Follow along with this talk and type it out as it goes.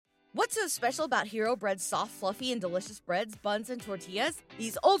What's so special about Hero Bread's soft, fluffy, and delicious breads, buns, and tortillas?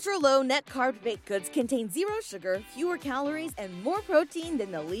 These ultra-low net-carb baked goods contain zero sugar, fewer calories, and more protein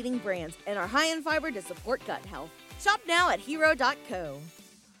than the leading brands, and are high in fiber to support gut health. Shop now at hero.co.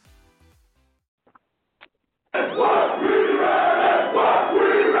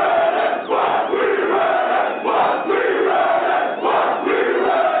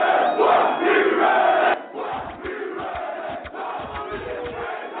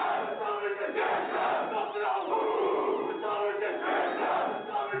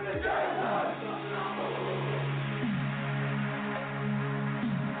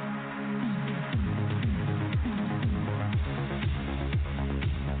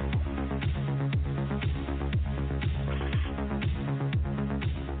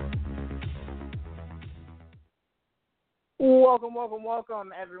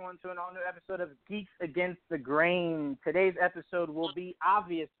 Welcome, everyone, to an all-new episode of Geeks Against the Grain. Today's episode will be,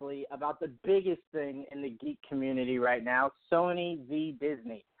 obviously, about the biggest thing in the geek community right now, Sony v.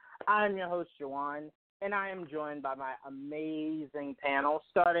 Disney. I'm your host, Jawan, and I am joined by my amazing panel,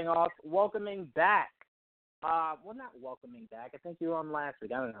 starting off, welcoming back. Not welcoming back. I think you were on last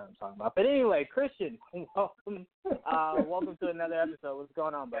week. I don't know what I'm talking about. But anyway, Christian, welcome. Welcome to another episode. What's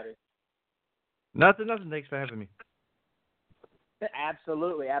going on, buddy? Nothing. Thanks for having me.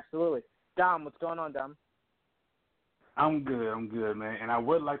 Absolutely. Dom, what's going on, Dom? I'm good, man. And I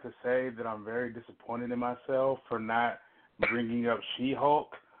would like to say that I'm very disappointed in myself for not bringing up She-Hulk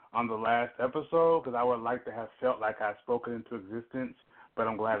on the last episode, because I would like to have felt like I spoke it into existence, but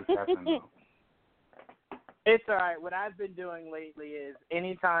I'm glad it's happening now. It's all right. What I've been doing lately is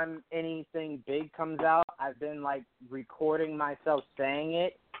anytime anything big comes out, I've been, recording myself saying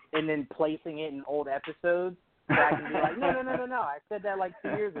it and then placing it in old episodes. So I can be like, no. I said that 2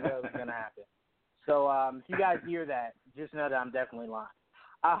 years ago it was going to happen. So if you guys hear that, just know that I'm definitely lying.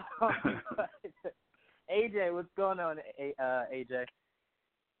 AJ, what's going on, AJ?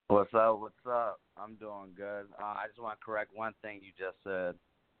 What's up? I'm doing good. I just want to correct one thing you just said.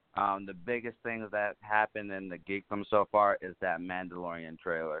 The biggest thing that happened in the Geekdom so far is that Mandalorian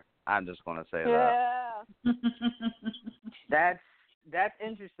trailer. I'm just going to say that. That's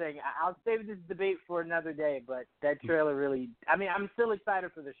interesting. I'll save this debate for another day, but that trailer really – I'm still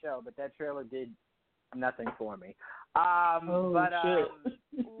excited for the show, but that trailer did nothing for me.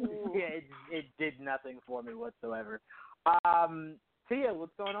 Shit. It did nothing for me whatsoever. Tia,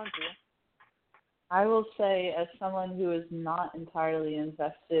 what's going on, Tia? I will say, as someone who is not entirely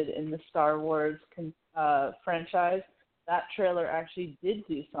invested in the Star Wars franchise, that trailer actually did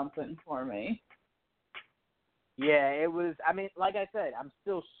do something for me. Yeah, it was. Like I said, I'm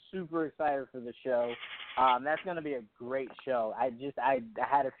still super excited for the show. That's going to be a great show. I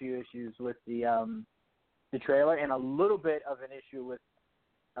had a few issues with the trailer and a little bit of an issue with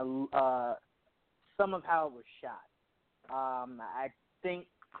some of how it was shot. I think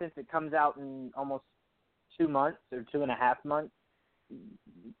since it comes out in almost 2 months or 2.5 months,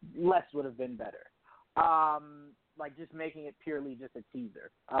 less would have been better. Just making it purely just a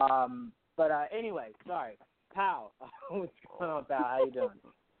teaser. Anyway, sorry. Pal, what's going on, Pal? How you doing?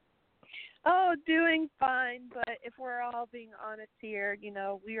 Oh, doing fine, but if we're all being honest here,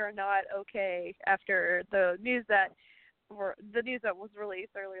 we are not okay after the news that was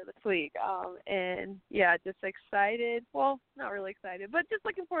released earlier this week. And yeah, just excited. Well, not really excited, but just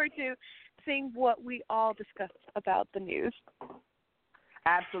looking forward to seeing what we all discuss about the news.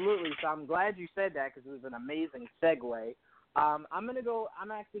 Absolutely. So I'm glad you said that because it was an amazing segue. I'm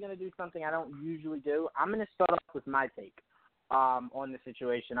actually going to do something I don't usually do. I'm going to start off with my take on the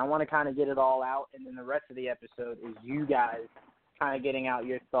situation. I want to kind of get it all out, and then the rest of the episode is you guys kind of getting out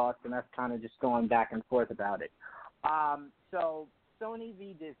your thoughts, and us kind of just going back and forth about it. So Sony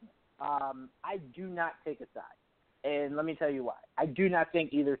v. Disney. I do not take a side, and let me tell you why. I do not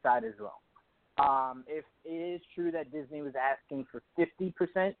think either side is wrong. If it is true that Disney was asking for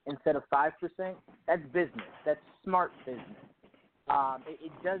 50% instead of 5%, that's business. That's smart business.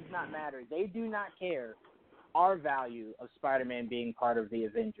 It does not matter. They do not care our value of Spider-Man being part of the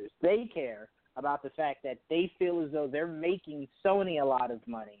Avengers. They care about the fact that they feel as though they're making Sony a lot of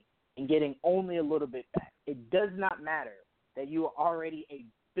money and getting only a little bit back. It does not matter that you are already a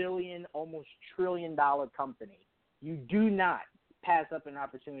billion, almost $1 trillion company. You do not pass up an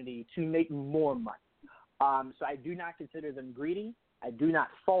opportunity to make more money. So I do not consider them greedy. I do not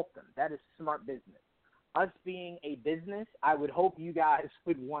fault them. That is smart business. Us being a business, I would hope you guys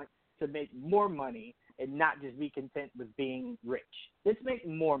would want to make more money and not just be content with being rich. Let's make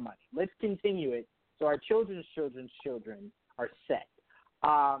more money. Let's continue it so our children's children's children are set.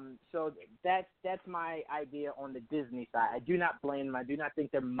 So that's my idea on the Disney side. I do not blame them. I do not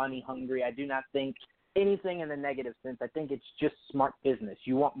think they're money hungry. I do not think anything in the negative sense. I think it's just smart business.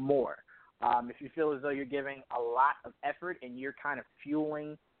 You want more. If you feel as though you're giving a lot of effort and you're kind of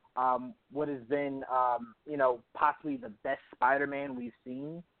fueling what has been, possibly the best Spider-Man we've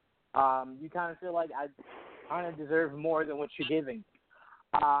seen, you kind of feel like I kind of deserve more than what you're giving.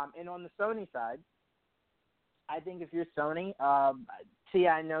 And on the Sony side, I think if you're Sony, Tia,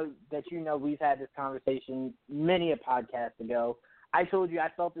 I know that we've had this conversation many a podcast ago. I told you I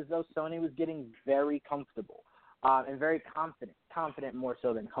felt as though Sony was getting very comfortable and very confident more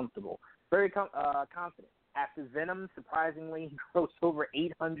so than comfortable. Very confident. After Venom surprisingly grossed over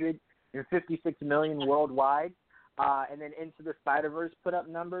 $856 million worldwide, and then Into the Spider-Verse put up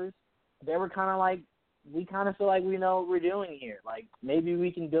numbers, they were kind of like, we kind of feel like we know what we're doing here. Like maybe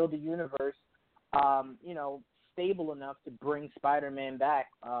we can build a universe, stable enough to bring Spider-Man back,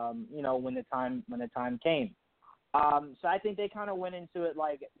 when the time came. So I think they kind of went into it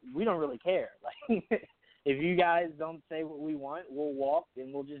like, we don't really care. Like, if you guys don't say what we want, we'll walk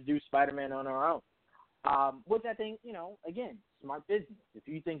and we'll just do Spider-Man on our own. Which I think, again, smart business. If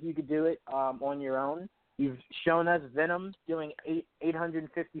you think you could do it on your own, you've shown us Venom doing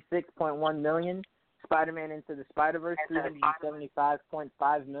 $856.1 million, Spider-Man Into the Spider-Verse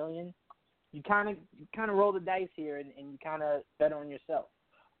 $375.5 million. You kind of roll the dice here and you kind of bet on yourself.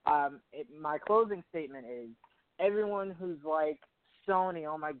 My closing statement is, everyone who's like, Sony,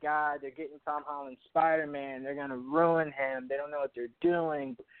 oh my God, they're getting Tom Holland Spider-Man, they're going to ruin him, they don't know what they're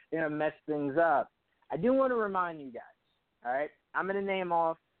doing, they're going to mess things up. I do want to remind you guys, all right? I'm going to name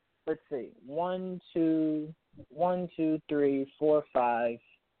off, let's see, 1, 2, 3, 4, 5,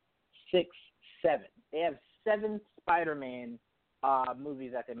 6, 7. They have 7 Spider-Man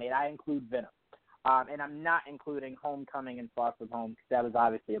movies that they made. I include Venom. And I'm not including Homecoming and Far From Home because that was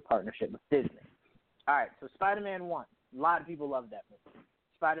obviously a partnership with Disney. All right, so Spider-Man 1, a lot of people love that movie.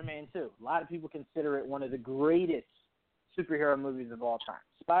 Spider-Man 2, a lot of people consider it one of the greatest superhero movies of all time.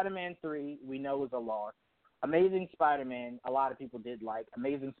 Spider-Man 3, we know was a loss. Amazing Spider-Man, a lot of people did like.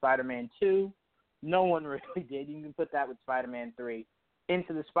 Amazing Spider-Man 2, no one really did. You can put that with Spider-Man 3.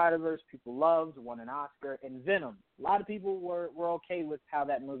 Into the Spider-Verse, people loved, won an Oscar. And Venom, a lot of people were okay with how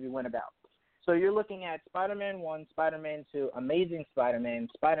that movie went about. So you're looking at Spider-Man 1, Spider-Man 2, Amazing Spider-Man,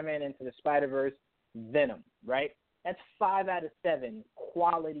 Spider-Man Into the Spider-Verse, Venom, right? That's 5 out of 7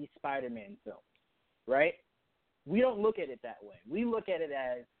 quality Spider-Man films, right? We don't look at it that way. We look at it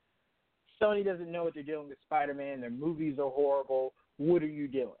as Sony doesn't know what they're doing with Spider-Man. Their movies are horrible. What are you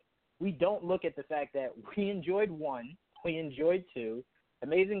doing? We don't look at the fact that we enjoyed 1, we enjoyed 2.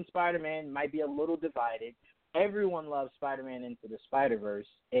 Amazing Spider-Man might be a little divided. Everyone loves Spider-Man Into the Spider-Verse,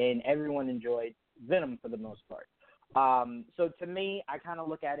 and everyone enjoyed Venom for the most part. So to me, I kind of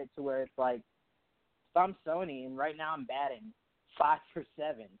look at it to where it's like, if I'm Sony, and right now I'm batting 5 for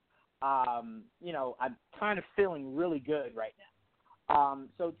 7, I'm kind of feeling really good right now.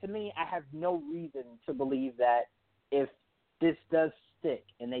 So to me, I have no reason to believe that if this does stick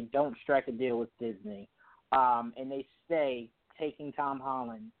and they don't strike a deal with Disney, and they stay taking Tom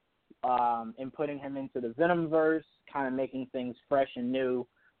Holland and putting him into the Venomverse, kind of making things fresh and new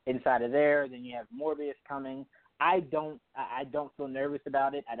inside of there. Then you have Morbius coming. I don't feel nervous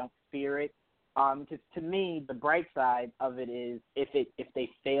about it. I don't fear it. Because to me, the bright side of it is if they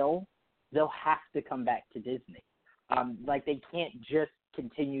fail, they'll have to come back to Disney. Like they can't just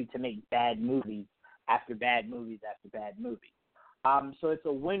continue to make bad movies after bad movies after bad movies. So it's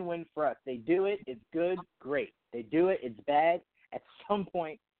a win-win for us. They do it, it's good, great. They do it, it's bad. At some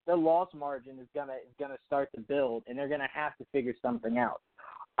point, their loss margin is gonna start to build, and they're gonna have to figure something out.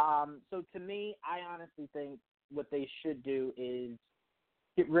 So to me, I honestly think what they should do is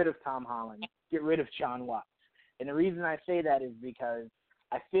get rid of Tom Holland, get rid of Jon Watts. And the reason I say that is because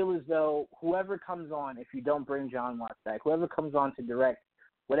I feel as though whoever comes on, if you don't bring Jon Watts back, whoever comes on to direct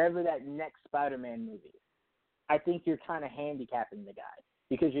whatever that next Spider-Man movie is, I think you're kind of handicapping the guy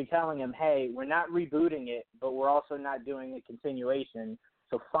because you're telling him, hey, we're not rebooting it, but we're also not doing a continuation,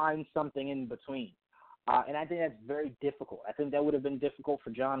 so find something in between. And I think that's very difficult. I think that would have been difficult for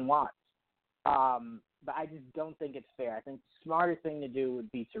Jon Watts. But I just don't think it's fair. I think the smarter thing to do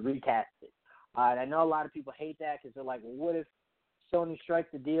would be to recast it. And I know a lot of people hate that because they're like, well, what if Sony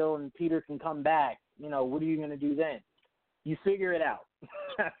strikes the deal and Peter can come back? What are you going to do then? You figure it out.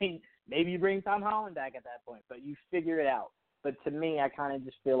 I mean, maybe you bring Tom Holland back at that point, but you figure it out. But to me, I kind of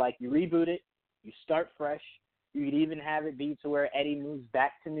just feel like you reboot it, you start fresh. You could even have it be to where Eddie moves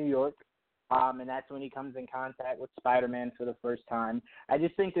back to New York, and that's when he comes in contact with Spider-Man for the first time. I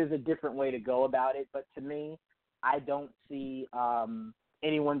just think there's a different way to go about it. But to me, I don't see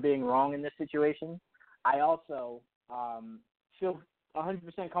anyone being wrong in this situation. I also feel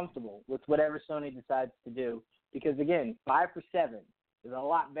 100% comfortable with whatever Sony decides to do because, again, 5 for 7 is a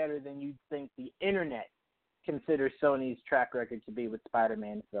lot better than you'd think the internet considers Sony's track record to be with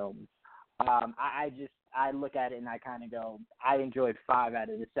Spider-Man films. I look at it and I kind of go, I enjoyed 5 out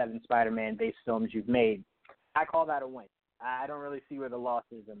of the 7 Spider-Man-based films you've made. I call that a win. I don't really see where the loss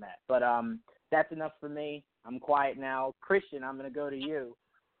is in that. But that's enough for me. I'm quiet now. Christian, I'm going to go to you.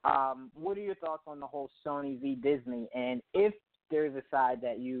 What are your thoughts on the whole Sony v. Disney? And if there's a side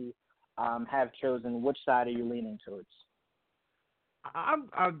that you have chosen, which side are you leaning towards?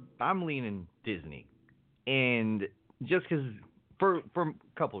 I'm leaning Disney, and just because for a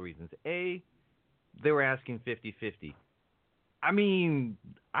couple of reasons. A, they were asking 50-50. I mean,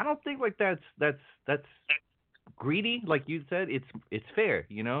 I don't think like that's greedy, like you said. It's fair,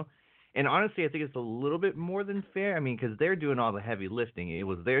 you know. And honestly, I think it's a little bit more than fair. I mean, because they're doing all the heavy lifting. It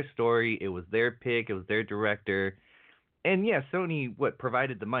was their story. It was their pick. It was their director. And yeah, Sony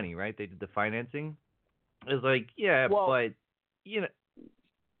provided the money, right? They did the financing. It was like, yeah, well, but you know.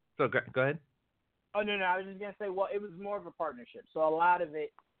 So go ahead. Oh no, I was just gonna say, well, it was more of a partnership. So a lot of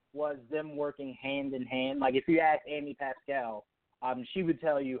it was them working hand in hand. Like if you ask Amy Pascal, she would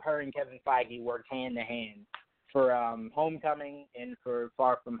tell you her and Kevin Feige worked hand to hand for Homecoming and for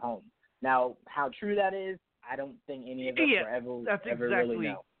Far From Home. Now, how true that is, I don't think any of us will ever really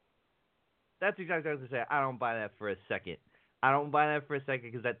know. That's exactly what I was going to say. I don't buy that for a second. I don't buy that for a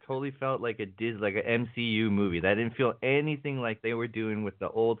second because that totally felt like an MCU movie. That didn't feel anything like they were doing with the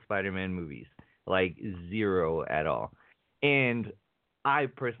old Spider-Man movies. Like zero at all. And I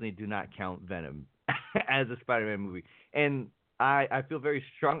personally do not count Venom as a Spider-Man movie. And I feel very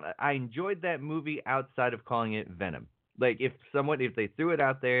strong. I enjoyed that movie outside of calling it Venom. Like if they threw it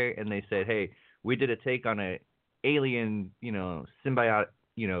out there and they said, hey, we did a take on a alien, symbiote,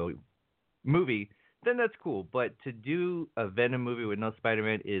 movie, then that's cool. But to do a Venom movie with no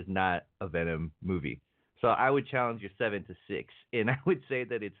Spider-Man is not a Venom movie. So I would challenge your 7 to 6. And I would say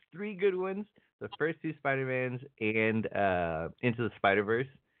that it's 3 good ones, the first 2 Spider-Mans and Into the Spider-Verse.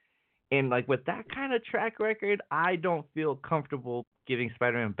 And like with that kind of track record, I don't feel comfortable giving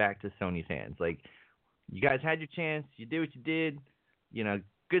Spider-Man back to Sony's hands. Like you guys had your chance, you did what you did,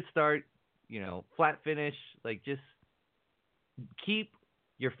 good start, flat finish, like just keep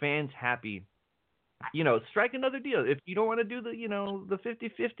your fans happy. Strike another deal. If you don't want to do the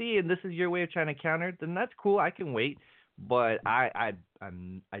 50-50 and this is your way of trying to counter, then that's cool. I can wait. But I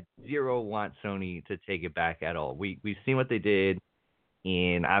zero want Sony to take it back at all. We've seen what they did,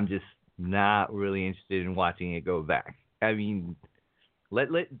 and I'm just not really interested in watching it go back. I mean, let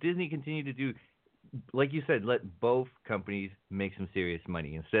Disney continue to do, like you said, let both companies make some serious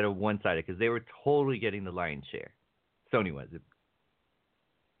money instead of one-sided, because they were totally getting the lion's share. Sony was.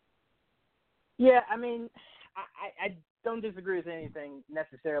 Yeah, I mean, I don't disagree with anything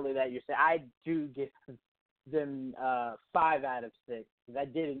necessarily that you say. I do give them 5 out of 6 because I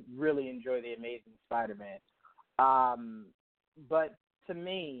did really enjoy The Amazing Spider-Man. But to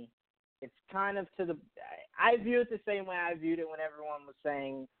me, it's kind of I view it the same way I viewed it when everyone was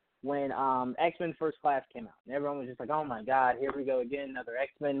saying when X-Men First Class came out. And everyone was just like, oh, my God, here we go again, another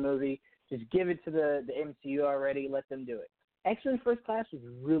X-Men movie. Just give it to the MCU already. Let them do it. X-Men First Class was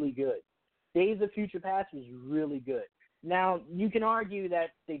really good. Days of Future Past was really good. Now, you can argue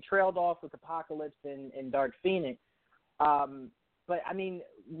that they trailed off with Apocalypse and Dark Phoenix. But, I mean,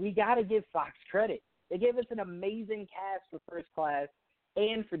 we got to give Fox credit. They gave us an amazing cast for First Class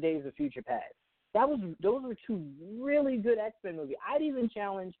and for Days of Future Past. Those were 2 really good X-Men movies. I'd even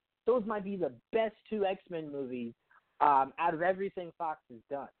challenge those might be the best 2 X-Men movies out of everything Fox has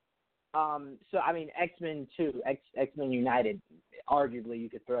done. So, I mean, X-Men 2, X-Men United, arguably you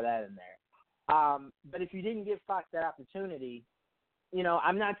could throw that in there. But if you didn't give Fox that opportunity,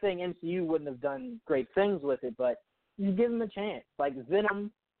 I'm not saying MCU wouldn't have done great things with it, but you give them a chance. Like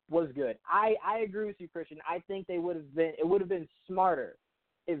Venom was good. I agree with you, Christian. I think it would have been smarter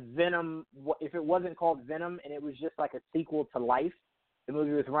if it wasn't called Venom and it was just like a sequel to Life, the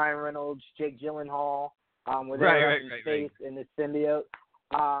movie with Ryan Reynolds, Jake Gyllenhaal, where they're in space in the symbiote.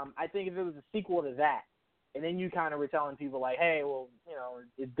 I think if it was a sequel to that, and then you kind of were telling people like, hey, well,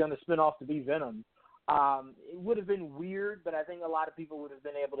 it's going to spin off to be Venom. It would have been weird, but I think a lot of people would have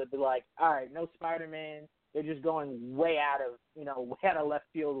been able to be like, all right, no Spider-Man. They're just going way out of left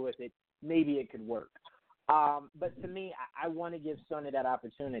field with it. Maybe it could work. But to me, I want to give Sony that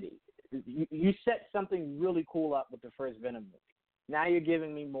opportunity. You set something really cool up with the first Venom movie. Now you're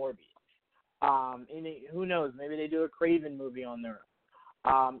giving me Morbius. And who knows? Maybe they do a Craven movie on their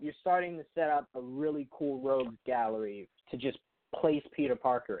own. You're starting to set up a really cool rogues gallery to just place Peter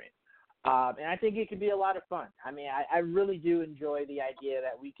Parker in. And I think it could be a lot of fun. I mean, I really do enjoy the idea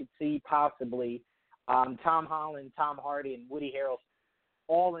that we could see possibly Tom Holland, Tom Hardy, and Woody Harrelson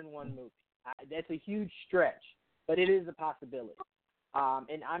all in one movie. That's a huge stretch, but it is a possibility.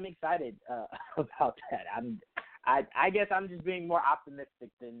 And I'm excited about that. I guess I'm just being more optimistic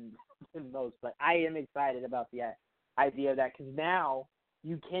than most, but I am excited about the idea of that because now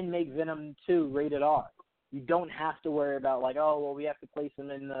you can make Venom 2 rated R. You don't have to worry about like, oh, well, we have to place him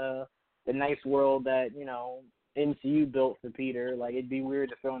in the nice world that, you know, MCU built for Peter. Like, it'd be weird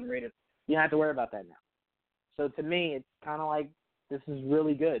to throw in rated. You don't have to worry about that now. So to me, it's kind of like this is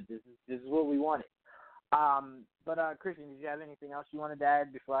really good. This is what we wanted. But Christian, did you have anything else you wanted to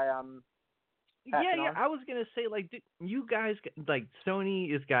add before I pass it on? I was gonna say, like, you guys, like,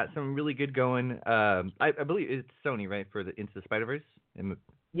 Sony has got some really good going. I believe it's Sony, right, for the Into the Spider-Verse.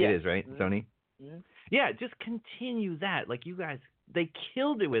 Yeah. It is, right, Mm-hmm. Sony. Mm-hmm. Yeah, just continue that. Like, you guys, they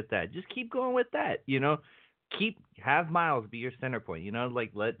killed it with that. Just keep going with that. You know, have Miles be your center point. You know,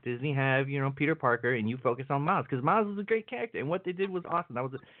 like, let Disney have, you know, Peter Parker, and you focus on Miles because Miles is a great character, and what they did was awesome. That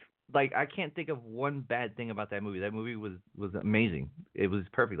was like, I can't think of one bad thing about that movie. That movie was amazing. It was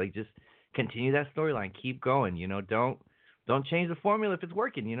perfect. Like, just continue that storyline. Keep going. You know, don't change the formula if it's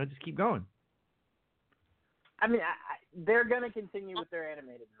working. You know, just keep going. I mean, they're going to continue with their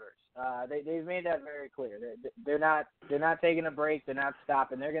animated verse. They've made that very clear. They're not taking a break. They're not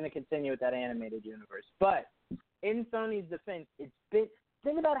stopping. They're going to continue with that animated universe. But in Sony's defense,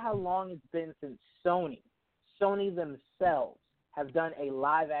 think about how long it's been since Sony themselves have done a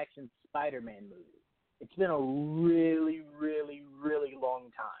live-action Spider-Man movie. It's been a really, really, really long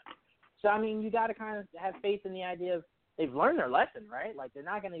time. So, I mean, you got to kind of have faith in the idea of they've learned their lesson, right? Like, they're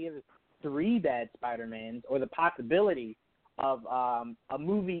not going to give us 3 bad Spider-Mans or the possibility of a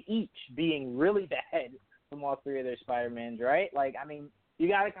movie each being really bad from all 3 of their Spider-Mans, right? Like, I mean, you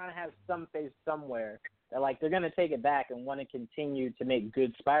got to kind of have some faith somewhere that, like, they're going to take it back and want to continue to make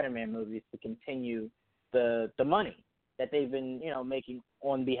good Spider-Man movies to continue the money that they've been, you know, making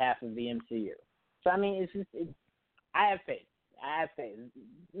on behalf of the MCU. So, I mean, I have faith.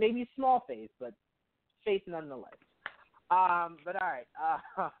 Maybe small faith, but faith nonetheless. But all right,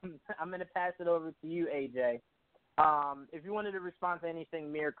 I'm going to pass it over to you, AJ. If you wanted to respond to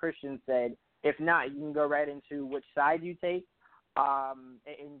anything me or Christian said, if not, you can go right into which side you take,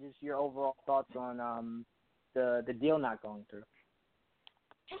 and just your overall thoughts on the deal not going through.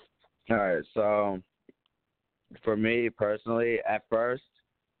 All right, so for me personally, at first,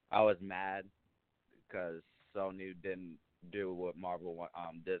 I was mad because Sony didn't do what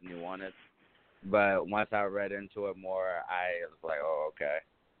Disney wanted. But once I read into it more, I was like, oh, okay,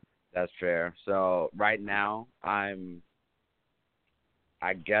 that's fair. So right now, I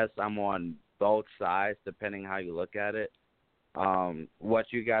guess I'm on both sides, depending how you look at it. What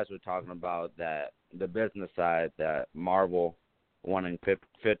you guys were talking about, that the business side, that Marvel wanting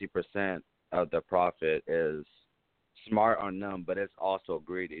 50% of the profit is smart on them, but it's also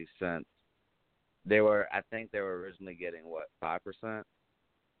greedy since I think they were originally getting, 5%?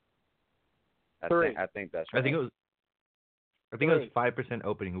 I think that's right. I think it was 5%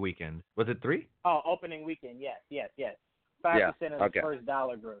 opening weekend. Was it 3? Oh, opening weekend. Yes. 5% of the first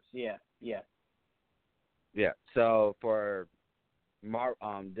dollar gross. Yeah. Yeah. So for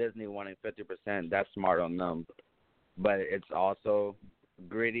Disney wanting 50%, that's smart on them, but it's also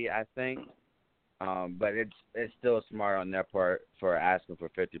greedy, I think. But it's still smart on their part for asking for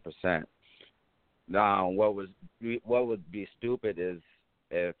 50%. What would be stupid is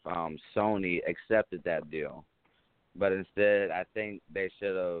if Sony accepted that deal. But instead, I think they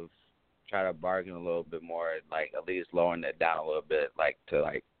should have tried to bargain a little bit more, like at least lowering it down a little bit, like to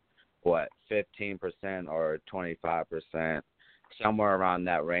 15% or 25%, somewhere around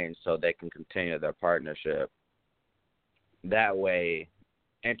that range, so they can continue their partnership. That way,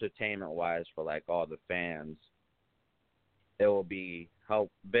 entertainment-wise, for all the fans, it will be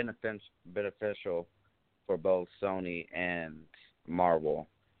beneficial for both Sony and Marvel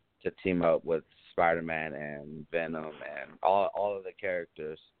to team up with Spider-Man and Venom and all of the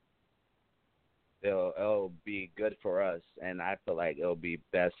characters. It'll be good for us, and I feel like it'll be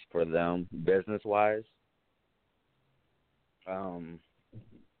best for them business-wise.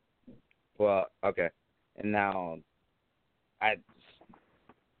 Well, okay, and now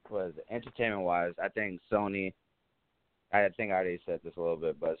entertainment-wise, I think Sony. I think I already said this a little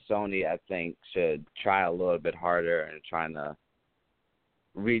bit, but Sony, I think, should try a little bit harder and trying to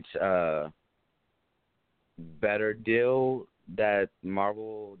reach a better deal that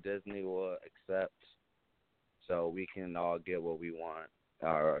Marvel, Disney will accept, so we can all get what we want,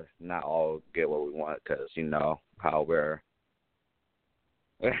 or not all get what we want, because you know how we're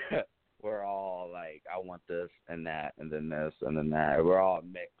we're all like, I want this and that and then this and then that. We're all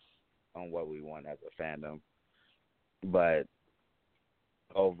mixed on what we want as a fandom. But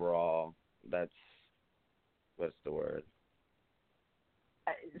overall, that's what's the word?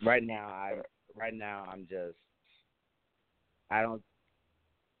 Right now I'm just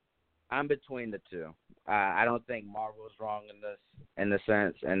I'm between the two. I don't think Marvel's wrong in this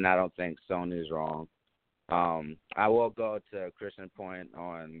sense, and I don't think Sony's wrong. I will go to Christian's point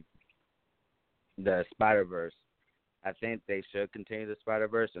on the Spider-Verse. I think they should continue the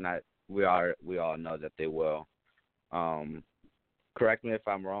Spider-Verse, and we all know that they will. Correct me if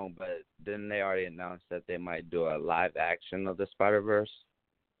I'm wrong, but didn't they already announce that they might do a live action of the Spider-Verse?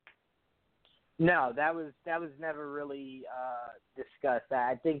 No, that was never really discussed.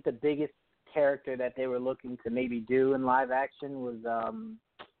 I think the biggest character that they were looking to maybe do in live action was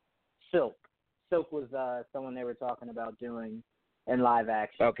Silk. Silk was someone they were talking about doing in live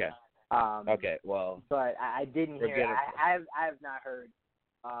action. Okay. Okay. Well, but I didn't hear. I have not heard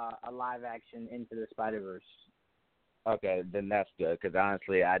a live action Into the Spider-Verse. Okay, then that's good, because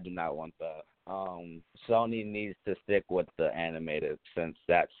honestly, I do not want that. Sony needs to stick with the animated, since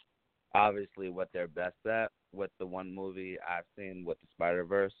that's obviously what they're best at, with the one movie I've seen with the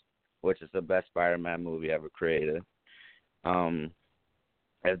Spider-Verse, which is the best Spider-Man movie ever created.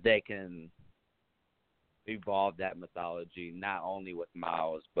 If they can evolve that mythology, not only with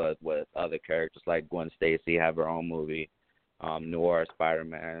Miles, but with other characters like Gwen Stacy, have her own movie, Noir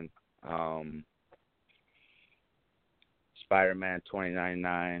Spider-Man, Spider-Man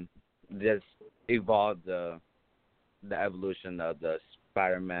 2099, just evolve the evolution of the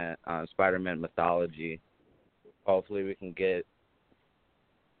Spider-Man mythology. Hopefully we can get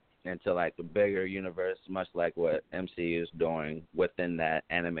into like a bigger universe, much like what MCU is doing within that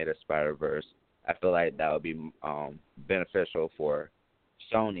animated Spider-Verse. I feel like that would be beneficial for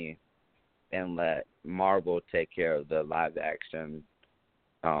Sony, and let Marvel take care of the live action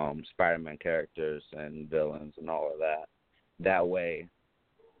Spider-Man characters and villains and all of that. That way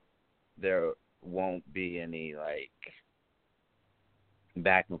there won't be any like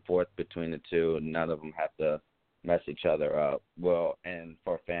back and forth between the two. None of them have to mess each other up. Well, and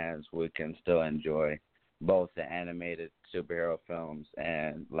for fans, we can still enjoy both the animated superhero films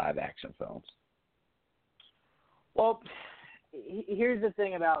and live action films. Well, here's the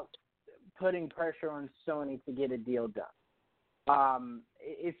thing about putting pressure on Sony to get a deal done.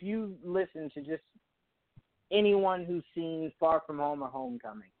 If you listen to just anyone who's seen Far From Home or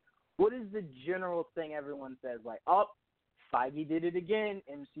Homecoming, what is the general thing everyone says? Like, oh, Feige did it again,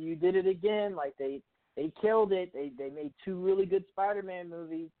 MCU did it again, like they killed it, they made two really good Spider-Man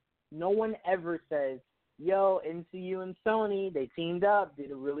movies. No one ever says, yo, MCU and Sony, they teamed up,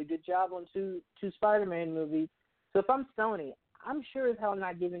 did a really good job on two Spider-Man movies. So if I'm Sony, I'm sure as hell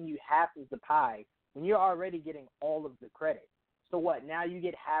not giving you half of the pie when you're already getting all of the credit. So what, now you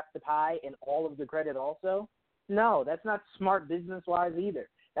get half the pie and all of the credit also? No, that's not smart business-wise either.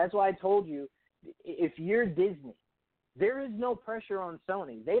 That's why I told you, if you're Disney, there is no pressure on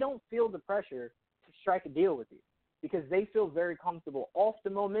Sony. They don't feel the pressure to strike a deal with you because they feel very comfortable off the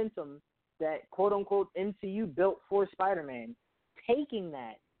momentum that quote-unquote MCU built for Spider-Man, taking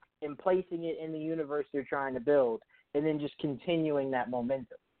that and placing it in the universe they're trying to build and then just continuing that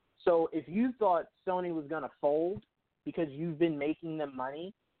momentum. So if you thought Sony was going to fold because you've been making them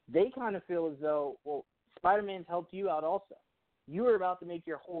money, they kind of feel as though, well, Spider-Man's helped you out also. You were about to make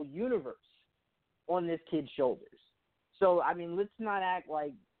your whole universe on this kid's shoulders. So, I mean, let's not act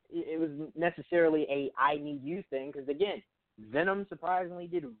like it was necessarily a I need you thing because, again, Venom surprisingly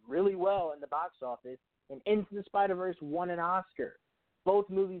did really well in the box office, and Into the Spider-Verse won an Oscar. Both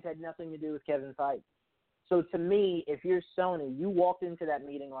movies had nothing to do with Kevin Feige. So to me, if you're Sony, you walked into that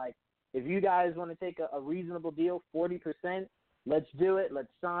meeting like, if you guys want to take a reasonable deal, 40%, let's do it,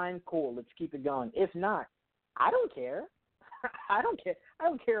 let's sign, cool, let's keep it going. If not, I don't care. I don't care. I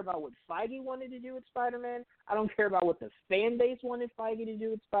don't care about what Feige wanted to do with Spider-Man. I don't care about what the fan base wanted Feige to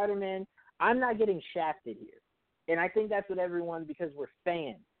do with Spider-Man. I'm not getting shafted here. And I think that's what everyone, because we're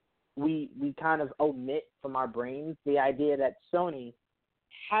fans, we kind of omit from our brains the idea that Sony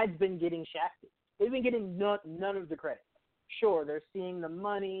has been getting shafted. They've been getting none of the credit. Sure, they're seeing the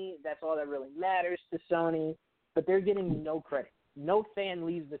money. That's all that really matters to Sony. But they're getting no credit. No fan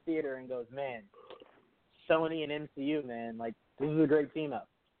leaves the theater and goes, man, Sony and MCU, man, like, this is a great team up.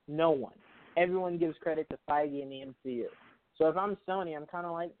 No one. Everyone gives credit to Feige and the MCU. So if I'm Sony, I'm kind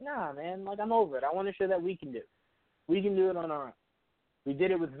of like, nah, man, like, I'm over it. I want to show that we can do it. We can do it on our own. We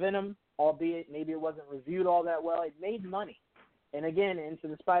did it with Venom, albeit maybe it wasn't reviewed all that well. It made money. And again, Into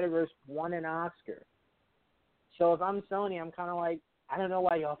the Spider-Verse won an Oscar. So if I'm Sony, I'm kind of like, I don't know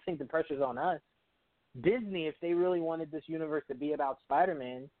why y'all think the pressure's on us. Disney, if they really wanted this universe to be about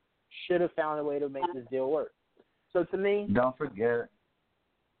Spider-Man, should have found a way to make this deal work. So to me, Don't forget.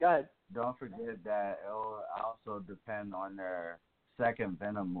 go ahead. Don't forget that it will also depend on their second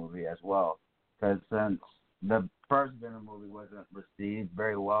Venom movie as well. Because since the first Venom movie wasn't received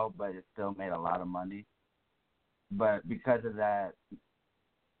very well, but it still made a lot of money. But because of that,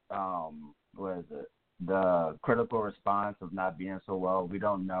 what is it? The critical response of not being so well, we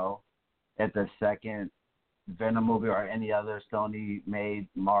don't know if the second Venom movie or any other Sony-made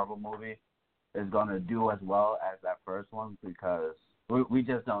Marvel movie is going to do as well as that first one, because we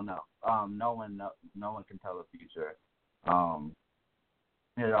just don't know. No one can tell the future.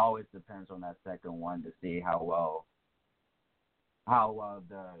 It always depends on that second one to see how well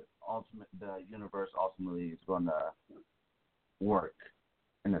the universe ultimately is going to work,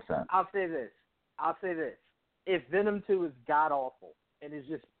 in a sense. I'll say this. If Venom 2 is god-awful and is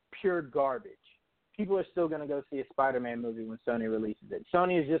just pure garbage, people are still going to go see a Spider-Man movie when Sony releases it.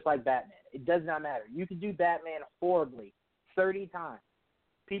 Sony is just like Batman. It does not matter. You could do Batman horribly 30 times.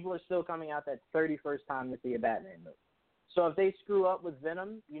 People are still coming out that 31st time to see a Batman movie. So if they screw up with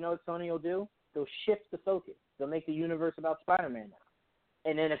Venom, you know what Sony will do? They'll shift the focus. They'll make the universe about Spider-Man now.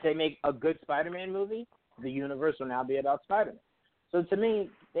 And then if they make a good Spider-Man movie, the universe will now be about Spider-Man. So to me,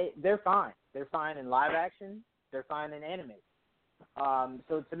 they're fine. They're fine in live action. They're fine in anime.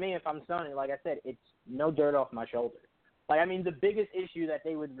 So to me, if I'm Sony, like I said, it's no dirt off my shoulder. Like, I mean, the biggest issue that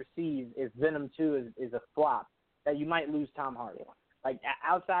they would receive if Venom 2 is a flop, that you might lose Tom Hardy. Like,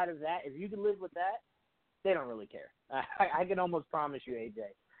 outside of that, if you can live with that, they don't really care. I can almost promise you,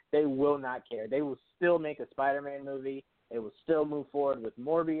 AJ, they will not care. They will still make a Spider-Man movie. They will still move forward with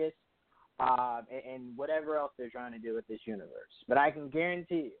Morbius and whatever else they're trying to do with this universe. But I can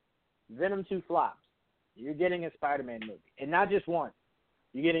guarantee you, Venom 2 flops, you're getting a Spider-Man movie. And not just one.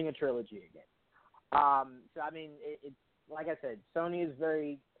 You're getting a trilogy again. So, I mean, it's like I said, Sony is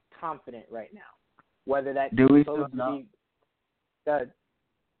very confident right now. Whether that Do we still know?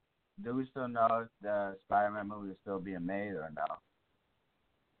 Do we still know if the Spider-Man movie is still being made or no?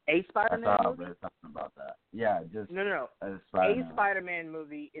 A Spider-Man I movie? thought I read something about that. Yeah, just No. a A Spider-Man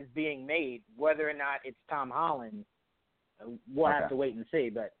movie is being made. Whether or not it's Tom Holland, we'll have to wait and see.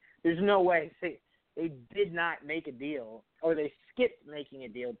 But there's no way. See, they did not make a deal, or they skipped making a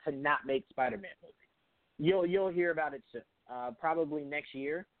deal to not make Spider-Man movies. You'll hear about it soon. Probably next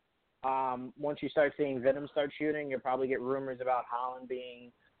year. Once you start seeing Venom start shooting, you'll probably get rumors about Holland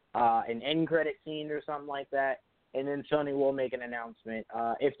being an end credit scene or something like that. And then Sony will make an announcement,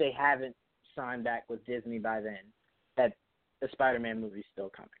 if they haven't signed back with Disney by then, that the Spider-Man movie's still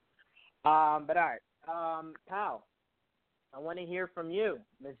coming. But all right, Kyle, I want to hear from you,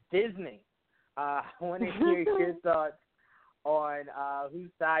 Miss Disney. I want to hear your thoughts on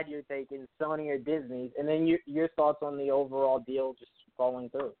whose side you're taking, Sony or Disney's, and then your thoughts on the overall deal just falling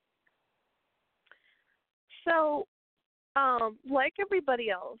through. So, like everybody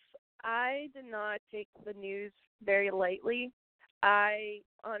else, I did not take the news very lightly. I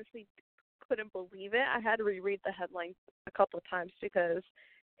honestly couldn't believe it. I had to reread the headlines a couple of times because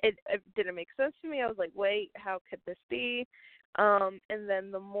it didn't make sense to me. I was like, wait, how could this be? And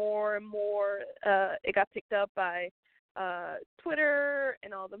then the more and more it got picked up by Twitter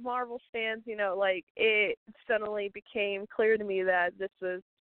and all the Marvel fans, like it suddenly became clear to me that this was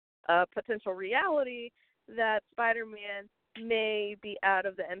a potential reality, that Spider-Man may be out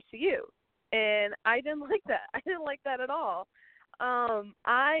of the MCU. And I didn't like that. I didn't like that at all.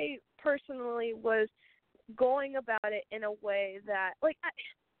 I personally was going about it in a way that, like,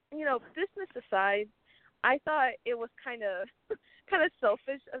 business aside, I thought it was kind of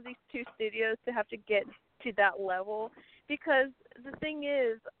selfish of these two studios to have to get to that level, because the thing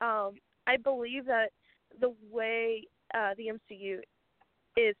is, I believe that the way the MCU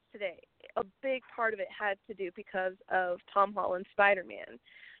is today, a big part of it had to do because of Tom Holland's Spider-Man.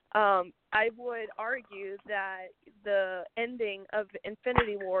 I would argue that the ending of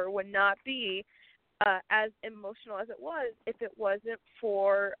Infinity War would not be as emotional as it was if it wasn't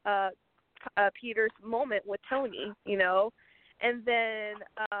for Peter's moment with Tony, and then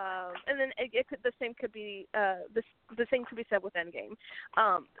the same could be said with Endgame.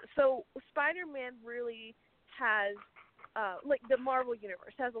 So Spider-Man really has, like, the Marvel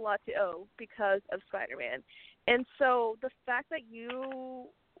Universe has a lot to owe because of Spider-Man. And so the fact that you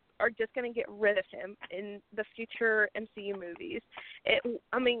are just going to get rid of him in the future MCU movies,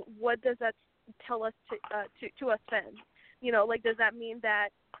 what does that tell us to us then? Like, does that mean that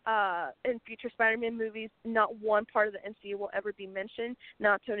in future Spider-Man movies, not one part of the MCU will ever be mentioned?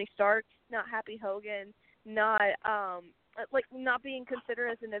 Not Tony Stark, not Happy Hogan, not like not being considered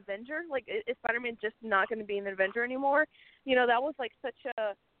as an Avenger. Like, is Spider-Man just not going to be an Avenger anymore? You know, that was like such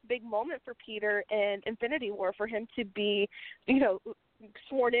a big moment for Peter in Infinity War for him to be, you know,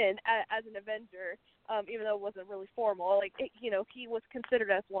 sworn in as an Avenger, even though it wasn't really formal. Like, you know, he was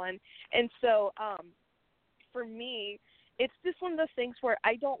considered as one. And so for me, it's just one of those things where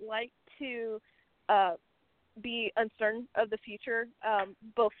I don't like to be uncertain of the future,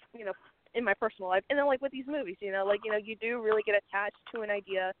 both, you know, in my personal life and then like with these movies, you know, like, you know, you do really get attached to an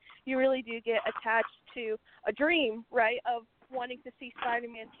idea. You really do get attached to a dream, right, of wanting to see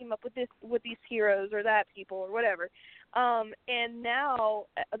Spider-Man team up with these heroes or that people or whatever. And now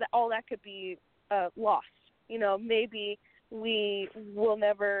all that could be lost. You know, maybe we will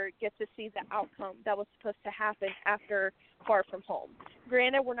never get to see the outcome that was supposed to happen after Far From Home.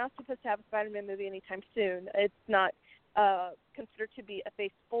 Granted, we're not supposed to have a Spider-Man movie anytime soon. It's not considered to be a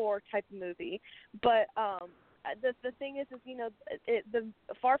Phase 4 type of movie. But the thing is you know, the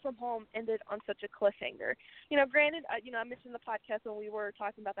Far From Home ended on such a cliffhanger. You know, granted, you know, I mentioned the podcast when we were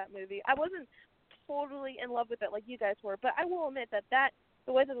talking about that movie. I wasn't totally in love with it like you guys were, but I will admit that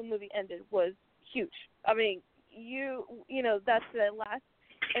the way that the movie ended was huge. I mean, you know, that's the last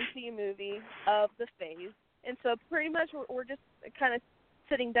MCU movie of the phase, and so pretty much we're just kind of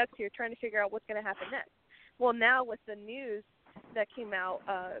sitting ducks here trying to figure out what's going to happen next. Well, now with the news that came out,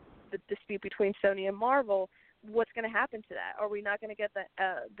 the dispute between Sony and Marvel, what's going to happen to that? Are we not going to get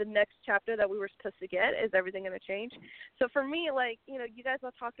the next chapter that we were supposed to get? Is everything going to change? So for me, like, you know, you guys all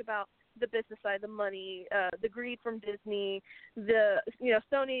talked about the business side, the money, the greed from Disney, you know,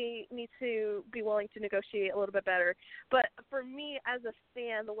 Sony needs to be willing to negotiate a little bit better. But for me as a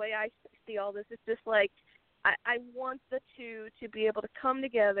fan, the way I see all this is just like, I want the two to be able to come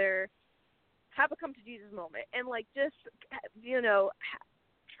together, have a come to Jesus moment, and like just, you know,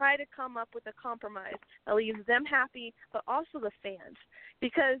 try to come up with a compromise that leaves them happy, but also the fans.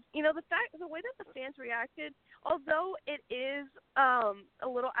 Because, you know, the way that the fans reacted, although it is a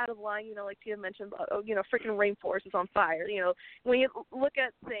little out of line, you know, like Tia mentioned, you know, freaking rainforest is on fire. You know, when you look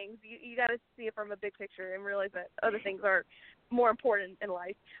at things, you got to see it from a big picture and realize that other things are more important in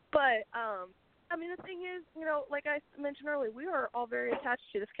life. But, I mean, the thing is, you know, like I mentioned earlier, we are all very attached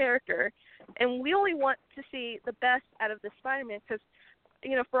to this character, and we only want to see the best out of this Spider-Man because,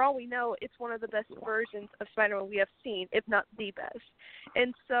 you know, for all we know, it's one of the best versions of Spider-Man we have seen, if not the best.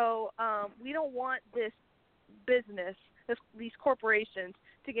 And so we don't want this business, these corporations,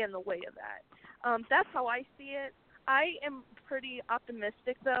 to get in the way of that. That's how I see it. I am pretty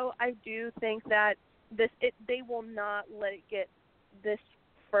optimistic, though. I do think that they will not let it get this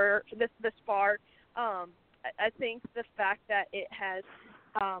far. I think the fact that it has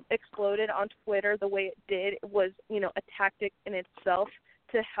exploded on Twitter the way it did was, you know, a tactic in itself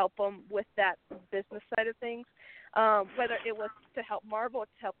to help them with that business side of things. Whether it was to help Marvel or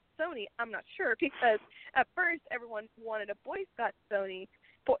to help Sony, I'm not sure, because at first everyone wanted to boycott Sony,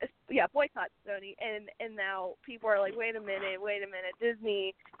 and now people are like, wait a minute,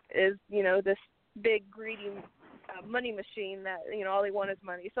 Disney is, you know, this big greedy money machine that, you know, all they want is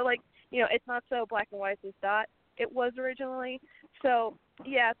money. So, like, you know, it's not so black and white as thought it was originally. So,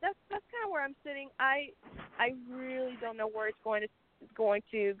 yeah, that's kind of where I'm sitting. I really don't know where it's going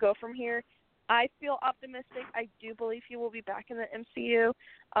to go from here. I feel optimistic. I do believe he will be back in the MCU.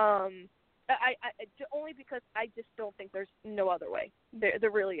 I only because I just don't think there's no other way.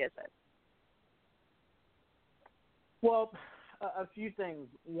 There really isn't. Well, a few things.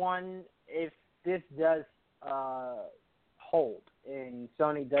 One, if this does hold and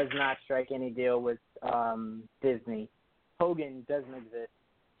Sony does not strike any deal with Disney, Hogan doesn't exist,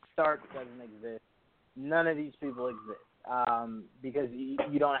 Stark doesn't exist, none of these people exist because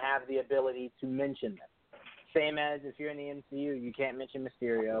you don't have the ability to mention them. Same as if you're in the MCU, you can't mention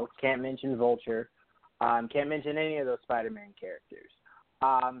Mysterio, can't mention Vulture, can't mention any of those Spider-Man characters.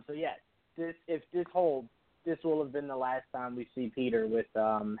 So yes, if this holds, this will have been the last time we see Peter with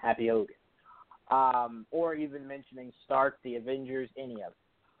Happy Hogan. Or even mentioning Stark, the Avengers, any of it.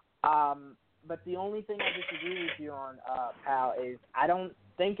 But the only thing I disagree with you on, Pal, is I don't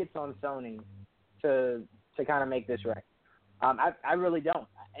think it's on Sony to kind of make this right. I really don't.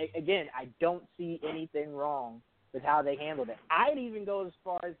 Again, I don't see anything wrong with how they handled it. I'd even go as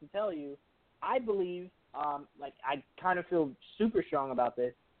far as to tell you, I believe, I kind of feel super strong about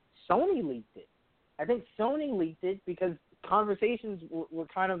this, Sony leaked it. I think Sony leaked it because conversations were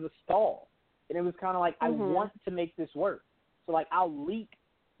kind of a stall. And it was kind of like, I want to make this work. So, like, I'll leak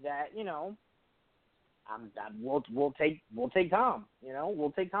that, you know, we'll take Tom, you know,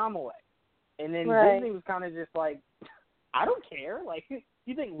 we'll take Tom away. And then Disney was kind of just like, I don't care. Like,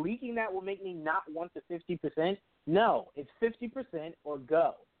 you think leaking that will make me not want the 50%? no, it's 50% or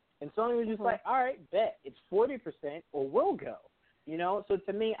go. And Sony was just like, all right, bet. It's 40% or we'll go. You know, so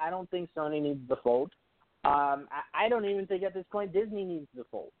to me, I don't think Sony needs to fold. I don't even think at this point Disney needs to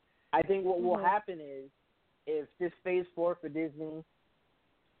fold. I think what will happen is if this Phase 4 for Disney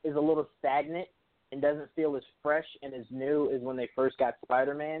is a little stagnant and doesn't feel as fresh and as new as when they first got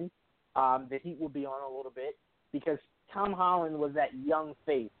Spider-Man, the heat will be on a little bit because Tom Holland was that young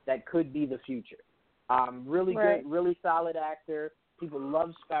face that could be the future. Really good, really solid actor. People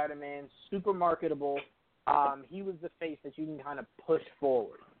love Spider-Man, super marketable. He was the face that you can kind of push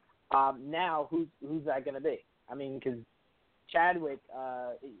forward. Now, who's that going to be? I mean, because Chadwick,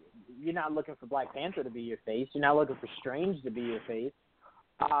 you're not looking for Black Panther to be your face. You're not looking for Strange to be your face.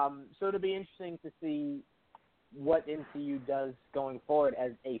 So it'll be interesting to see what MCU does going forward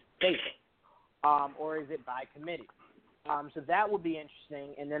as a face, or is it by committee? So that will be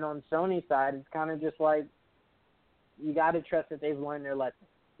interesting. And then on Sony's side, it's kind of just like you got to trust that they've learned their lesson.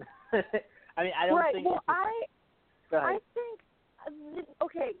 I mean, I don't think. Well, Go ahead. I think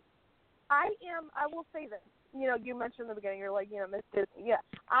okay. I will say this. You know, you mentioned in the beginning, you're like, you know, Miss Disney. Yeah,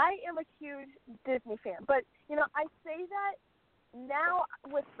 I am a huge Disney fan, but you know, I say that now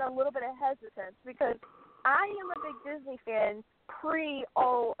with a little bit of hesitance because I am a big Disney fan pre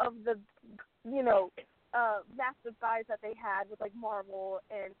all of the, you know, massive buys that they had with like Marvel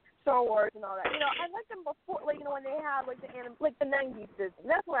and Star Wars and all that. You know, I liked them before, like, you know, when they had like the 90s Disney.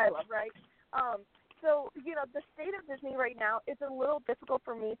 That's what I love, right? So, you know, the state of Disney right now is a little difficult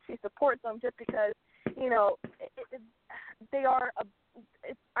for me to support them just because, you know, they are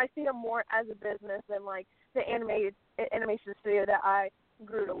I see them more as a business than like the animation studio that I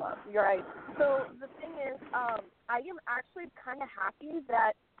grew to love, right? So the thing is, I am actually kind of happy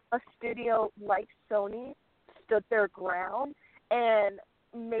that a studio like Sony stood their ground and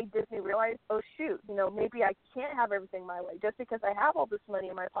made Disney realize, oh shoot, you know, maybe I can't have everything my way. Just because I have all this money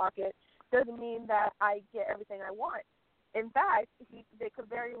in my pocket doesn't mean that I get everything I want. In fact, they could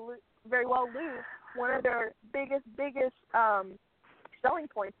very well lose one of their biggest selling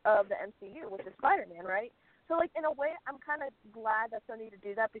points of the MCU, which is Spider-Man, right? So, like, in a way, I'm kind of glad that Sony to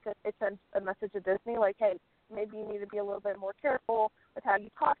do that because it sends a message to Disney, like, hey, maybe you need to be a little bit more careful with how you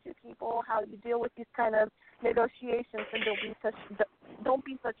talk to people, how you deal with these kind of negotiations, and don't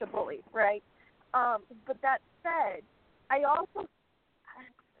be such a bully, right? But that said, I also,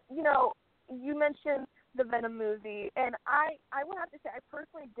 you know, you mentioned the Venom movie, and I would have to say I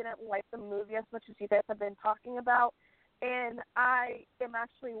personally didn't like the movie as much as you guys have been talking about, and I am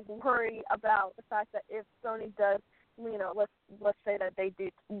actually worried about the fact that if Sony does, you know, let's say that they do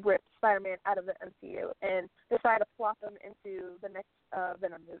rip Spider-Man out of the MCU and decide to flop him into the next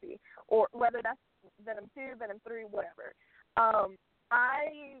Venom movie, or whether that's Venom 2, Venom 3, whatever.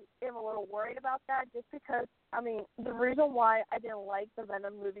 I am a little worried about that just because, I mean, the reason why I didn't like the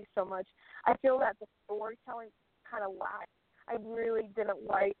Venom movie so much, I feel that the storytelling kind of lacked. I really didn't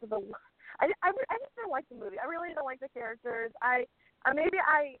like I just didn't like the movie. I really didn't like the characters. Maybe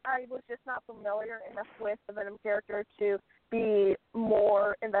I was just not familiar enough with the Venom character to be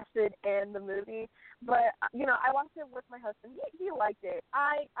more invested in the movie. But, you know, I watched it with my husband. He liked it.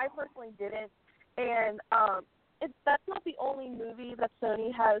 I personally didn't. And that's not the only movie that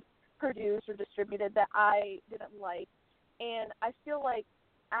Sony has produced or distributed that I didn't like. And I feel like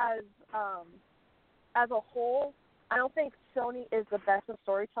as a whole, I don't think Sony is the best at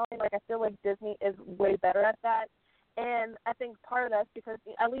storytelling. Like, I feel like Disney is way better at that. And I think part of that's because,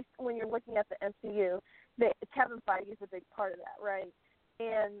 at least when you're looking at the MCU, Kevin Feige is a big part of that, right?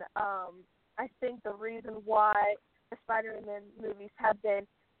 And I think the reason why the Spider-Man movies have been,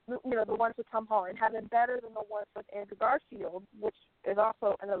 you know, the ones with Tom Holland have been better than the ones with Andrew Garfield, which is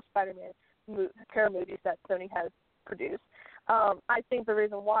also another Spider-Man pair of movies that Sony has produced. I think the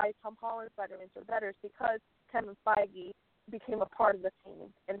reason why Tom Holland's Spider-Man are better is because Kevin Feige became a part of the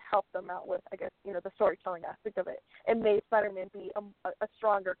team and helped them out with, I guess, you know, the storytelling aspect of it and made Spider-Man be a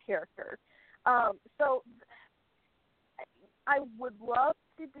stronger character. So I would love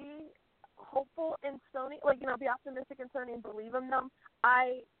to be hopeful in Sony, like, you know, be optimistic in Sony and believe in them.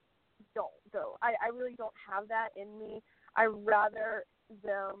 I don't, though. I really don't have that in me. I rather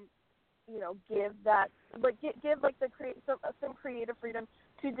them, you know, give that, like, give like some creative freedom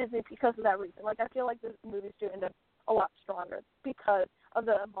to Disney because of that reason. Like, I feel like the movies do end up a lot stronger because of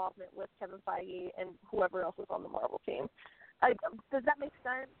the involvement with Kevin Feige and whoever else is on the Marvel team. Does that make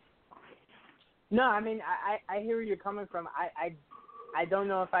sense? No, I mean, I hear where you're coming from. I don't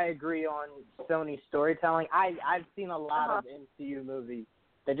know if I agree on Sony's storytelling. I've seen a lot of MCU movies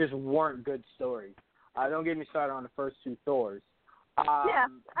that just weren't good stories. Don't get me started on the first two Thors. Yeah,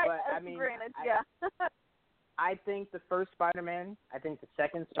 but I mean, granted, I think the first Spider-Man, I think the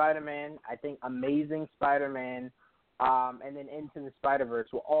second Spider-Man, I think Amazing Spider-Man, and then Into the Spider-Verse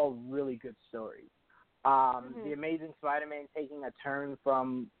were all really good stories. The Amazing Spider-Man taking a turn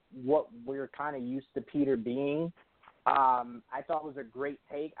from what we're kind of used to Peter being, I thought was a great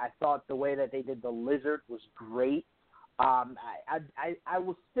take. I thought the way that they did the Lizard was great. I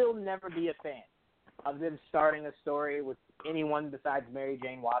will still never be a fan of them starting a story with anyone besides Mary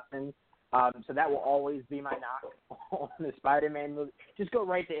Jane Watson. So that will always be my knock on the Spider-Man movie. Just go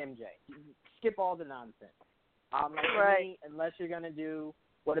right to MJ. Skip all the nonsense. For me, unless you're going to do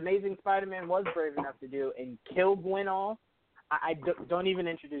what Amazing Spider-Man was brave enough to do and kill Gwen off, don't even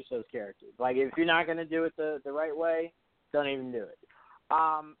introduce those characters. Like, if you're not going to do it the right way, don't even do it.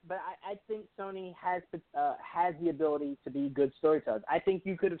 But I think Sony has the ability to be good storytellers. I think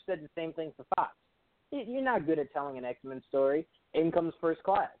you could have said the same thing for Fox. You're not good at telling an X-Men story. In comes First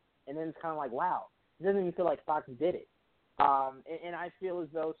Class. And then it's kind of like, wow, it doesn't even feel like Fox did it. And I feel as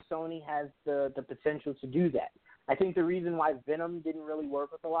though Sony has the potential to do that. I think the reason why Venom didn't really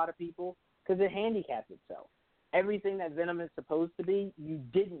work with a lot of people, because it handicapped itself. Everything that Venom is supposed to be, you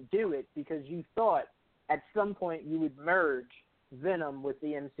didn't do it because you thought at some point you would merge Venom with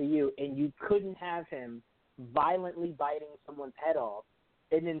the MCU, and you couldn't have him violently biting someone's head off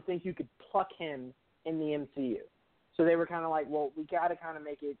and then think you could pluck him in the MCU. So they were kind of like, well, we got to kind of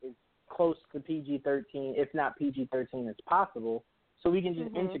make it as close to PG-13, if not PG-13 as possible, so we can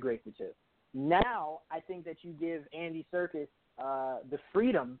just integrate the two. Now, I think that you give Andy Serkis the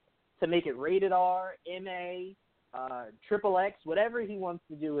freedom to make it rated R, MA, XXX, whatever he wants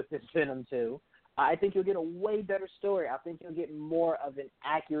to do with this Venom 2. I think you'll get a way better story. I think you'll get more of an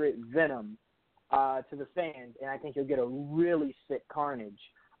accurate Venom to the fans, and I think you'll get a really sick Carnage.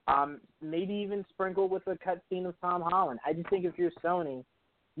 Maybe even sprinkle with a cutscene of Tom Holland. I just think if you're Sony,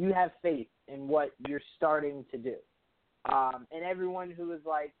 you have faith in what you're starting to do. And everyone who is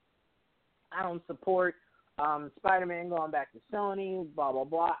like, I don't support Spider-Man going back to Sony, blah, blah,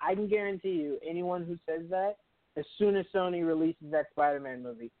 blah. I can guarantee you, anyone who says that, as soon as Sony releases that Spider-Man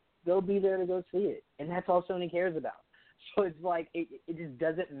movie, they'll be there to go see it. And that's all Sony cares about. So it's like, it just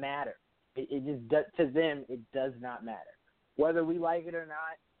doesn't matter. It just, to them, it does not matter. Whether we like it or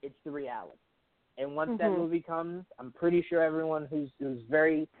not, it's the reality. And once that movie comes, I'm pretty sure everyone who's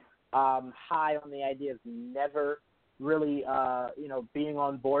very high on the idea of never really, being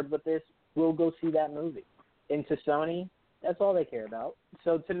on board with this will go see that movie. And to Sony, that's all they care about.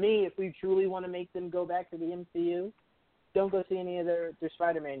 So to me, if we truly want to make them go back to the MCU, don't go see any of their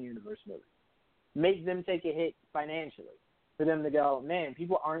Spider-Man universe movies. Make them take a hit financially for them to go, man,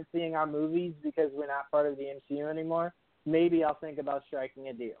 people aren't seeing our movies because we're not part of the MCU anymore. Maybe I'll think about striking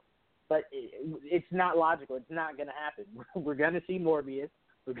a deal. But it's not logical. It's not going to happen. We're going to see Morbius.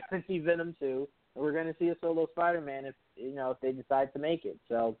 We're going to see Venom 2. And we're going to see a solo Spider-Man if they decide to make it.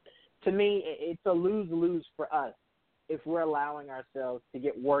 So to me, it's a lose-lose for us if we're allowing ourselves to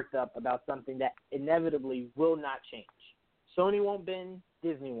get worked up about something that inevitably will not change. Sony won't bend.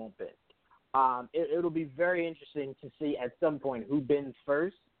 Disney won't bend. It'll be very interesting to see at some point who bends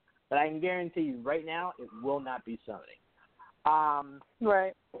first. But I can guarantee you right now it will not be Sony.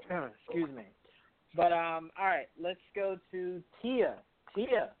 Right. Excuse me. But all right, let's go to Tia.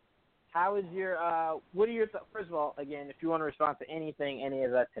 Tia, how is your what are your first of all, again, if you want to respond to anything any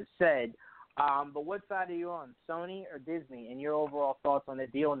of us have said, but what side are you on, Sony or Disney, and your overall thoughts on the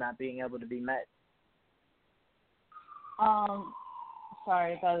deal not being able to be met?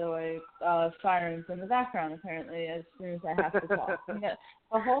 Sorry, by the way, sirens in the background, apparently, as soon as I have to talk. Yeah,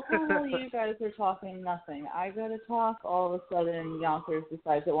 the whole time while you guys are talking, nothing. I go to talk, all of a sudden, Yonkers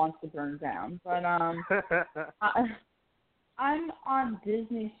decides it wants to burn down. But I'm on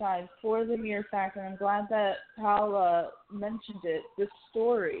Disney's side for the mere fact, and I'm glad that Paula mentioned it, the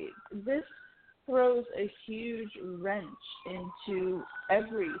story. This throws a huge wrench into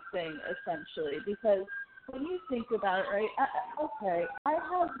everything, essentially, because when you think about it, right, okay, I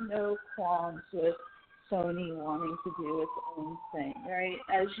have no qualms with Sony wanting to do its own thing, right?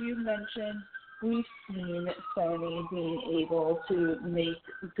 As you mentioned, we've seen Sony being able to make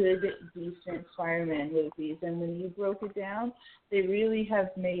good, decent Spider-Man movies, and when you broke it down, they really have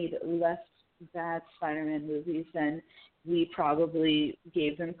made less bad Spider-Man movies than we probably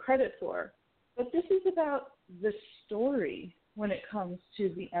gave them credit for. But this is about the story when it comes to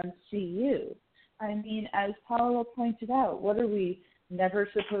the MCU. I mean, as Paolo pointed out, what are we never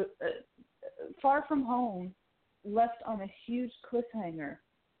supposed? Far From Home left on a huge cliffhanger.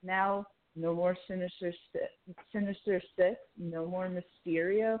 Now no more Sinister Six, no more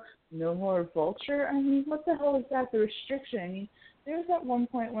Mysterio, no more Vulture. I mean, what the hell is that? The restriction. I mean, there was at one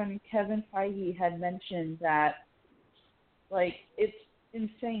point when Kevin Feige had mentioned that, like, it's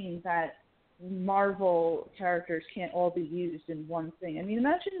insane that Marvel characters can't all be used in one thing. I mean,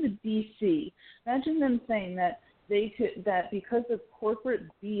 imagine the DC. Imagine them saying that that because of corporate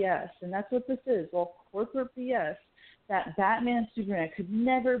BS, and that's what this is, well, corporate BS, that Batman and Superman could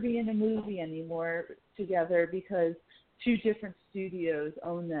never be in a movie anymore together because two different studios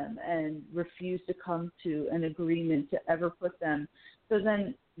own them and refuse to come to an agreement to ever put them. So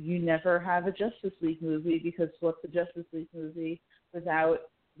then you never have a Justice League movie, because what's a Justice League movie without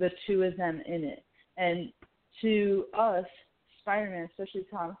the two of them in it? And to us, Spider-Man, especially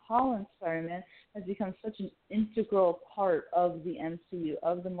Tom Holland's Spider-Man, has become such an integral part of the MCU,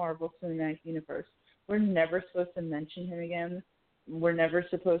 of the Marvel Cinematic Universe. We're never supposed to mention him again. We're never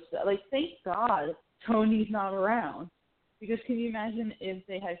supposed to, like, thank God Tony's not around. Because can you imagine if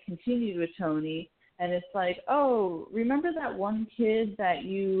they had continued with Tony, and it's like, oh, remember that one kid that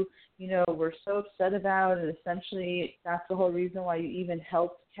you were so upset about, and essentially that's the whole reason why you even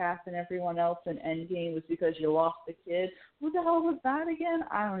helped Cap and everyone else in Endgame was because you lost the kid. Who the hell was that again?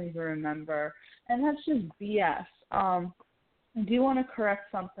 I don't even remember. And that's just BS. I do want to correct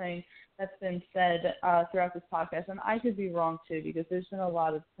something that's been said throughout this podcast, and I could be wrong too, because there's been a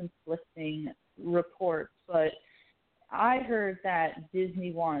lot of conflicting reports, but I heard that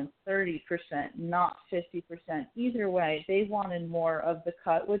Disney wanted 30%, not 50%. Either way, they wanted more of the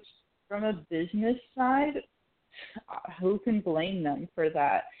cut, which from a business side, who can blame them for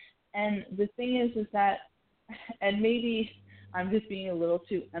that? And the thing is that, and maybe I'm just being a little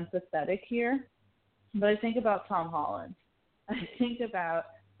too empathetic here, but I think about Tom Holland. I think about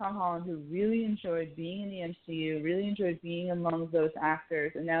Tom Holland, who really enjoyed being in the MCU, really enjoyed being among those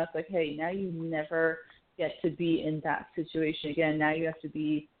actors, and now it's like, hey, now you never get to be in that situation again. Now you have to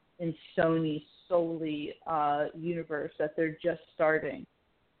be in Sony's solely universe that they're just starting.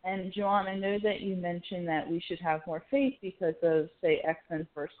 And Joanne, I know that you mentioned that we should have more faith because of, say, X-Men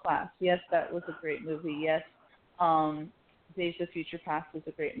First Class. Yes, that was a great movie. Yes, Days of Future Past was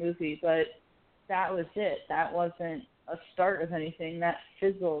a great movie, but that was it. That wasn't a start of anything. That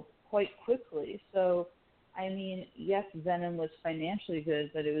fizzled quite quickly. So, I mean, yes, Venom was financially good,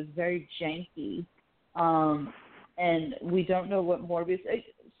 but it was very janky. And we don't know what Morbius.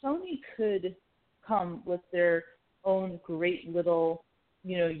 Sony could come with their own great little,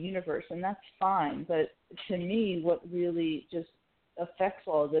 universe, and that's fine. But to me, what really just affects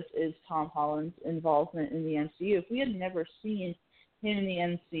all of this is Tom Holland's involvement in the MCU. If we had never seen him in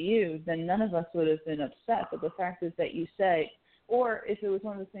the MCU, then none of us would have been upset. But the fact is that you say, or if it was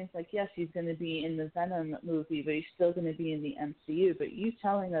one of those things like, yes, he's going to be in the Venom movie, but he's still going to be in the MCU. But you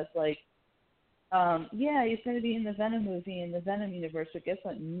telling us, like, yeah, he's going to be in the Venom movie in the Venom universe, but guess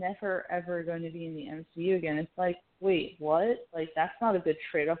what? Never, ever going to be in the MCU again. It's like, wait, what? Like, that's not a good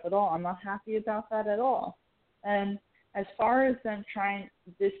trade-off at all. I'm not happy about that at all. And as far as them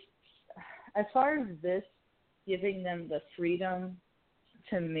giving them the freedom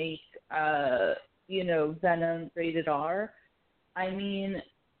to make, Venom rated R, I mean,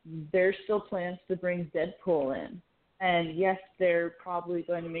 there's still plans to bring Deadpool in. And yes, they're probably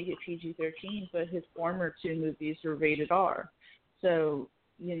going to make it PG-13, but his former two movies were rated R. So,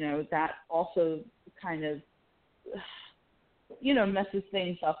 that also kind of, messes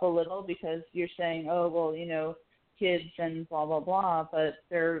things up a little, because you're saying, oh, well, kids and blah, blah, blah, but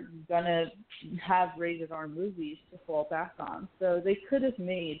they're going to have rated R movies to fall back on. So they could have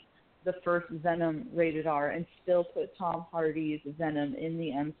made the first Venom rated R and still put Tom Hardy's Venom in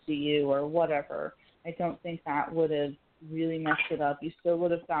the MCU or whatever. I don't think that would have really messed it up. You still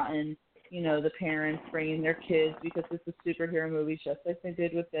would have gotten, the parents bringing their kids because it's a superhero movie, just like they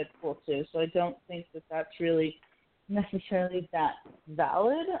did with Deadpool too. So I don't think that that's really necessarily that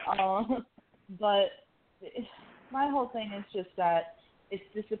valid. But my whole thing is just that it's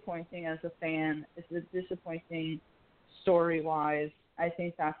disappointing as a fan. It's disappointing story-wise. I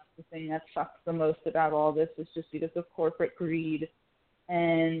think that's the thing that sucks the most about all this, is just because of corporate greed.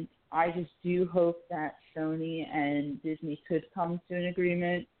 And I just do hope that Sony and Disney could come to an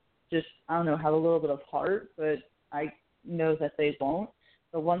agreement. Just, I don't know, have a little bit of heart, but I know that they won't.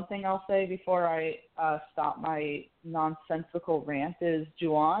 The one thing I'll say before I stop my nonsensical rant is,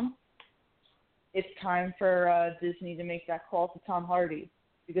 Juwan, it's time for Disney to make that call to Tom Hardy.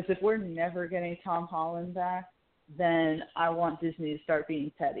 Because if we're never getting Tom Holland back, then I want Disney to start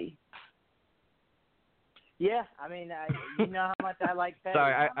being petty. Yeah, I mean, you know how much I like Teddy.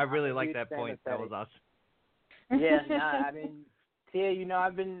 Sorry, I really like that point. That was awesome. Yeah, no, I mean, Tia,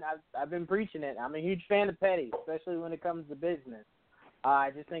 I've been preaching it. I'm a huge fan of Petty, especially when it comes to business.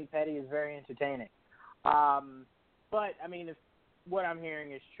 I just think Petty is very entertaining. But I mean, if what I'm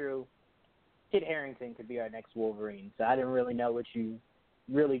hearing is true, Kit Harington could be our next Wolverine. So I didn't really know what you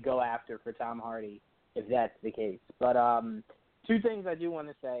really go after for Tom Hardy if that's the case. But two things I do want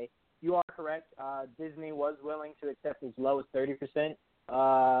to say. You are correct. Disney was willing to accept as low as 30%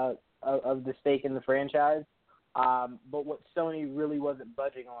 of the stake in the franchise. But what Sony really wasn't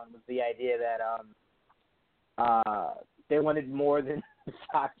budging on was the idea that they wanted more than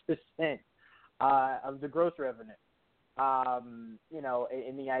 5% of the gross revenue.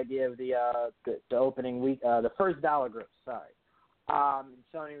 In the idea of the opening week, the first dollar gross. Sorry.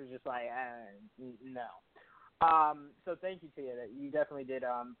 Sony was just like, no. So thank you, Tia. That you definitely did.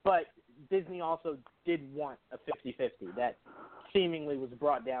 But Disney also did want a 50-50. That seemingly was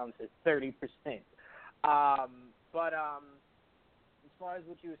brought down to 30%. But as far as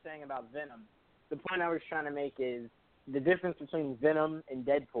what you were saying about Venom, the point I was trying to make is the difference between Venom and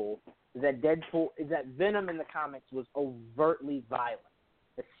Deadpool is that Venom in the comics was overtly violent,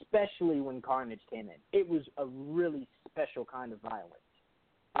 especially when Carnage came in. It was a really special kind of violence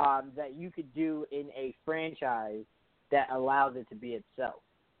that you could do in a franchise that allows it to be itself.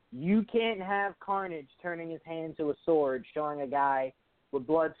 You can't have Carnage turning his hand to a sword, showing a guy with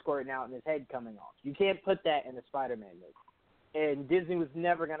blood squirting out and his head coming off. You can't put that in a Spider-Man movie. And Disney was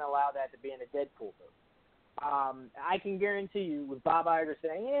never going to allow that to be in a Deadpool movie. I can guarantee you, with Bob Iger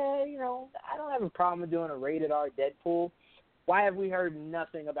saying, I don't have a problem with doing a rated R Deadpool, why have we heard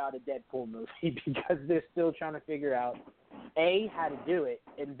nothing about a Deadpool movie? Because they're still trying to figure out, A, how to do it,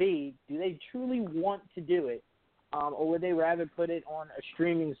 and B, do they truly want to do it, or would they rather put it on a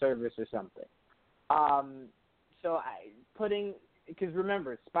streaming service or something? Because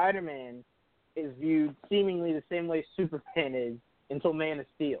remember, Spider-Man is viewed seemingly the same way Superman is until Man of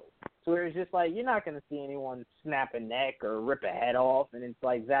Steel. So it's just like, you're not going to see anyone snap a neck or rip a head off, and it's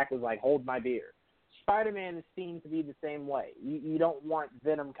like Zach was like, hold my beer. Spider-Man is seen to be the same way. You don't want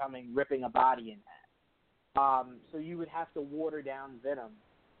Venom ripping a body in half. So you would have to water down Venom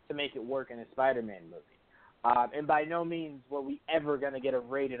to make it work in a Spider-Man movie. And by no means were we ever going to get a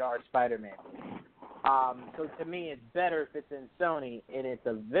rated R Spider-Man movie. So to me, it's better if it's in Sony and it's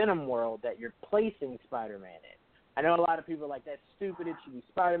a Venom world that you're placing Spider-Man in. I know a lot of people are like, that's stupid. It should be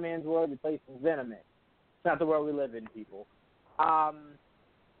Spider-Man's world. You're placing Venom in. It's not the world we live in, people.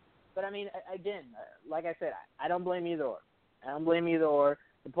 But, I mean, again, like I said, I don't blame either or. I don't blame either or.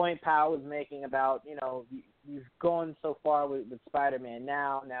 The point Powell was making about, you've gone so far with Spider-Man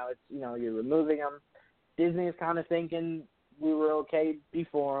now it's, you're removing him. Disney is kind of thinking we were okay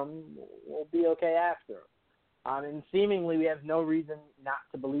before him. We'll be okay after him. And seemingly we have no reason not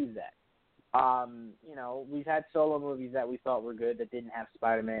to believe that. We've had solo movies that we thought were good that didn't have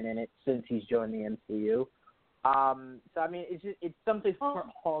Spider-Man in it since he's joined the MCU. So, I mean, it's something we're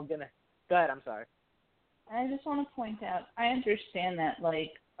all going to – go ahead, I'm sorry. I just want to point out, I understand that,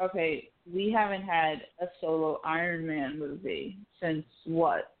 okay, we haven't had a solo Iron Man movie since,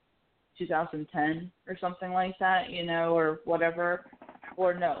 2010 or something like that, or whatever.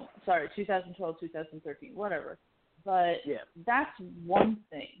 Or no, sorry, 2012, 2013, whatever. But that's one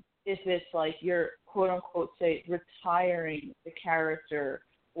thing. If it's like you're, quote-unquote, say, retiring the character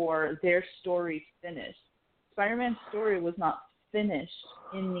or their story finished. Spider-Man's story was not finished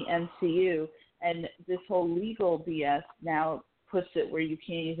in the MCU, and this whole legal BS now puts it where you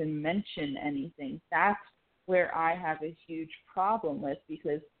can't even mention anything. That's where I have a huge problem with,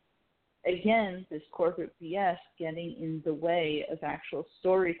 because, again, this corporate BS getting in the way of actual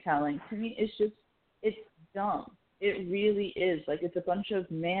storytelling, to me, it's dumb. It really is. It's a bunch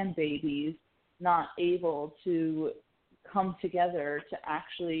of man babies not able to come together to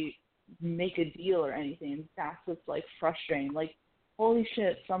actually make a deal or anything. That's what's, frustrating. Holy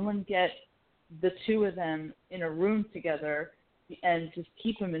shit, someone get the two of them in a room together and just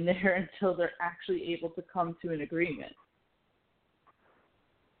keep them in there until they're actually able to come to an agreement.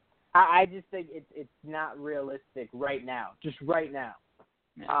 I just think it's not realistic right now, just right now,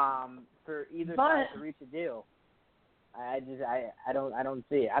 for either side to reach a deal. I don't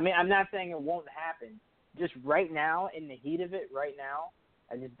see it. I mean, I'm not saying it won't happen. Just right now, in the heat of it, right now,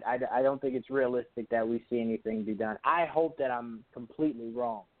 I don't think it's realistic that we see anything be done. I hope that I'm completely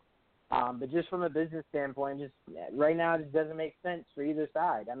wrong. But just from a business standpoint, just right now, it just doesn't make sense for either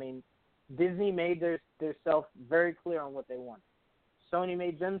side. I mean, Disney made their self very clear on what they want. Sony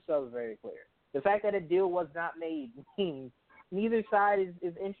made themselves very clear. The fact that a deal was not made means neither side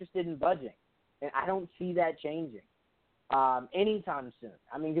is interested in budging. And I don't see that changing anytime soon.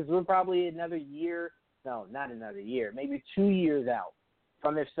 I mean, because we're probably another year no, not another year, maybe 2 years out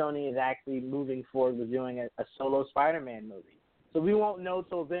from if Sony is actually moving forward with doing a solo Spider-Man movie. So we won't know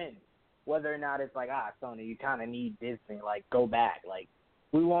till then whether or not it's like, Sony, you kind of need Disney, like, go back. Like,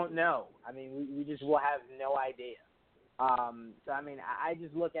 we won't know. I mean, we just will have no idea. So, I mean, I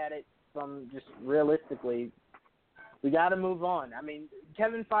just look at it from just realistically, we got to move on. I mean,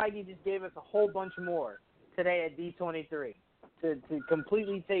 Kevin Feige just gave us a whole bunch more today at D23 to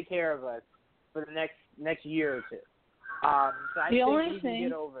completely take care of us for the next year or two. So I think we can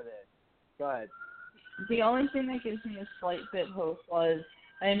get over this. Go ahead. The only thing that gives me a slight bit hope was,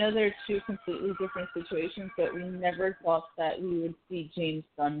 I know they're two completely different situations, but we never thought that we would see James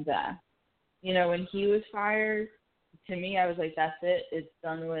Gunn back. You know, when he was fired, to me, I was like, that's it. It's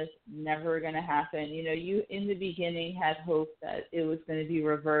done with. Never going to happen. You know, you in the beginning had hope that it was going to be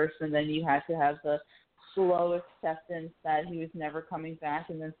reversed, and then you had to have the slow acceptance that he was never coming back,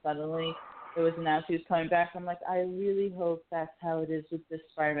 and then suddenly it was announced he was coming back. I'm like, I really hope that's how it is with this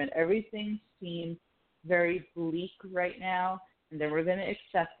Spider-Man. Everything seems very bleak right now, and then we're going to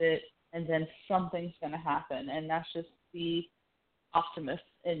accept it, and then something's going to happen, and that's just the optimist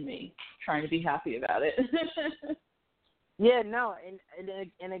in me trying to be happy about it. Yeah, no,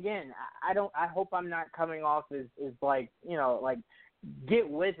 and again, I hope I'm not coming off as like, you know, like, get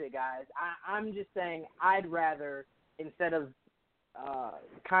with it, guys. I'm just saying I'd rather, instead of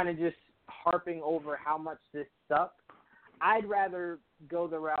kind of just harping over how much this sucks, I'd rather go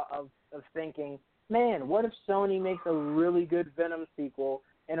the route of thinking, man, what if Sony makes a really good Venom sequel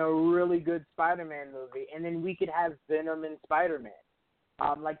and a really good Spider-Man movie, and then we could have Venom and Spider-Man?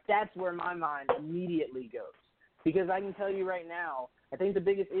 Like, that's where my mind immediately goes. Because I can tell you right now, I think the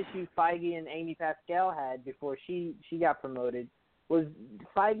biggest issue Feige and Amy Pascal had before she got promoted was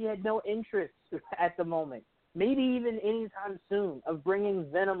Feige had no interest at the moment, maybe even anytime soon, of bringing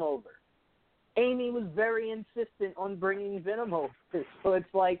Venom over. Amy was very insistent on bringing Venom over. So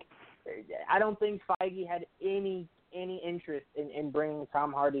it's like, I don't think Feige had any interest in bringing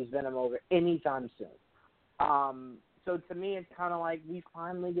Tom Hardy's Venom over anytime soon. So to me, it's kind of like we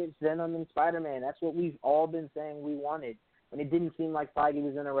finally get Venom and Spider-Man. That's what we've all been saying we wanted, and it didn't seem like Feige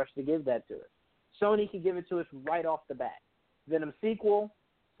was in a rush to give that to us. Sony could give it to us right off the bat. Venom sequel,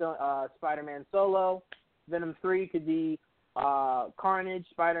 Spider-Man solo. Venom 3 could be Carnage,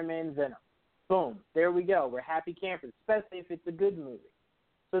 Spider-Man, Venom. Boom. There we go. We're happy campers, especially if it's a good movie.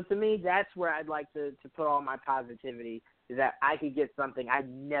 So to me, that's where I'd like to put all my positivity, is that I could get something I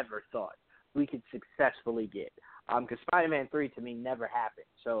never thought we could successfully get. Because Spider-Man 3 to me never happened.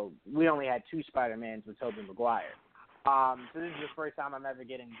 So we only had 2 Spider-Mans with Tobey Maguire. So this is the first time I'm ever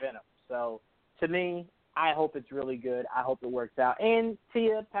getting Venom. So to me, I hope it's really good. I hope it works out. And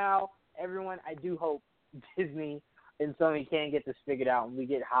Tia, Pal, everyone, I do hope Disney and Sony can get this figured out and we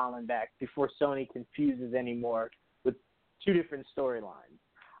get Holland back before Sony confuses anymore with 2 different storylines.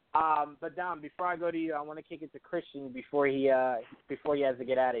 But Dom, before I go to you, I want to kick it to Christian before he has to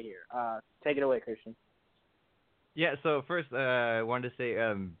get out of here. Take it away, Christian. Yeah. So first, I wanted to say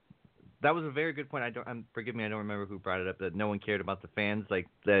that was a very good point. Forgive me, I don't remember who brought it up. That no one cared about the fans. Like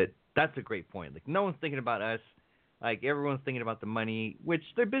that. That's a great point. Like no one's thinking about us. Like everyone's thinking about the money, which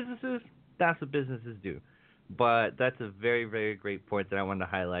their businesses. That's what businesses do. But that's a very, very great point that I wanted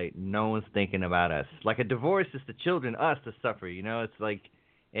to highlight. No one's thinking about us. Like a divorce is the children, us to suffer. You know, it's like.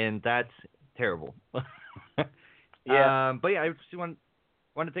 And that's terrible. Yeah. But yeah, I just want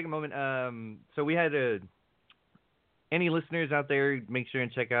to take a moment. So we had any listeners out there, make sure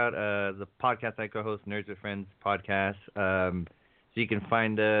and check out the podcast I co-host, Nerds with Friends podcast. So you can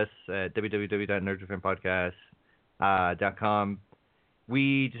find us at www.nerdswithfriendspodcast.com.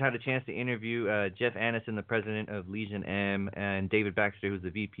 We just had a chance to interview Jeff Annison, the president of Legion M, and David Baxter, who's the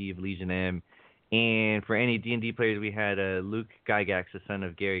VP of Legion M. And for any D&D players, we had Luke Gygax, the son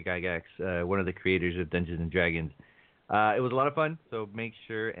of Gary Gygax, one of the creators of Dungeons & Dragons. It was a lot of fun, so make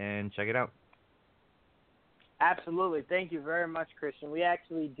sure and check it out. Absolutely. Thank you very much, Christian. We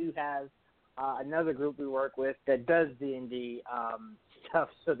actually do have another group we work with that does D&D stuff,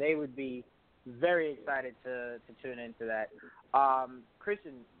 so they would be very excited to tune into that.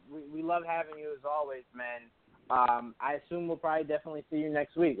 Christian, we love having you as always, man. I assume we'll probably definitely see you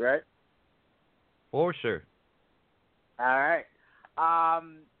next week, right? For sure. All right. All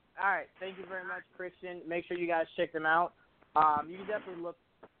right. Thank you very much, Christian. Make sure you guys check them out. You can definitely look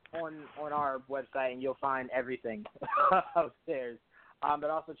on our website and you'll find everything upstairs. But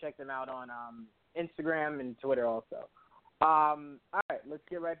also check them out on Instagram and Twitter also. All right. Let's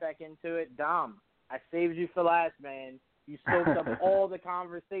get right back into it. Dom, I saved you for last, man. You soaked up all the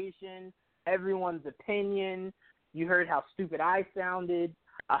conversation, everyone's opinion. You heard how stupid I sounded.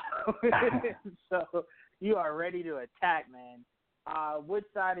 So you are ready to attack, man. Which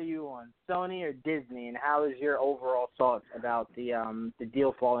side are you on, Sony or Disney? And how is your overall thoughts about the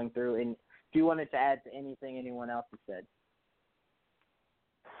deal falling through? And if you wanted to add to anything anyone else has said.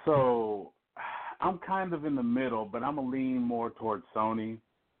 So I'm kind of in the middle, but I'm gonna lean more towards Sony,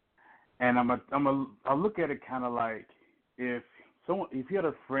 and I'll look at it kind of like if you had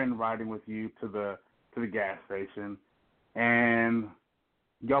a friend riding with you to the gas station, and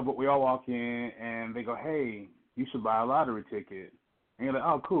we all walk in and they go, hey, you should buy a lottery ticket, and you're like,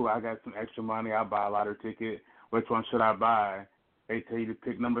 oh cool, I got some extra money, I'll buy a lottery ticket. Which one should I buy? They tell you to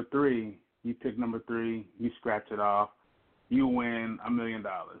pick number 3. You pick number 3, you scratch it off, you win $1 million,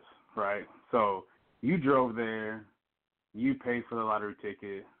 right? So you drove there, you paid for the lottery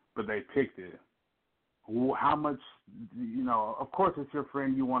ticket, but they picked it. How much, of course it's your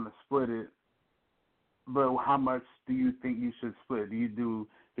friend, you want to split it, but how much do you think you should split? Do you do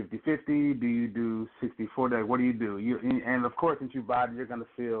 50-50? Do you do 60-40? What do you do? And of course, since you buy it, you're going to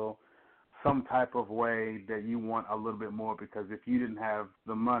feel some type of way that you want a little bit more, because if you didn't have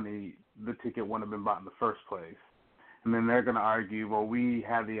the money, the ticket wouldn't have been bought in the first place. And then they're going to argue, well, we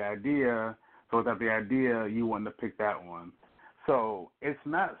had the idea, so without the idea, you wouldn't have picked that one. So it's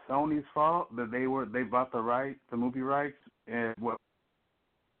not Sony's fault that they bought the movie rights, and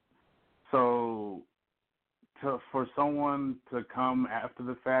for someone to come after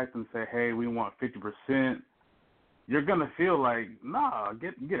the fact and say, hey, we want 50%, you're gonna feel like, nah,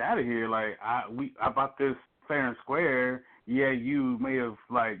 get out of here. Like I bought this fair and square. Yeah, you may have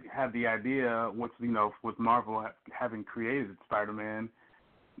had the idea, with Marvel having created Spider-Man.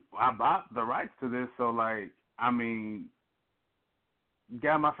 I bought the rights to this, so get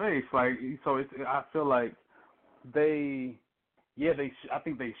out of my face. I feel like I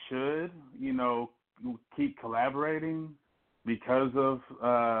think they should, keep collaborating because of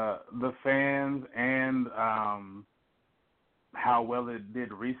the fans and how well it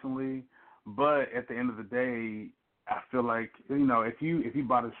did recently. But at the end of the day, I feel like, if you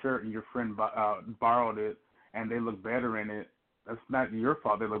bought a shirt and your friend borrowed it and they look better in it, that's not your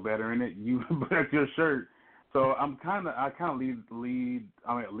fault they look better in it. But that's your shirt. So I kind of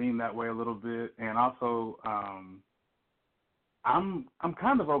lean that way a little bit. And also, I'm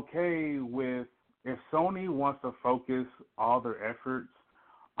kind of okay with, if Sony wants to focus all their efforts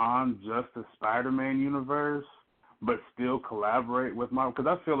on just the Spider-Man universe, but still collaborate with Marvel, because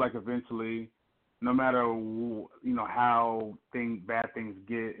I feel like eventually, no matter how bad things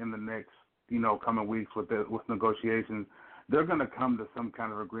get in the next coming weeks with negotiations, they're going to come to some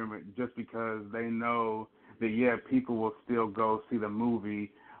kind of agreement, just because they know that people will still go see the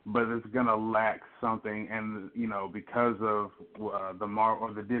movie, but it's going to lack something, and because of the Marvel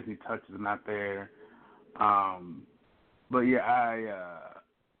or the Disney touch is not there. But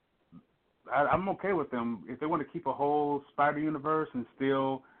I'm okay with them if they want to keep a whole Spider universe and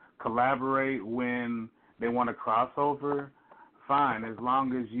still collaborate when they want a crossover. Fine, as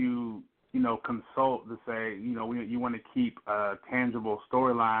long as you consult to say you want to keep a tangible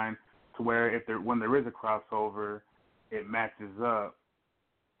storyline to where when there is a crossover, it matches up.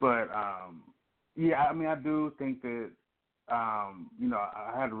 But I do think that I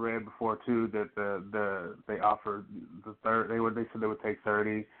had read before too that they offered the third. They said they would take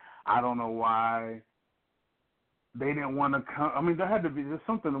 30. I don't know why they didn't want to come. I mean, there's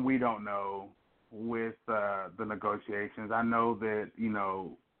something we don't know with the negotiations. I know that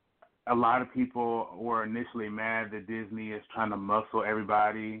a lot of people were initially mad that Disney is trying to muscle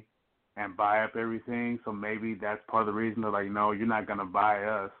everybody and buy up everything. So maybe that's part of the reason they're like, no, you're not going to buy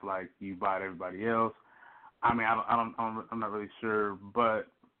us like you bought everybody else. I mean, I'm not really sure, but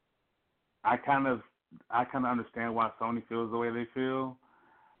I kind of understand why Sony feels the way they feel.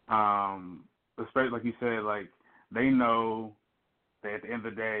 Especially like you said, they know that at the end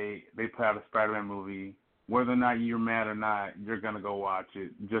of the day, they put out a Spider-Man movie. Whether or not you're mad or not, you're gonna go watch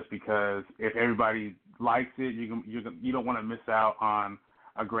it, just because if everybody likes it, you don't want to miss out on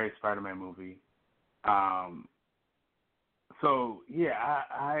a great Spider-Man movie. So yeah,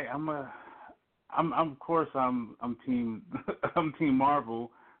 I'm of course I'm team I'm team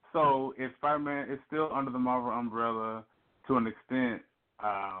Marvel. So if Spider-Man is still under the Marvel umbrella to an extent,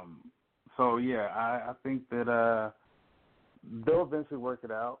 so yeah, I think that they'll eventually work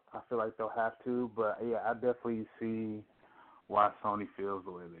it out. I feel like they'll have to, but yeah, I definitely see why Sony feels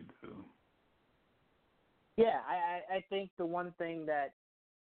the way they do. Yeah, I think the one thing that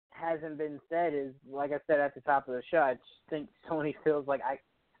hasn't been said is, like I said at the top of the show, I just think Sony feels like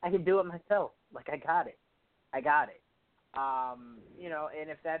I can do it myself. Like I got it. And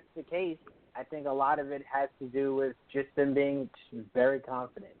if that's the case, I think a lot of it has to do with just them being very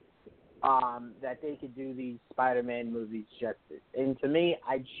confident that they could do these Spider-Man movies justice. And to me,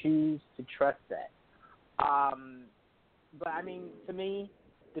 I choose to trust that. But, I mean, to me,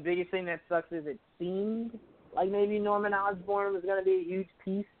 the biggest thing that sucks is it seemed like maybe Norman Osborn was going to be a huge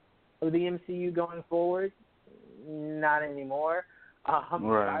piece of the MCU going forward. Not anymore.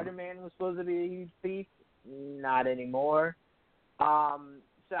 Spider-Man was supposed to be a huge piece. Not anymore. So,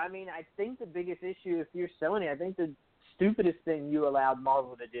 I mean, I think the biggest issue, if you're Sony, I think the stupidest thing you allowed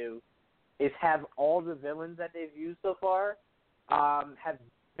Marvel to do is have all the villains that they've used so far have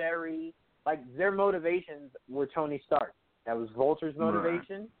very, like, their motivations were Tony Stark. That was Vulture's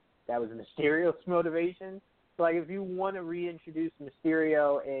motivation. That was Mysterio's motivation. So, like, if you want to reintroduce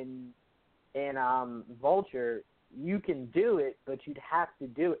Mysterio and Vulture, you can do it, but you'd have to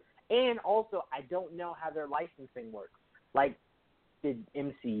do it. And also, I don't know how their licensing works. Like, did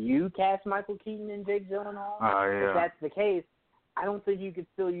MCU cast Michael Keaton and Jake Gyllenhaal? If that's the case, I don't think you could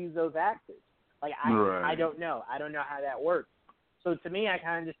still use those actors. Like, I don't know. I don't know how that works. So to me, I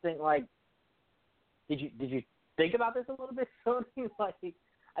kind of just think, like, did you think about this a little bit, Sony? Like,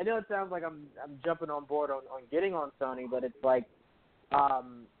 I know it sounds like I'm jumping on board on getting on Sony, but it's like,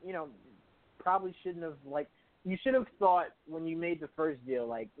 you know, probably shouldn't have, like, you should have thought when you made the first deal,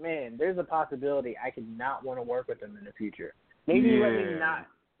 like, man, there's a possibility I could not want to work with them in the future. Maybe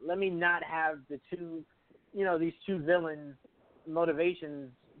let me not have the two, you know, these two villains'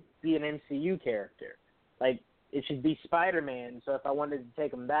 motivations be an MCU character. Like, it should be Spider-Man, so if I wanted to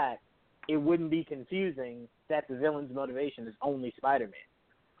take him back, it wouldn't be confusing that the villain's motivation is only Spider-Man.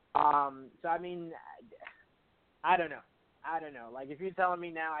 So, I mean, I don't know. Like, if you're telling me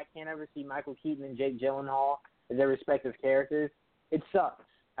now I can't ever see Michael Keaton and Jake Gyllenhaal as their respective characters, it sucks.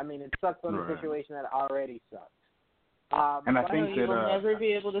 I mean, it sucks on a situation that already sucks. And I think you will never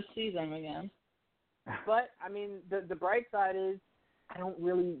be able to see them again. But, I mean, the bright side is I don't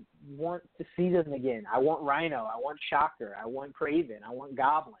really want to see them again. I want Rhino. I want Shocker. I want Kraven. I want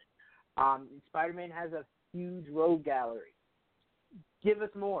Goblin. Spider-Man has a huge rogue gallery. Give us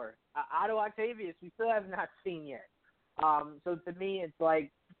more. Otto Octavius, we still have not seen yet. So to me, it's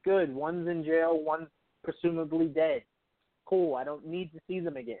like, good. One's in jail. One's presumably dead. Cool. I don't need to see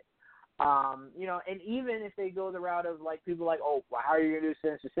them again. You know, and even if they go the route of, like, people like, oh, well, how are you going to do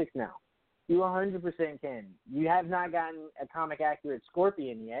Sinister Six now? You 100% can. You have not gotten a comic-accurate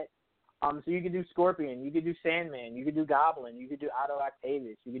Scorpion yet. So you could do Scorpion. You could do Sandman. You could do Goblin. You could do Otto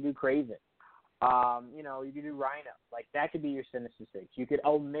Octavius. You could do Kraven. You know, you could do Rhino. Like, that could be your Sinister Six. You could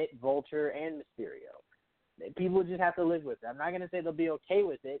omit Vulture and Mysterio. People just have to live with it. I'm not going to say they'll be okay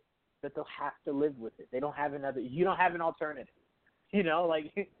with it, but they'll have to live with it. They don't have you don't have an alternative. You know,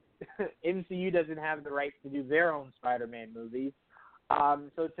 like, MCU doesn't have the rights to do their own Spider-Man movies.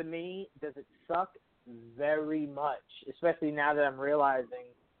 So to me, does it suck? Very much, especially now that I'm realizing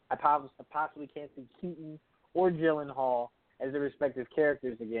I possibly can't see Keaton or Gyllenhaal as their respective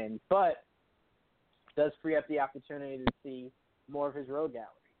characters again, but it does free up the opportunity to see more of his road gallery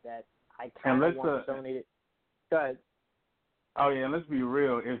that I kind of want Sony to. Go ahead. Oh yeah, let's be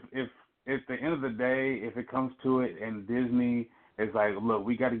real. If at the end of the day, if it comes to it, and Disney is like, look,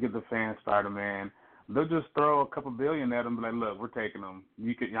 we got to give the fans Spider-Man, they'll just throw a couple billion at them, and be like, look, we're taking them.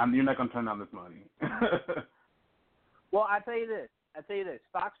 You're not gonna turn down this money. Well, I tell you this.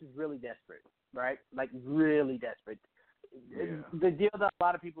 Fox is really desperate, right? Like, really desperate. Yeah. The deal that a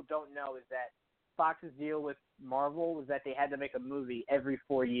lot of people don't know is that Fox's deal with Marvel was that they had to make a movie every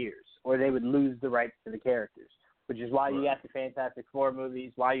 4 years, or they would lose the rights to the characters, which is why you got the Fantastic Four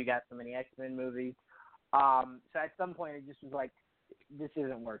movies, why you got so many X-Men movies. So at some point, it just was like, this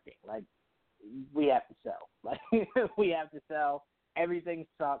isn't working. Like, we have to sell. Like, we have to sell. Everything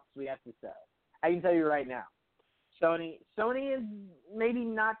sucks. We have to sell. I can tell you right now, Sony is maybe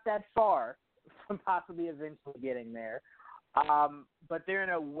not that far from possibly eventually getting there, but they're in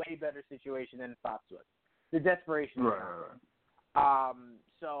a way better situation than Fox was. The desperation. Right.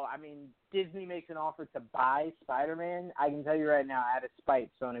 So, I mean, Disney makes an offer to buy Spider-Man. I can tell you right now, out of spite,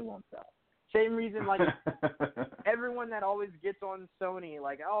 Sony won't sell. Same reason, like, everyone that always gets on Sony,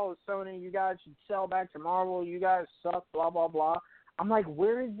 like, oh, Sony, you guys should sell back to Marvel. You guys suck, blah, blah, blah. I'm like,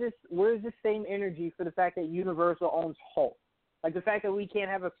 where is this same energy for the fact that Universal owns Hulk? Like, the fact that we can't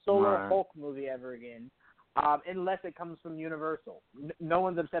have a solo Hulk movie ever again, unless it comes from Universal. No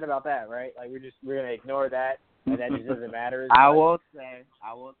one's upset about that, right? Like, we're going to ignore that, and that just doesn't matter. I will say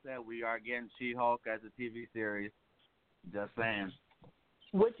we are getting She-Hulk as a TV series. Just saying.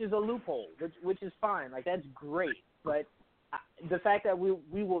 Which is a loophole, which is fine. Like, that's great. But the fact that we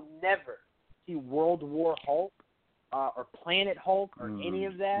will never see World War Hulk or Planet Hulk or any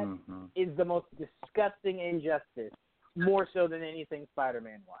of that is the most disgusting injustice, more so than anything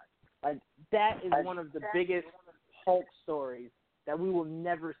Spider-Man wise. Like, that is one of the biggest Hulk stories that we will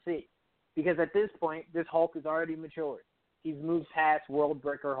never see. Because at this point, this Hulk is already matured. He's moved past World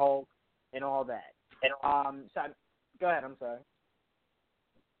Breaker Hulk and all that. Go ahead, I'm sorry.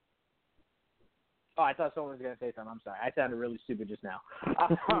 Oh, I thought someone was going to say something. I'm sorry. I sounded really stupid just now.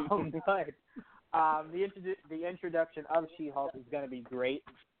 The introduction of She-Hulk is going to be great.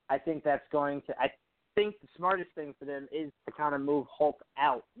 I think the smartest thing for them is to kind of move Hulk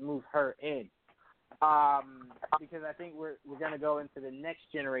out, move her in. Because I think we're going to go into the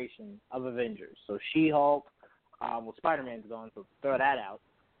next generation of Avengers. So She-Hulk, Spider-Man's going, so throw that out.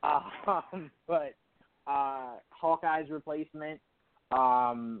 But Hawkeye's replacement,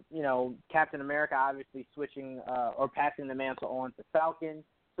 Captain America obviously switching or passing the mantle on to Falcon.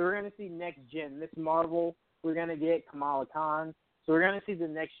 So we're going to see next gen. Miss Marvel, we're going to get Kamala Khan. So we're going to see the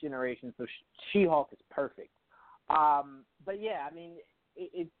next generation. So She-Hulk is perfect. But yeah, I mean,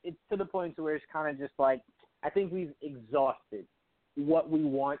 it's to the point to where it's kind of just like, I think we've exhausted what we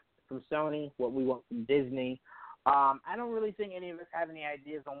want from Sony, what we want from Disney. I don't really think any of us have any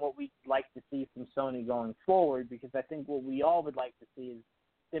ideas on what we'd like to see from Sony going forward, because I think what we all would like to see is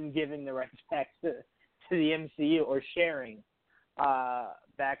them giving the rights back to the MCU, or sharing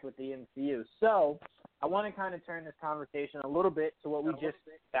back with the MCU. So I want to kind of turn this conversation a little bit to what we just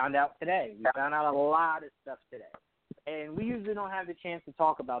found out today. We found out a lot of stuff today. And we usually don't have the chance to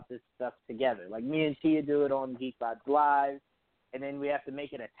talk about this stuff together. Like, me and Tia do it on Geek Vibes Live, and then we have to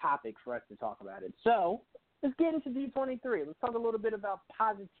make it a topic for us to talk about it. So let's get into D23. Let's talk a little bit about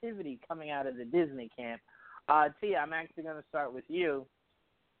positivity coming out of the Disney camp. Tia, I'm actually going to start with you.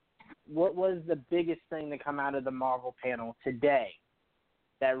 What was the biggest thing to come out of the Marvel panel today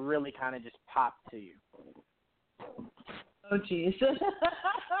that really kind of just popped to you? Oh, geez.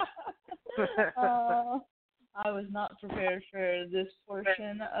 I was not prepared for this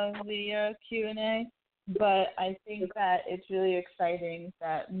portion of the Q&A, but I think that it's really exciting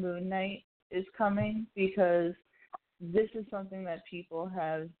that Moon Knight is coming, because this is something that people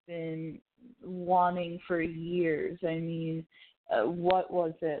have been wanting for years. I mean, what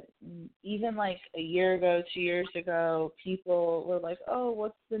was it? Even like a year ago, 2 years ago, people were like, oh,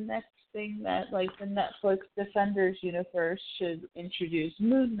 what's the next thing that, like, the Netflix Defenders universe should introduce?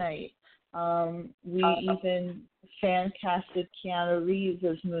 Moon Knight. We even fan casted Keanu Reeves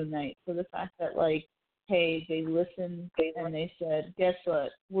as Moon Knight. So the fact that, like, hey, they listened and they said, guess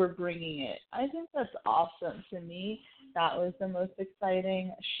what, we're bringing it. I think that's awesome. To me, that was the most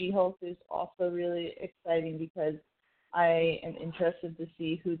exciting. She-Hulk is also really exciting, because I am interested to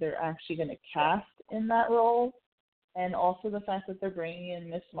see who they're actually going to cast in that role. And also the fact that they're bringing in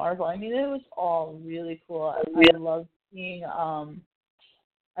Miss Marvel. I mean, it was all really cool. I love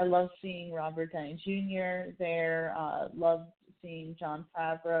seeing Robert Downey Jr. there. Loved seeing Jon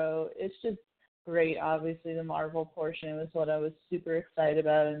Favreau. It's just great. Obviously, the Marvel portion was what I was super excited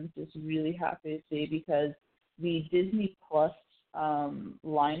about, and just really happy to see, because the Disney Plus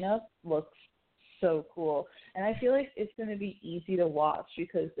lineup looks so cool. And I feel like it's going to be easy to watch,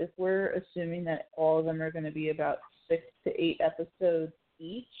 because if we're assuming that all of them are going to be about 6 to 8 episodes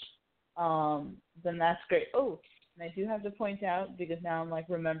each, then that's great. Oh, and I do have to point out, because now I'm like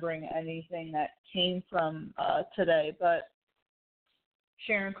remembering anything that came from today, but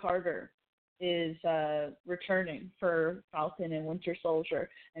Sharon Carter is returning for Falcon and Winter Soldier,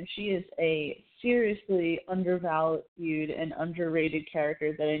 and she is a seriously undervalued and underrated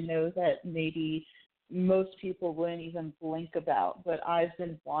character that I know that maybe most people wouldn't even blink about, but I've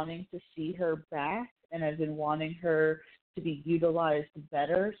been wanting to see her back, and I've been wanting her to be utilized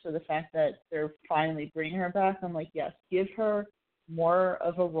better. So the fact that they're finally bringing her back, I'm like, yes, give her more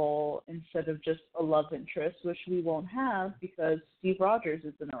of a role instead of just a love interest, which we won't have because Steve Rogers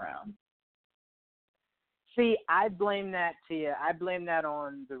isn't around. See, I blame that, Tia. I blame that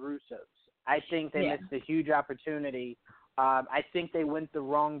on the Russos. I think they missed a huge opportunity. I think they went the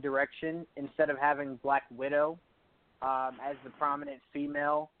wrong direction. Instead of having Black Widow as the prominent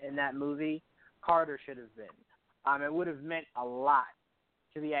female in that movie, Carter should have been. It would have meant a lot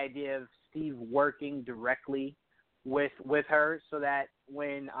to the idea of Steve working directly with her, so that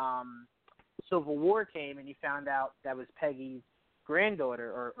when Civil War came and you found out that was Peggy's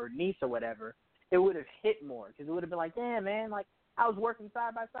granddaughter or niece or whatever, it would have hit more, because it would have been like, damn, man, like, I was working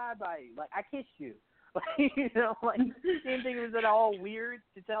side by side by you. Like, I kissed you. Like, you know, like, you didn't think it was at all weird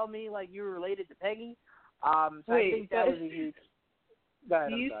to tell me, like, you were related to Peggy. So Wait, I think that was a huge... Go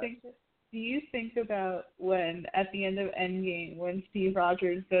ahead, do you think about when, at the end of Endgame, when Steve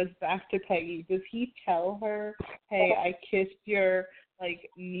Rogers goes back to Peggy, does he tell her, hey, I kissed your, like,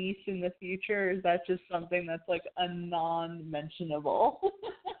 niece in the future, or is that just something that's, like, a non-mentionable?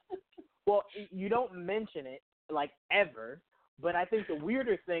 Well, you don't mention it, like, ever, but I think the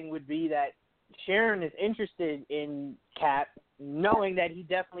weirder thing would be that Sharon is interested in Cap, knowing that he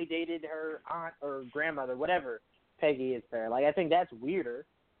definitely dated her aunt or grandmother, whatever Peggy is there. Like, I think that's weirder.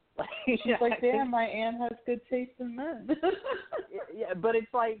 Like, She's like, damn, my aunt has good taste in men. Yeah, but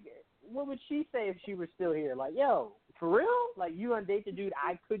it's like, what would she say if she were still here? Like, yo, for real? Like, you gonna date the dude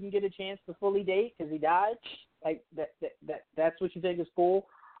I couldn't get a chance to fully date because he died? Like, that's what you think is cool?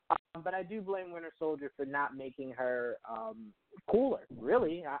 But I do blame Winter Soldier for not making her cooler,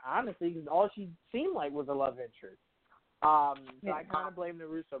 really, honestly, because all she seemed like was a love interest. So I kind of blame the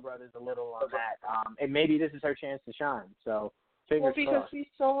Russo brothers a little on that. And maybe this is her chance to shine. So, fingers because crossed. we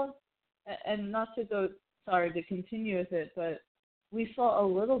saw, and not to go, sorry to continue with it, but we saw a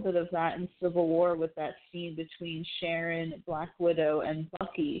little bit of that in Civil War with that scene between Sharon, Black Widow, and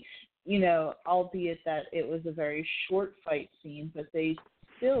Bucky. You know, albeit that it was a very short fight scene, but they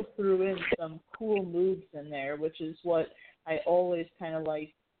still threw in some cool moves in there, which is what I always kind of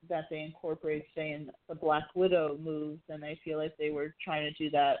like that they incorporate, saying the Black Widow moves, and I feel like they were trying to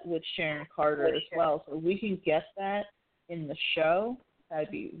do that with Sharon Carter as well. So if we can get that in the show, that'd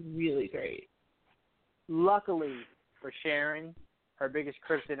be really great. Luckily for Sharon, her biggest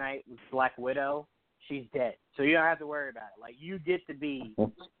kryptonite was Black Widow. She's dead, so you don't have to worry about it. Like, you get to be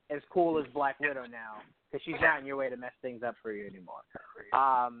as cool as Black Widow now, because she's not in your way to mess things up for you anymore.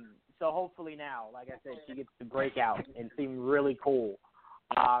 So hopefully now, like I said, she gets to break out and seem really cool.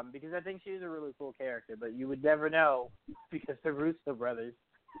 Because I think she's a really cool character, but you would never know because the Russo brothers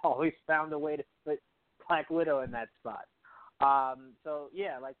always found a way to put Black Widow in that spot. So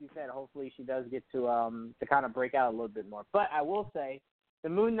yeah, like you said, hopefully she does get to kind of break out a little bit more. But I will say, the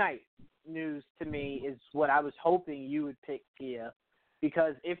Moon Knight news to me is what I was hoping you would pick, Tia,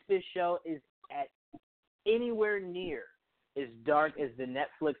 because if this show is at anywhere near as dark as the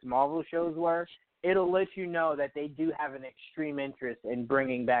Netflix Marvel shows were, it'll let you know that they do have an extreme interest in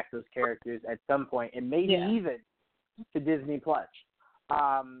bringing back those characters at some point, and maybe even to Disney Plus.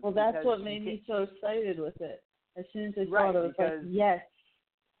 Well, that's what made me so excited with it. As soon as I saw it, I was like, yes.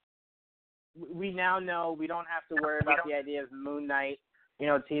 We now know we don't have to worry about the idea of Moon Knight,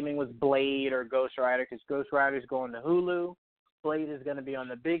 teaming with Blade or Ghost Rider, because Ghost Rider's going to Hulu. Blade is going to be on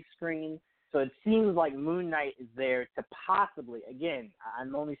the big screen. So it seems like Moon Knight is there to possibly, again,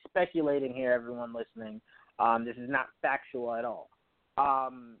 I'm only speculating here, everyone listening. This is not factual at all.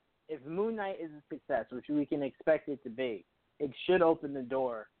 If Moon Knight is a success, which we can expect it to be, it should open the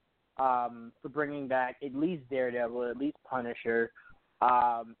door for bringing back at least Daredevil, at least Punisher,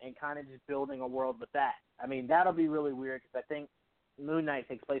 and kind of just building a world with that. I mean, that'll be really weird because I think Moon Knight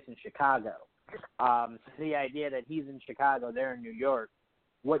takes place in Chicago. So the idea that he's in Chicago, they're in New York,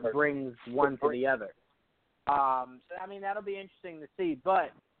 what brings one to the other? So, I mean, that'll be interesting to see.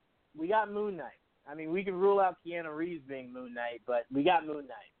 But we got Moon Knight. I mean, we can rule out Keanu Reeves being Moon Knight, but we got Moon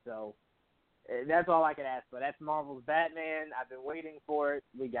Knight. So that's all I can ask for. That's Marvel's Batman. I've been waiting for it.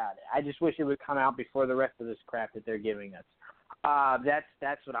 We got it. I just wish it would come out before the rest of this crap that they're giving us.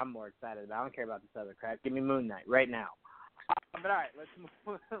 That's what I'm more excited about. I don't care about this other crap. Give me Moon Knight right now. But all right, let's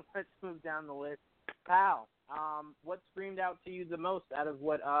move down the list. Pal, what screamed out to you the most out of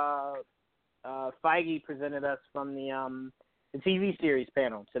what Feige presented us from the TV series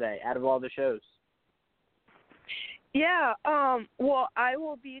panel today, out of all the shows? Yeah, well, I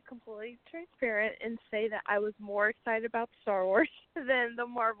will be completely transparent and say that I was more excited about Star Wars than the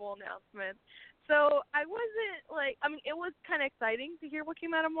Marvel announcement. So I wasn't it was kind of exciting to hear what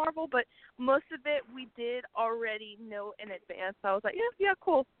came out of Marvel, but most of it we did already know in advance. So I was like, yeah,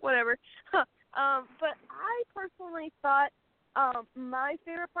 cool, whatever. But I personally thought my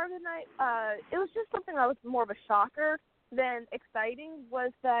favorite part of the night, it was just something that was more of a shocker than exciting,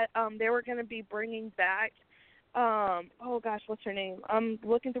 was that they were going to be bringing back, what's her name? I'm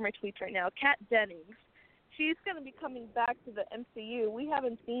looking through my tweets right now. Kat Dennings. She's going to be coming back to the MCU. We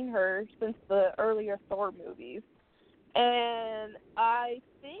haven't seen her since the earlier Thor movies. And I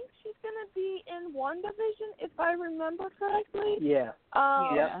think she's going to be in WandaVision, if I remember correctly. Yeah.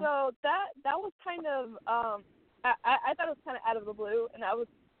 So that was kind of, I thought it was kind of out of the blue, and I was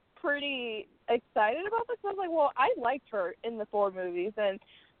pretty excited about this. I was like, well, I liked her in the Thor movies, and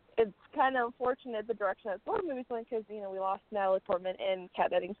it's kind of unfortunate the direction that Thor movies went because, we lost Natalie Portman and Kat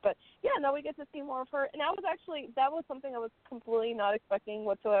Dennings. But, yeah, now we get to see more of her. And that was something I was completely not expecting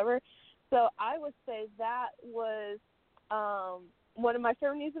whatsoever. So I would say that was one of my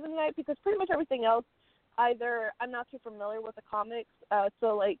favorite news of the night because pretty much everything else, either I'm not too familiar with the comics,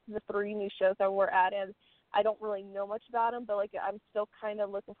 so like the 3 new shows that were added, I don't really know much about them, but like I'm still kind of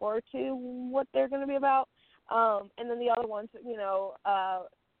looking forward to what they're going to be about. And then the other ones,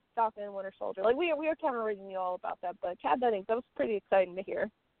 Falcon and Winter Soldier. Like we are kind of reading you all about that, but Cat Dennings, that was pretty exciting to hear.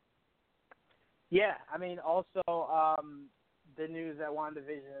 Yeah, I mean, also the news that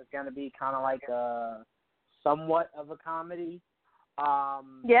WandaVision is going to be kind of like somewhat of a comedy.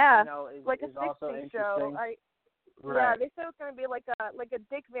 Yeah, you know, like a is also 60s show. Right. Yeah, they said it's going to be like a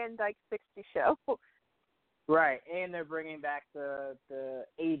Dick Van Dyke 60 show. Right, and they're bringing back the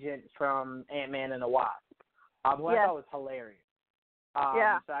agent from Ant-Man and the Wasp, who I thought was hilarious.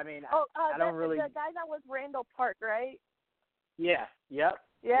 Yeah. So I mean, I don't really. The guy that was Randall Park, right? Yeah. Yep.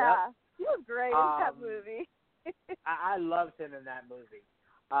 Yeah. Yep. He was great in that movie. I loved him in that movie.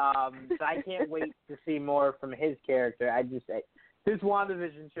 So I can't wait to see more from his character. This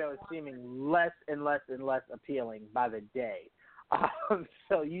WandaVision show is seeming less and less and less appealing by the day.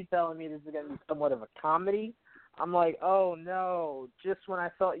 So you telling me this is going to be somewhat of a comedy? I'm like, oh no! Just when I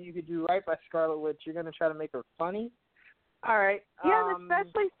thought you could do right by Scarlet Witch, you're going to try to make her funny? All right. Yeah, and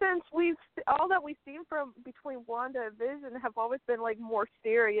especially since all that we've seen from between Wanda and Vision have always been like more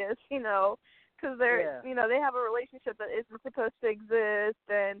serious, because they're, they have a relationship that isn't supposed to exist,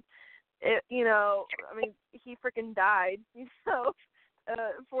 and it, I mean, he freaking died,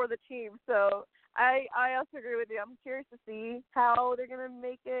 for the team. So I also agree with you. I'm curious to see how they're gonna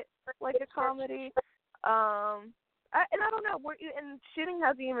make it like a comedy. And I don't know. And shooting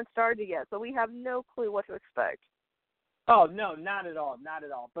hasn't even started yet, so we have no clue what to expect. Oh no, not at all, not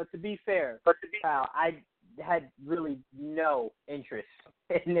at all. But to be fair, I had really no interest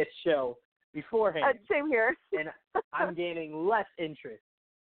in this show beforehand. Same here. And I'm gaining less interest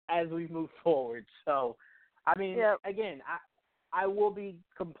as we move forward. So, I mean, again, I will be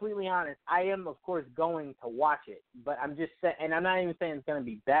completely honest. I am, of course, going to watch it, but I'm just saying, and I'm not even saying it's going to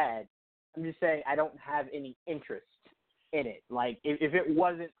be bad. I'm just saying I don't have any interest in it. Like, if it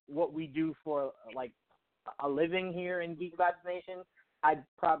wasn't what we do for, like, a living here in Geek Vibes Nation, I'd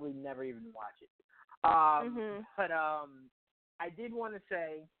probably never even watch it. But I did want to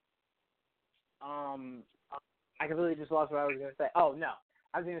say, I completely just lost what I was going to say. Oh, no.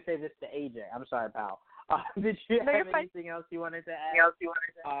 I was going to say this to AJ. I'm sorry, pal. Did you have anything else you wanted to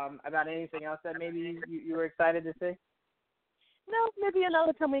add about anything else that maybe you were excited to see? No, maybe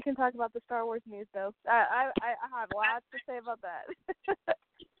another time we can talk about the Star Wars news, though. I have lots to say about that.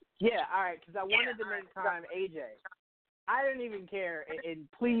 Yeah, all right, because I wanted to make time, AJ. I don't even care, and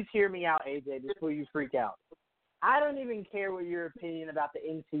please hear me out, AJ, before you freak out. I don't even care what your opinion about the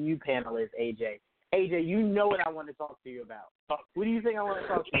MCU panel is, AJ. AJ, you know what I want to talk to you about. What do you think I want to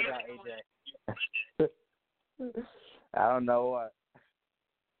talk to you about, AJ? I don't know what.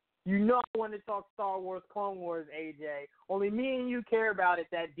 You know I want to talk Star Wars, Clone Wars, AJ. Only me and you care about it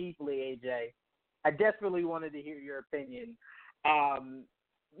that deeply, AJ. I desperately wanted to hear your opinion.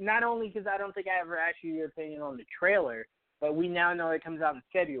 Not only because I don't think I ever asked you your opinion on the trailer, but we now know it comes out in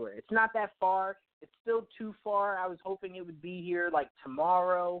February. It's not that far. It's still too far. I was hoping it would be here like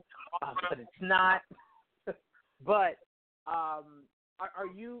tomorrow, but it's not. But are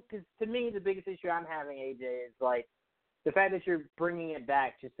you – because to me the biggest issue I'm having, AJ, is like the fact that you're bringing it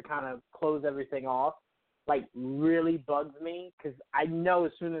back just to kind of close everything off, like really bugs me because I know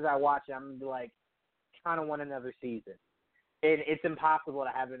as soon as I watch it I'm going to be like, I don't want another season. It's impossible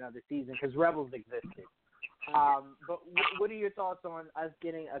to have another season because Rebels existed. But what are your thoughts on us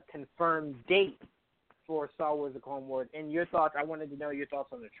getting a confirmed date for Star Wars: The Clone Wars? And your thoughts, I wanted to know your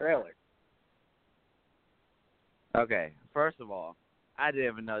thoughts on the trailer. Okay, first of all, I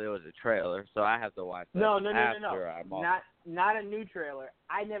didn't even know there was a trailer, so I have to watch that No. Not a new trailer.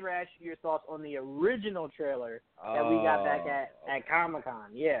 I never asked you your thoughts on the original trailer that we got back at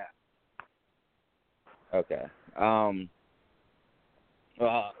Comic-Con. Yeah. Okay.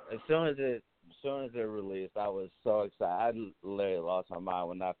 Well, as soon as it released, I was so excited. I literally lost my mind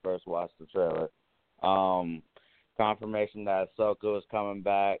when I first watched the trailer. Confirmation that Ahsoka was coming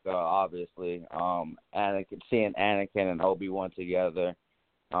back, obviously. Seeing Anakin and Obi-Wan together.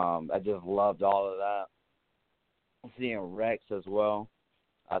 I just loved all of that. Seeing Rex as well.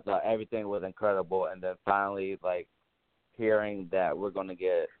 I thought everything was incredible. And then finally, like, hearing that we're going to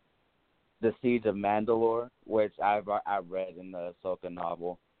get The Siege of Mandalore, which I read in the Ahsoka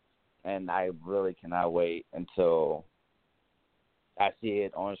novel, and I really cannot wait until I see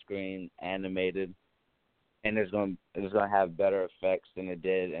it on screen, animated, and it's going to have better effects than it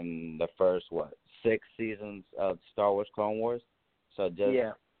did in the first 6 seasons of Star Wars Clone Wars. So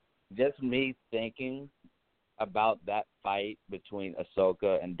just me thinking about that fight between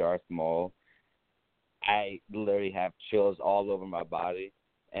Ahsoka and Darth Maul, I literally have chills all over my body.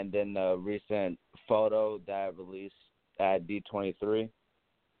 And then the recent photo that released at D23,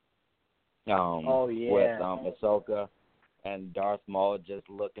 with Ahsoka and Darth Maul just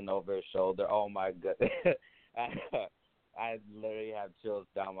looking over his shoulder. Oh my goodness, I literally have chills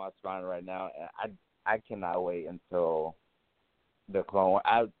down my spine right now. I cannot wait until the Clone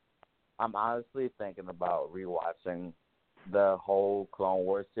Wars. I'm honestly thinking about rewatching the whole Clone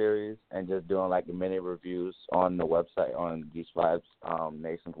Wars series and just doing like mini reviews on the website, on Geeks Vibes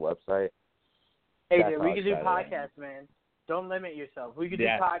Nation's website. Hey, dude, we could do podcasts, man. Don't limit yourself. We could do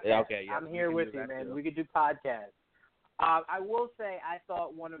podcasts. Okay, I'm here with you, man. Too. We could do podcasts. I will say I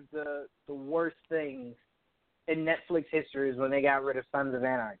thought one of the worst things in Netflix history is when they got rid of Sons of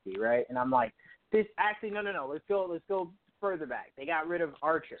Anarchy, right? And I'm like, this actually no. Let's go further back. They got rid of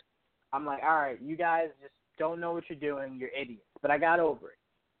Archer. I'm like, all right, you guys just don't know what you're doing. You're idiots. But I got over it.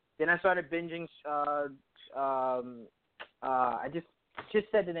 Then I started binging. I just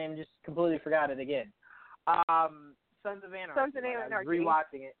said the name, just completely forgot it again. Sons of Anarchy. Sons of Anarchy. I was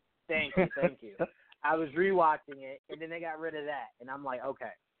rewatching it. Thank you. I was rewatching it, and then they got rid of that. And I'm like,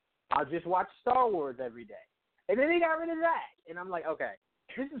 okay, I'll just watch Star Wars every day. And then they got rid of that. And I'm like, okay,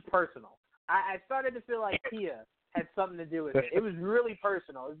 this is personal. I started to feel like Tia had something to do with it. It was really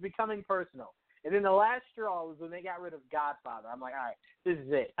personal. It was becoming personal. And then the last straw was when they got rid of Godfather. I'm like, all right, this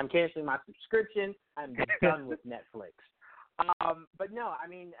is it. I'm canceling my subscription. I'm done with Netflix. But no, I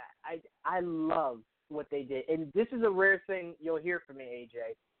mean, I love what they did. And this is a rare thing you'll hear from me,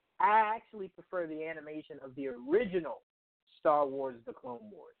 AJ. I actually prefer the animation of the original Star Wars, The Clone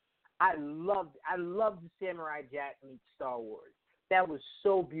Wars. I loved the Samurai Jack meets Star Wars. That was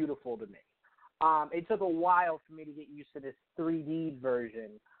so beautiful to me. It took a while for me to get used to this 3D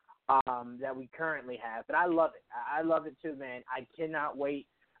version that we currently have, but I love it. I love it too, man. I cannot wait.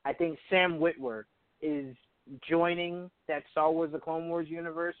 I think Sam Witwer is joining that Star Wars The Clone Wars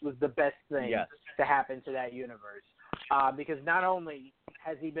universe was the best thing to happen to that universe. Because not only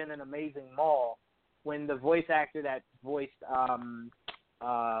has he been an amazing Maul, when the voice actor that voiced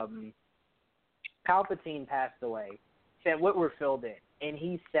Palpatine passed away, Sam Witwer filled in, and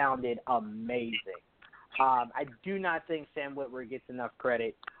he sounded amazing. I do not think Sam Witwer gets enough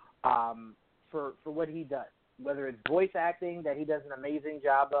credit for what he does, whether it's voice acting that he does an amazing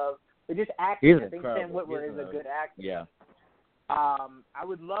job of, or just acting. I think Sam Witwer is a good actor. Yeah. I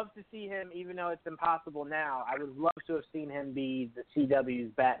would love to see him, even though it's impossible now, I would love to have seen him be the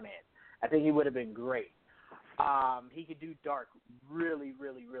CW's Batman. I think he would have been great. He could do dark really,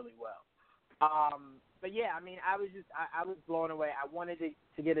 really, really well. But yeah, I mean, I was blown away. I wanted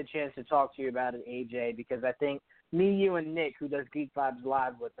to get a chance to talk to you about it, AJ, because I think me, you, and Nick, who does Geek Vibes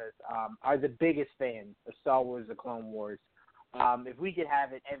Live with us, are the biggest fans of Star Wars: The Clone Wars. If we could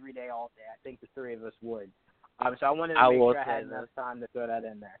have it every day, all day, I think the three of us would. So I wanted to make sure I had enough time to throw that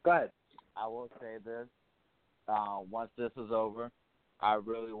in there. Go ahead. I will say this. Once this is over, I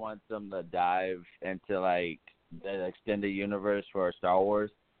really want them to dive into, like, the extended universe for Star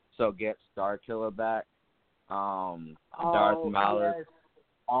Wars. So get Starkiller back, Darth Maul,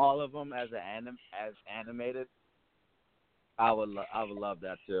 all of them as animated. I would love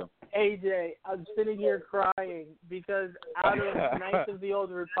that too. AJ, I'm sitting here crying because out of Knights of the Old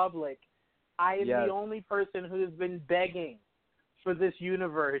Republic, I am the only person who has been begging for this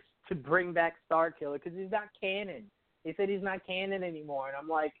universe to bring back Starkiller because he's not canon. They said he's not canon anymore, and I'm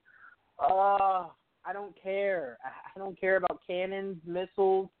like, I don't care. I don't care about cannons,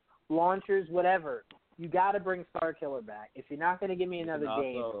 missiles, launchers, whatever. You got to bring Starkiller back. If you're not going to give me another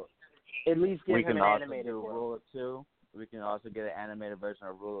game, at least give him an animated world. Rule of Two. We can also get an animated version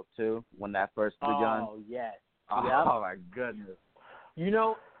of Rule of Two when that first begun. Oh, yes. Oh, my goodness. You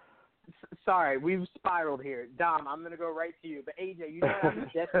know, sorry, we've spiraled here. Dom, I'm going to go right to you. But, AJ, you know what I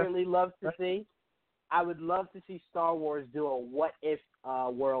would desperately love to see? I would love to see Star Wars do a what-if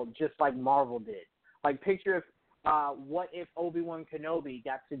world just like Marvel did. Like, picture if what if Obi-Wan Kenobi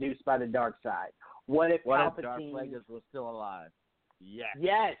got seduced by the dark side? What if Palpatine... Darth Plagueis was still alive? Yes.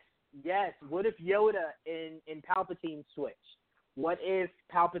 What if Yoda and Palpatine switched? What if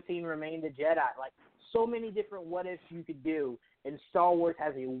Palpatine remained a Jedi? Like, so many different what-ifs you could do, and Star Wars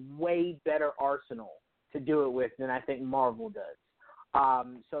has a way better arsenal to do it with than I think Marvel does.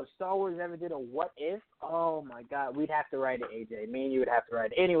 So if Star Wars ever did a what-if, oh, my God, we'd have to write it, AJ. Me and you would have to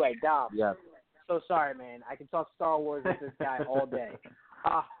write it. Anyway, Dom. Yeah. So sorry, man. I can talk Star Wars with this guy all day.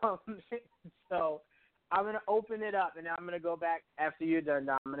 So I'm going to open it up, and I'm going to go back after you're done,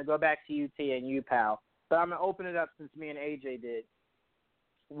 Dom. I'm going to go back to you, Tia, and you, pal. But I'm going to open it up since me and AJ did.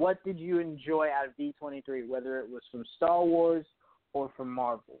 what did you enjoy out of D23, whether it was from Star Wars or from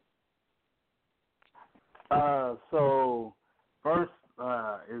Marvel? So first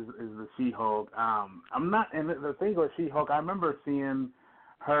is the She-Hulk. I'm not, and the thing with She-Hulk, I remember seeing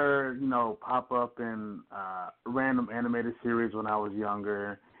her, pop up in random animated series when I was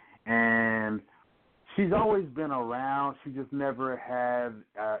younger, and she's always been around. She just never had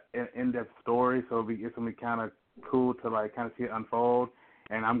an in-depth story, so it's gonna be kind of cool to kind of see it unfold.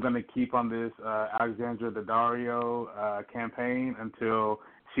 And I'm gonna keep on this Alexandra Daddario campaign until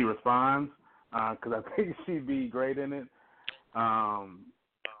she responds, because I think she'd be great in it.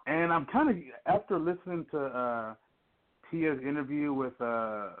 And I'm kind of, after listening to Tia's interview with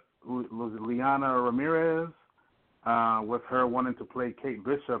was it Liana Ramirez, with her wanting to play Kate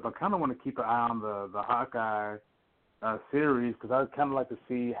Bishop, I kind of want to keep an eye on the Hawkeye series, because I'd kind of like to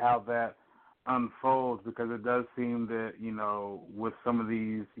see how that unfolds, because it does seem that, with some of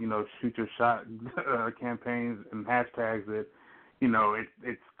these, shoot your shot campaigns and hashtags that,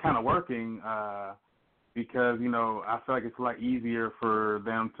 it's kind of working, because, I feel like it's a lot easier for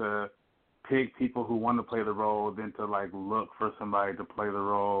them to pick people who want to play the role than to, look for somebody to play the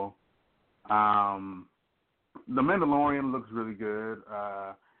role. The Mandalorian looks really good.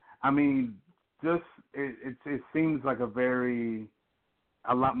 It seems like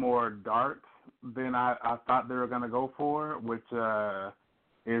a lot more dark than I thought they were going to go for, which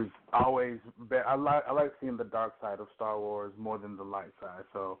is always I like seeing the dark side of Star Wars more than the light side.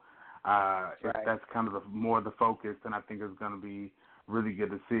 So if that's kind of more the focus, then I think it's going to be really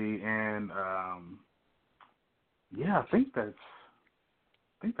good to see. And I think that's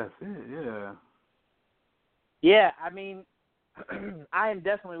it. Yeah. Yeah, I am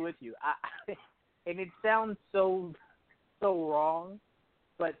definitely with you. And it sounds so wrong,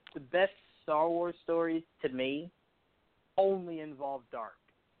 but the best Star Wars stories to me only involve dark.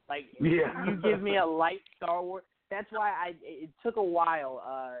 You give me a light Star Wars. That's why it took a while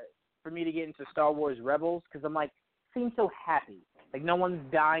for me to get into Star Wars Rebels, because I'm it seems so happy. No one's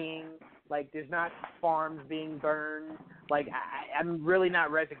dying. There's not farms being burned. I'm really not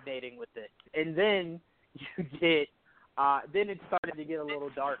resonating with it. And then you get, then it started to get a little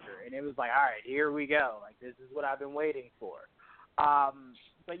darker, and it was all right, here we go. This is what I've been waiting for.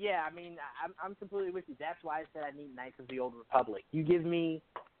 But yeah, I'm completely with you. That's why I said I need Knights of the Old Republic. You give me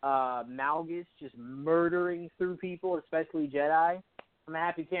Malgus just murdering through people, especially Jedi, I'm a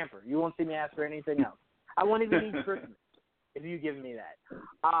happy camper. You won't see me ask for anything else. I won't even eat Christmas if you give me that.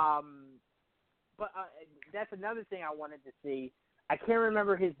 But that's another thing I wanted to see. I can't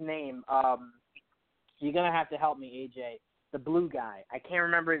remember his name. You're going to have to help me, AJ. The blue guy. I can't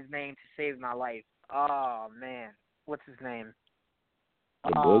remember his name to save my life. Oh, man. What's his name?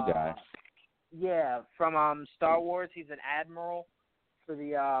 The blue guy. Yeah, from Star Wars. He's an admiral for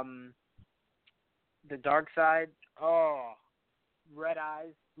the dark side. Oh, red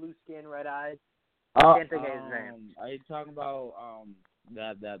eyes, blue skin, red eyes. I can't think of his name. Are you talking about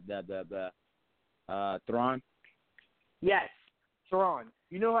Thrawn? Yes, Thrawn.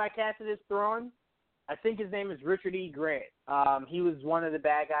 You know who I casted as Thrawn? I think his name is Richard E. Grant. He was one of the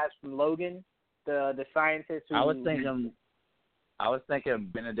bad guys from Logan, the scientist who... I was thinking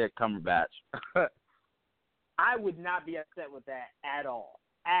Benedict Cumberbatch. I would not be upset with that at all.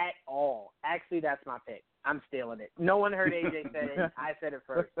 At all. Actually, that's my pick. I'm stealing it. No one heard AJ say it. I said it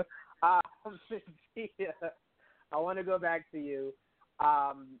first. I want to go back to you.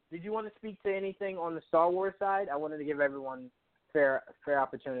 Did you want to speak to anything on the Star Wars side? I wanted to give everyone fair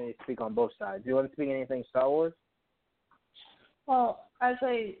opportunity to speak on both sides. Do you want to speak anything Star Wars? Well, as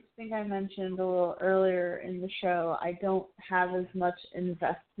I think I mentioned a little earlier in the show, I don't have as much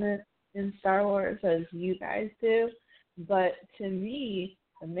investment in Star Wars as you guys do. But to me,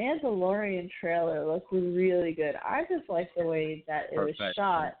 the Mandalorian trailer looked really good. I just like the way that it was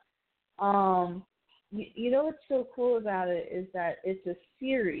shot. You know what's so cool about it is that it's a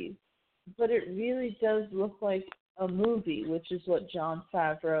series, but it really does look like a movie, which is what Jon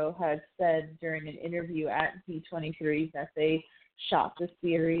Favreau had said during an interview at D23, that they shot the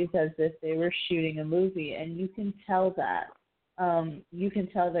series as if they were shooting a movie, and you can tell that. You can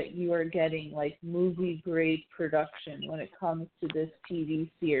tell that you are getting movie-grade production when it comes to this TV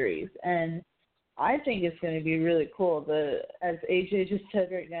series, and I think it's going to be really cool. As AJ just said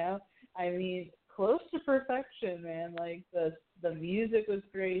right now, close to perfection, man. The music was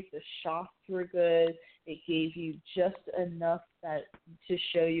great, the shots were good. It gave you just enough to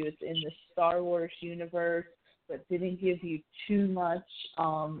show you it's in the Star Wars universe, but didn't give you too much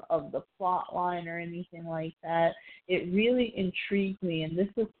of the plot line or anything like that. It really intrigued me, and this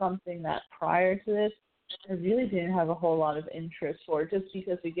is something that prior to this I really didn't have a whole lot of interest for it, just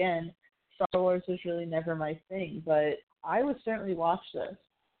because, again, Star Wars was really never my thing. But I would certainly watch this.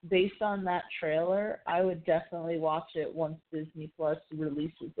 Based on that trailer, I would definitely watch it once Disney Plus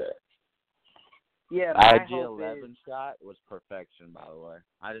releases it. Yeah, The my hope IG-11 is... shot was perfection, by the way.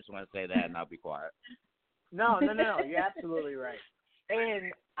 I just want to say that, and I'll be quiet. No, you're absolutely right.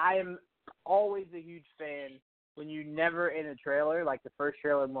 And I am always a huge fan when you never in a trailer, like the first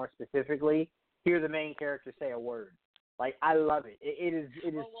trailer more specifically, hear the main character say a word. Like, I love it. It is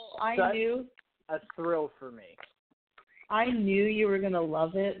such a thrill for me. I knew you were going to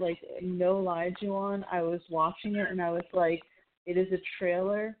love it. Like, no lie, Juwan. I was watching it, and I was like, it is a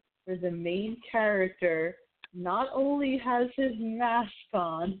trailer where the main character not only has his mask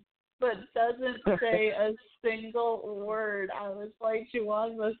on, but doesn't say a single word. I was like,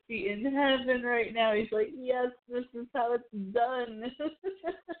 Juwan must be in heaven right now. He's like, yes, this is how it's done.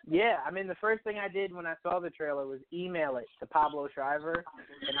 Yeah, I mean, the first thing I did when I saw the trailer was email it to Pablo Schreiber,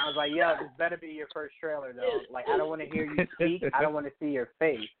 and I was like, yo, this better be your first trailer, though. Like, I don't want to hear you speak. I don't want to see your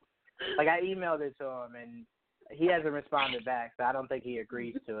face. Like, I emailed it to him, and he hasn't responded back, so I don't think he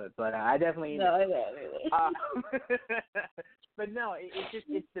agrees to it. But I definitely... No, I don't really. But no,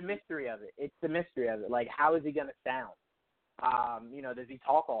 it's the mystery of it. It's the mystery of it. Like, how is he going to sound? Does he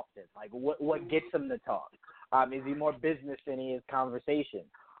talk often? Like, what gets him to talk? Is he more business than he is conversation?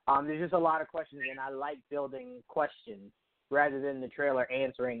 There's just a lot of questions, and I like building questions rather than the trailer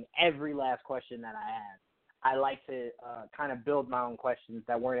answering every last question that I have. I like to kind of build my own questions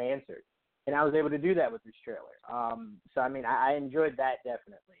that weren't answered. And I was able to do that with this trailer. So, I mean, I enjoyed that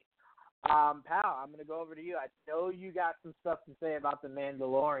definitely. Pal, I'm going to go over to you. I know you got some stuff to say about The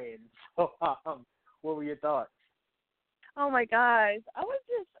Mandalorian. So, what were your thoughts? Oh, my gosh. I was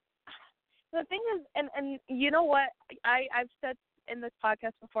just – the thing is – and you know what? I've said in this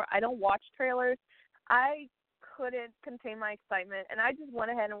podcast before, I don't watch trailers. I couldn't contain my excitement, and I just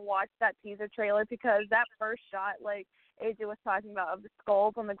went ahead and watched that teaser trailer because that first shot, like AJ was talking about, of the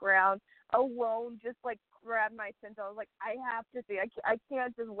skulls on the ground alone just, like, grabbed my attention. I was like, I have to see. I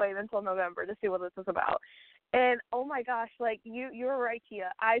can't just wait until November to see what this is about. And, oh, my gosh, like, you were right,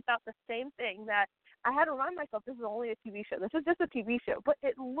 Tia. I thought the same thing, that I had to remind myself this is only a TV show. This is just a TV show. But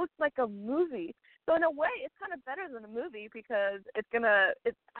it looks like a movie. So, in a way, it's kind of better than a movie because it's going to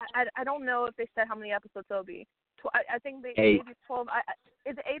 – I don't know if they said how many episodes it'll be. I think maybe 12.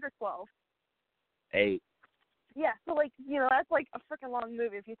 Is it 8 or 12? 8. Yeah, so like, that's like a freaking long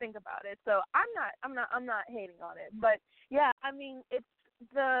movie if you think about it. So I'm not hating on it, but yeah, I mean, it's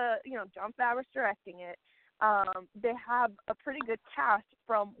Jon Favreau's directing it. They have a pretty good cast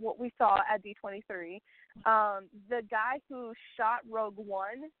from what we saw at D23. The guy who shot Rogue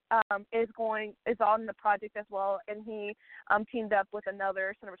One is on the project as well, and he teamed up with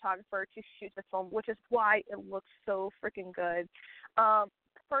another cinematographer to shoot this film, which is why it looks so freaking good.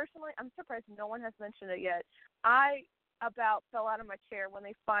 Personally, I'm surprised no one has mentioned it yet. I about fell out of my chair when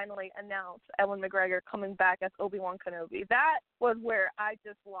they finally announced Ewan McGregor coming back as Obi-Wan Kenobi. That was where I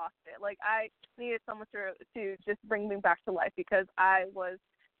just lost it. Like, I needed someone to just bring me back to life because I was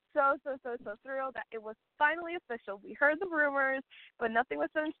so thrilled that it was finally official. We heard the rumors, but nothing was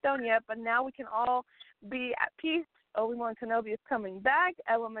set in stone yet. But now we can all be at peace. Obi-Wan Kenobi is coming back.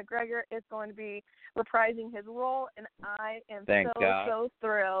 Ewan McGregor is going to be reprising his role, and I am so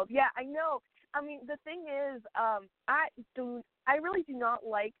thrilled. Yeah, I know. I mean, the thing is, I really do not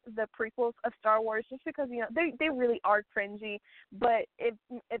like the prequels of Star Wars just because, they really are cringy. But if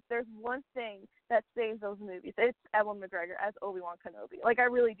there's one thing that saves those movies, it's Ewan McGregor as Obi-Wan Kenobi. Like, I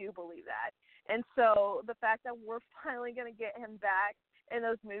really do believe that. And so the fact that we're finally going to get him back in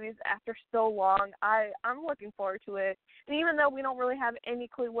those movies after so long, I'm looking forward to it. And even though we don't really have any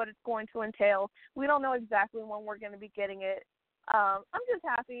clue what it's going to entail, we don't know exactly when we're going to be getting it. I'm just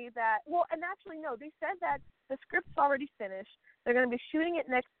happy that, and actually, no, they said that the script's already finished. They're going to be shooting it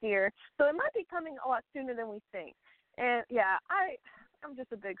next year, so it might be coming a lot sooner than we think. And, yeah, I'm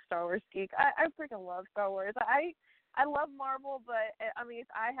just a big Star Wars geek. I freaking love Star Wars. I love Marvel, but, I mean, if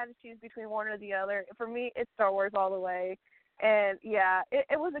I had to choose between one or the other, for me, it's Star Wars all the way. And, yeah,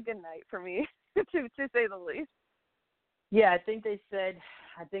 it was a good night for me, to say the least. Yeah, I think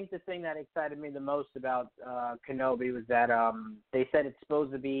the thing that excited me the most about Kenobi was that they said it's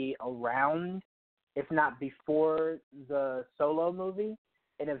supposed to be around, if not before, the Solo movie.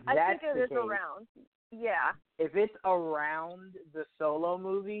 And if that's I think it the is case, around. Yeah. If it's around the Solo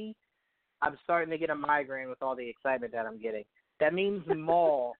movie, I'm starting to get a migraine with all the excitement that I'm getting. That means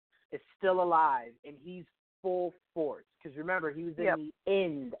Maul is still alive, and he's full force. Because remember, he was in the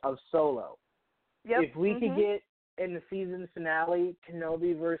end of Solo. Yep. If we could get in the season finale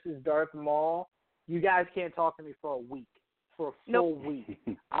Kenobi versus Darth Maul, You guys can't talk to me for a week, for a full week.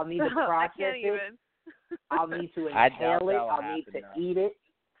 I'll need to I process can't it. even. I'll need to I doubt inhale it. that will I'll need happen, to eat it.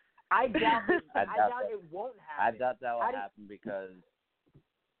 I doubt it. I I doubt doubt that. it won't I happen. doubt that will happen because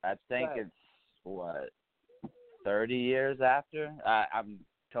I think Right. it's, 30 years after? I'm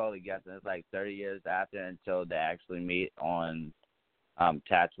totally guessing. It's like 30 years after until they actually meet on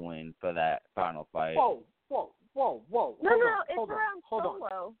Tatooine for that final fight. Whoa. No, it's around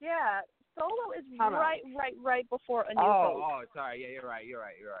Solo. Yeah, Solo is Time out. right before A New Hope. Oh, sorry. Yeah, you're right.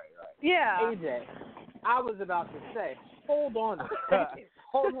 Yeah. AJ, I was about to say, hold on a second.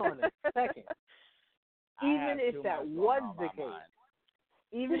 Even if that was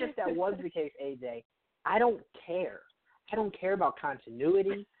the case, AJ, I don't care. I don't care about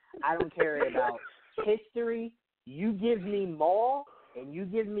continuity. I don't care about history. You give me Maul and you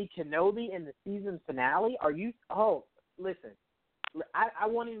give me Kenobi in the season finale. Listen. I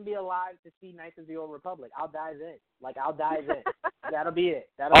won't even be alive to see Knights of the Old Republic. I'll dive in. That'll be it.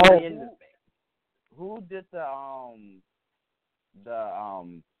 That'll be the end of it. Who did the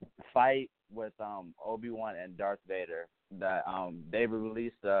fight with Obi-Wan and Darth Vader? That they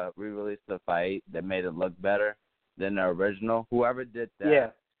re-released the fight that made it look better than the original. Whoever did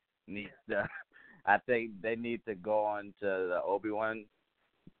that needs to. I think they need to go on to the Obi-Wan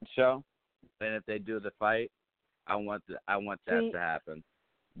show, and if they do the fight, I want that to happen.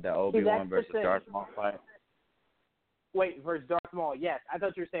 The Obi-Wan versus Darth Maul fight. Wait, versus Darth Maul, yes. I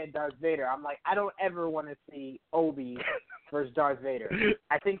thought you were saying Darth Vader. I'm like, I don't ever want to see Obi versus Darth Vader.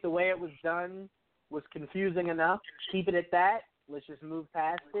 I think the way it was done was confusing enough. Keep it at that. Let's just move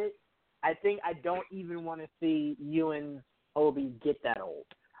past it. I think I don't even want to see Ewan's Obi get that old.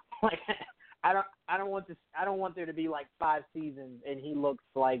 Like, I don't want there to be like 5 seasons and he looks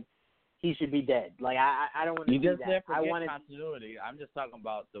like he should be dead. Like I don't want to see that. You just said forget continuity. I'm just talking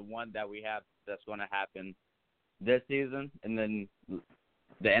about the one that we have that's going to happen this season, and then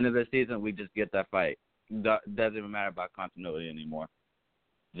the end of the season we just get that fight. Doesn't even matter about continuity anymore.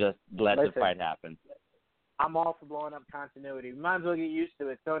 Just let the fight happen. I'm all for blowing up continuity. We might as well get used to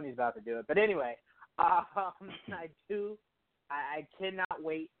it. Sony's about to do it. But anyway, I cannot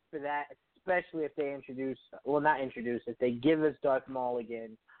wait for that, especially if they if they give us Darth Maul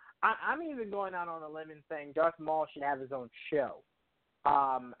again. I'm even going out on a limb and saying Darth Maul should have his own show.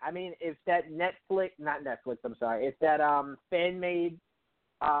 I mean, if that if that fan-made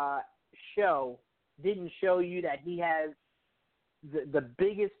show didn't show you that he has the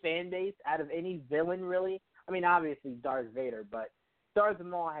biggest fan base out of any villain, really. I mean, obviously Darth Vader, but Darth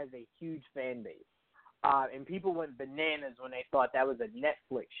Maul has a huge fan base. And people went bananas when they thought that was a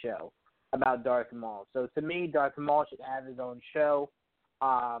Netflix show about Darth Maul. So to me, Darth Maul should have his own show.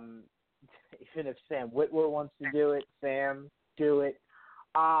 Even if Sam Witwer wants to do it, Sam, do it.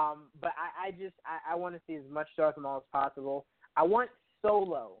 But I want to see as much Darth Maul as possible. I want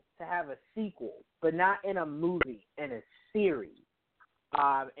Solo to have a sequel, but not in a movie, in a series,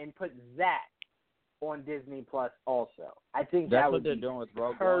 and put that on Disney Plus also. I think that's that what would they're be doing with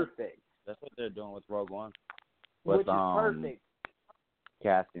Rogue perfect. One. That's what they're doing with Rogue One. Which is perfect.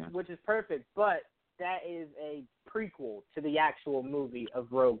 Cassian. Which is perfect, but that is a prequel to the actual movie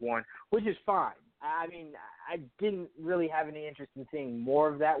of Rogue One, which is fine. I mean, I didn't really have any interest in seeing more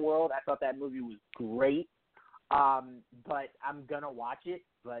of that world. I thought that movie was great, but I'm going to watch it,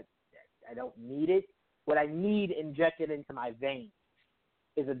 but I don't need it. What I need injected into my veins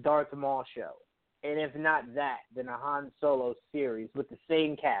is a Darth Maul show. And if not that, then a Han Solo series with the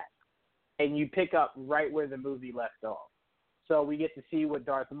same cast. And you pick up right where the movie left off. So we get to see what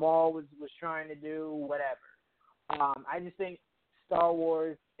Darth Maul was trying to do, whatever. I just think Star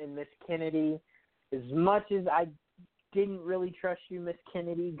Wars and Miss Kennedy, as much as I didn't really trust you, Miss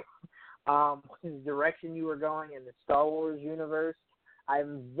Kennedy, the direction you were going in the Star Wars universe,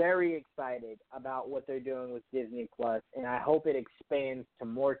 I'm very excited about what they're doing with Disney Plus, and I hope it expands to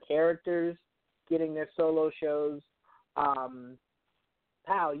more characters getting their solo shows.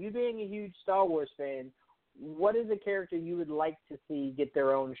 Pal, you being a huge Star Wars fan, what is a character you would like to see get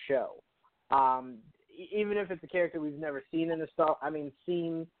their own show? Even if it's a character we've never seen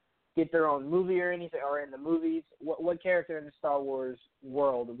get their own movie or anything, or in the movies, what character in the Star Wars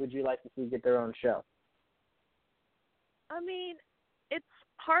world would you like to see get their own show? I mean, it's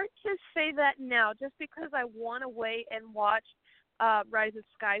hard to say that now, just because I want to wait and watch Rise of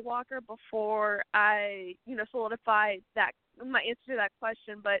Skywalker before I, solidify my answer to that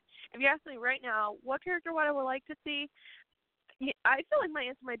question. But if you ask me right now, what character would I would like to see? I feel like my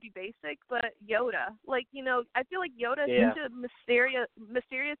answer might be basic, but Yoda. I feel like Yoda is such a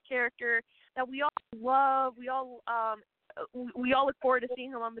mysterious character that we all love. We all we all look forward to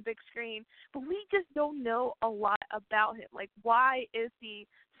seeing him on the big screen, but we just don't know a lot about him. Like, why is he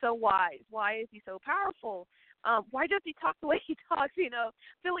so wise? Why is he so powerful? Why does he talk the way he talks? You know,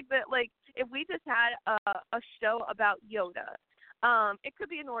 I feel like that. Like, if we just had a show about Yoda, it could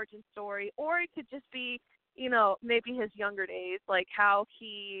be an origin story, or it could just be, you know, maybe his younger days, like how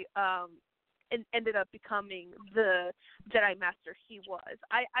he ended up becoming the Jedi Master he was.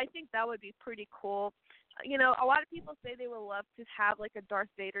 I think that would be pretty cool. You know, a lot of people say they would love to have like a Darth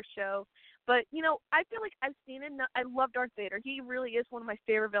Vader show, but you know, I feel like I've seen it. I love Darth Vader. He really is one of my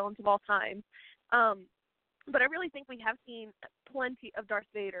favorite villains of all time. But I really think we have seen plenty of Darth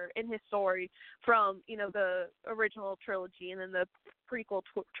Vader in his story from, you know, the original trilogy and then the prequel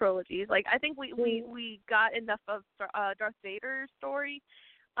trilogies. Like, I think we got enough of Darth Vader's story.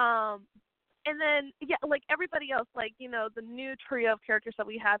 And then, yeah, like everybody else, like, you know, the new trio of characters that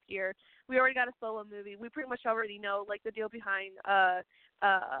we have here, we already got a Solo movie. We pretty much already know, like, the deal behind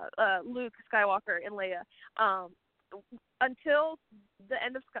Luke Skywalker and Leia. Until the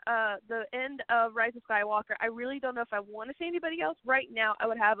end of Rise of Skywalker, I really don't know if I want to see anybody else. Right now, I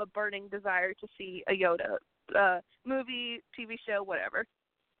would have a burning desire to see a Yoda movie, TV show, whatever.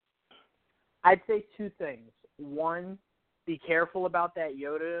 I'd say two things. One, be careful about that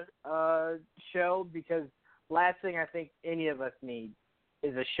Yoda show, because last thing I think any of us need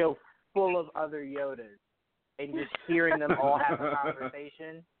is a show full of other Yodas and just hearing them all have a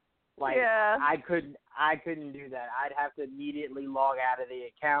conversation. Like, yeah. I couldn't do that. I'd have to immediately log out of the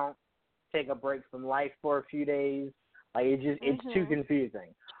account, take a break from life for a few days. Like, it's too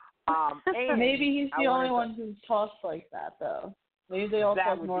confusing. And maybe he's the only one who talks like that, though. Maybe they all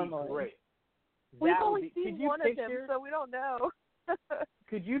talk normally. Be great. We've only seen one of them, so we don't know.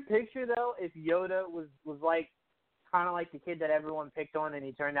 Could you picture, though, if Yoda was like kind of like the kid that everyone picked on and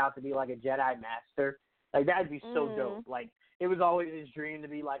he turned out to be like a Jedi Master? Like, that'd be so dope. Like, it was always his dream to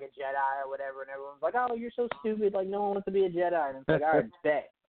be like a Jedi or whatever, and everyone's like, oh, you're so stupid. Like, no one wants to be a Jedi. And it's like, all right,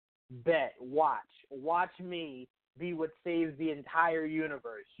 bet, watch me be what saves the entire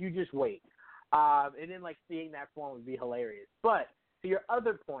universe. You just wait. And then, like, seeing that form would be hilarious. But to your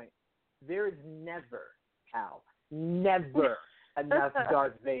other point, there is never enough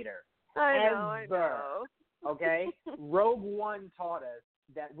Darth Vader. I know. Okay? Rogue One taught us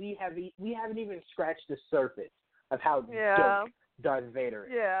that we haven't even scratched the surface of how dope Darth Vader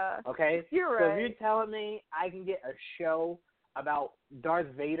is. Yeah. Okay? You're right. So if you're telling me I can get a show about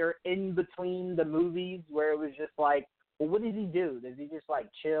Darth Vader in between the movies where it was just like, well, what does he do? Does he just, like,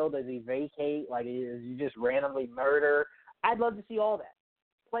 chill? Does he vacate? Like, does he just randomly murder? I'd love to see all that.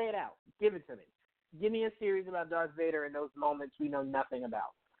 Play it out. Give it to me. Give me a series about Darth Vader in those moments we know nothing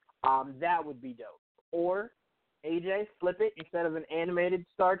about. That would be dope. Or, AJ, flip it. Instead of an animated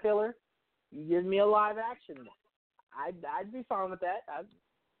Star Killer, you give me a live action one. I'd be fine with that.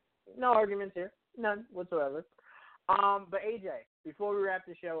 No arguments here. None whatsoever. But AJ, before we wrap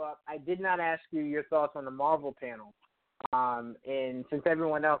the show up, I did not ask you your thoughts on the Marvel panel. And since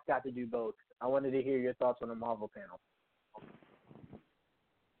everyone else got to do both, I wanted to hear your thoughts on the Marvel panel.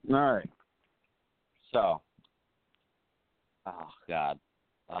 All right. So, oh, God.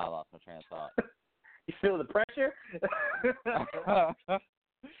 I lost my train of thought. You feel the pressure?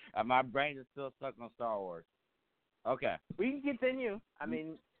 My brain is still stuck on Star Wars. Okay. We can continue. I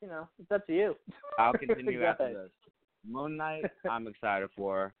mean, you know, it's up to you. I'll continue after this. Moon Knight, I'm excited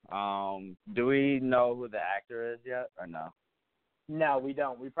for. Do we know who the actor is yet or no? No, we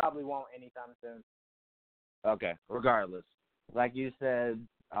don't. We probably won't anytime soon. Okay. Regardless, like you said,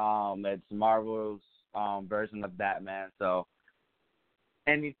 it's Marvel's version of Batman. So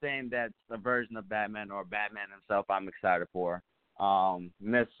anything that's a version of Batman or Batman himself, I'm excited for.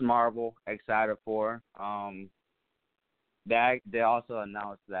 Miss Marvel, excited for. They also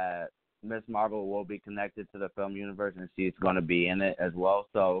announced that Miss Marvel will be connected to the film universe, and she's going to be in it as well.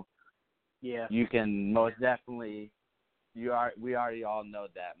 So, yeah, you can most definitely. We already all know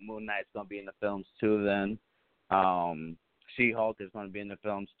that Moon Knight's going to be in the films too. Then, She-Hulk is going to be in the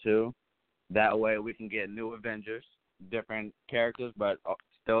films too. That way, we can get new Avengers, different characters, but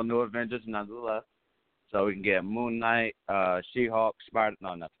still new Avengers nonetheless. So we can get Moon Knight, She-Hulk,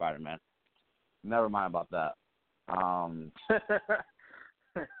 not Spider-Man. Never mind about that. You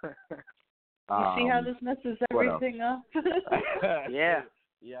see how this messes everything up? Yeah.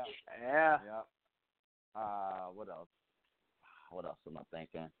 What else? What else am I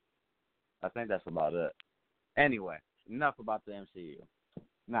thinking? I think that's about it. Anyway, enough about the MCU.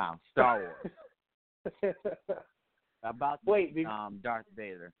 Now, Star Wars. About Darth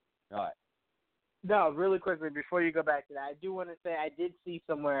Vader. All right. No, really quickly, before you go back to that, I do want to say I did see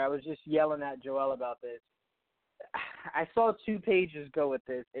somewhere, I was just yelling at Joel about this. I saw 2 pages go with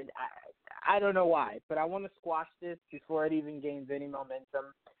this, and I don't know why, but I want to squash this before it even gains any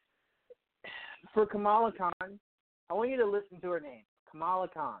momentum. For Kamala Khan, I want you to listen to her name, Kamala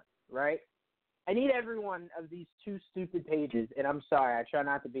Khan, right? I need every one of these 2 stupid pages, and I'm sorry, I try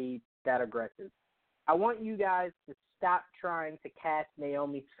not to be that aggressive. I want you guys to stop trying to cast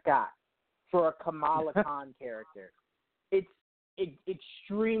Naomi Scott for a Kamala Khan character. It's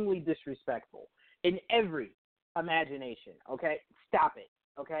extremely disrespectful in every imagination, okay? Stop it,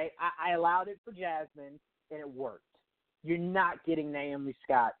 okay? I allowed it for Jasmine, and it worked. You're not getting Naomi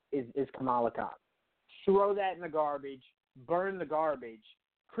Scott is Kamala Khan. Throw that in the garbage, burn the garbage,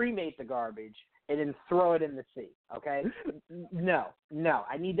 cremate the garbage, and then throw it in the sea, okay? No.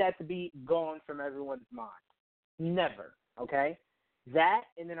 I need that to be gone from everyone's mind. Never, okay? That,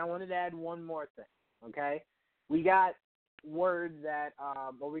 and then I wanted to add one more thing, okay? We got word that,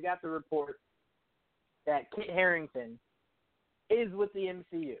 we got the report that Kit Harington is with the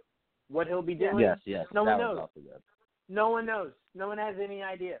MCU. What he'll be doing? Yes. No one knows. Was also good. No one knows. No one has any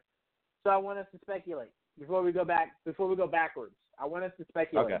idea. So I want us to speculate before we go backwards. I want us to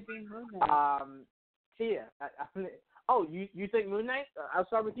speculate. Okay. Tia. You think Moon Knight? I'll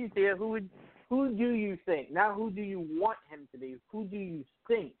start with you, Tia. Who do you think? Not who do you want him to be? Who do you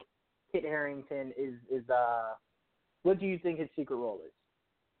think Kit Harington is? What do you think his secret role is?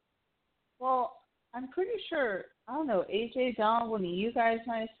 Well, I'm pretty sure, I don't know, AJ Don, one of you guys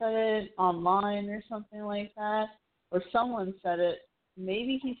might have said it online or something like that, or someone said it.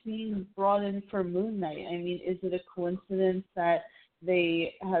 Maybe he's being brought in for Moon Knight. I mean, is it a coincidence that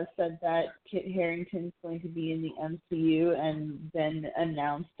they have said that Kit Harington's going to be in the MCU and then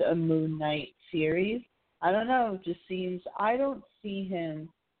announced a Moon Knight series? I don't know. It just seems, I don't see him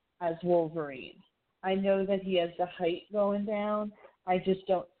as Wolverine. I know that he has the height going down. I just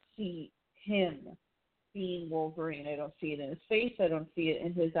don't see him being Wolverine. I don't see it in his face. I don't see it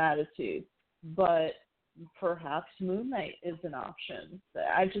in his attitude. But perhaps Moon Knight is an option.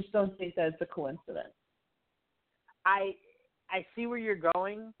 I just don't think that's a coincidence. I see where you're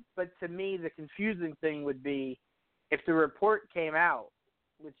going, but to me the confusing thing would be if the report came out,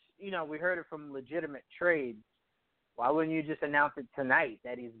 which, we heard it from legitimate trades, why wouldn't you just announce it tonight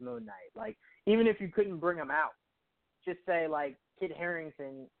that he's Moon Knight? Like, even if you couldn't bring him out, just say, like, Kit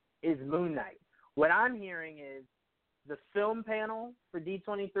Harington is Moon Knight. What I'm hearing is the film panel for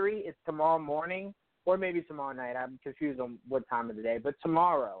D23 is tomorrow morning, or maybe tomorrow night. I'm confused on what time of the day, but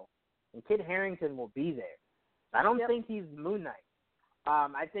tomorrow, and Kit Harington will be there. I don't think he's Moon Knight.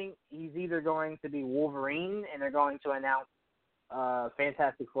 I think he's either going to be Wolverine, and they're going to announce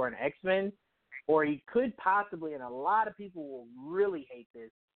Fantastic Four and X-Men, or he could possibly, and a lot of people will really hate this,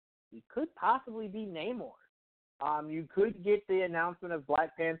 he could possibly be Namor. You could get the announcement of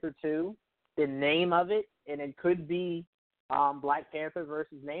Black Panther 2, the name of it, and it could be Black Panther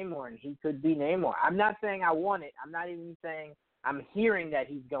versus Namor, and he could be Namor. I'm not saying I want it. I'm not even saying I'm hearing that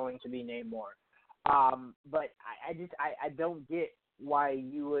he's going to be Namor. But I don't get why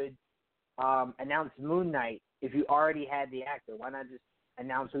you would announce Moon Knight if you already had the actor. Why not just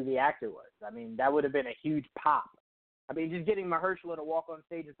announce who the actor was? I mean, that would have been a huge pop. I mean, just getting Mahershala to walk on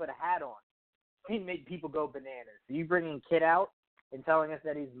stage and put a hat on, he'd make people go bananas. So you bringing Kid out and telling us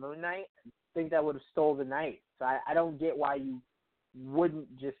that he's Moon Knight, I think that would have stole the night. So I don't get why you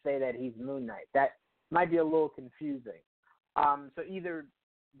wouldn't just say that he's Moon Knight. That might be a little confusing. So either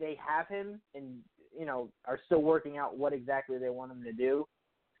they have him and, are still working out what exactly they want him to do,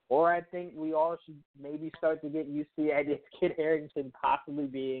 or I think we all should maybe start to get used to the idea of Kit Harington possibly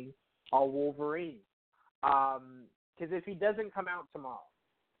being a Wolverine. Because if he doesn't come out tomorrow,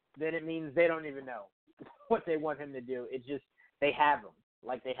 then it means they don't even know what they want him to do. It's just they have him.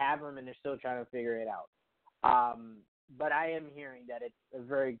 Like, they have him and they're still trying to figure it out. But I am hearing that it's a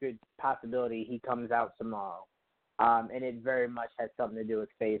very good possibility he comes out tomorrow. And it very much has something to do with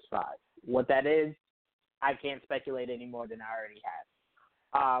Phase 5. What that is, I can't speculate any more than I already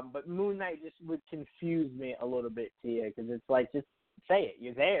have. But Moon Knight just would confuse me a little bit, Tia, because it's like, just say it.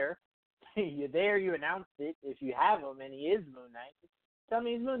 You're there. You're there. You announced it. If you have him and he is Moon Knight, just tell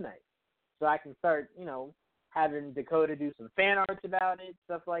me he's Moon Knight. So I can start, having Dakota do some fan arts about it,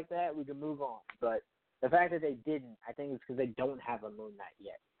 stuff like that. We can move on. But the fact that they didn't, I think it's because they don't have a Moon Knight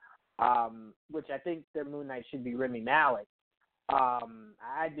yet. Which I think their Moon Knight should be Remy Malik.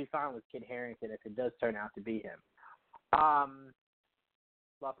 I'd be fine with Kit Harington if it does turn out to be him.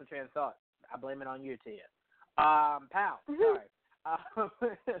 Lost my train of thought. I blame it on you, Tia. Pal, sorry.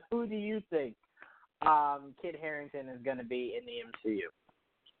 Who do you think Kit Harington is going to be in the MCU?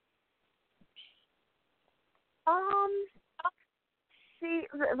 See,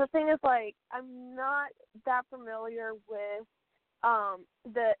 the thing is, like, I'm not that familiar with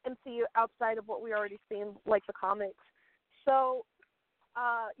the MCU outside of what we already seen, like the comics. So,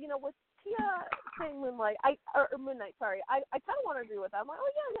 with Tia saying Moon Knight, I kind of want to agree with that. I'm like,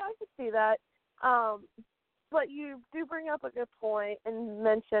 oh yeah, I could see that. But you do bring up a good point and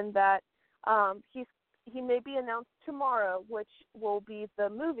mention that he may be announced tomorrow, which will be the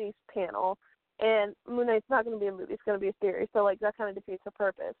movies panel, and Moon Knight's not going to be a movie; it's going to be a series. So like that kind of defeats the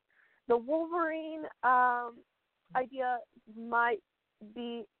purpose. The Wolverine idea might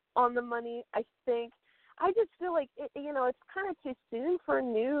be on the money. I think. I just feel like it's kind of too soon for a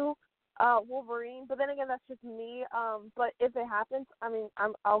new Wolverine. But then again, that's just me. But if it happens, I mean,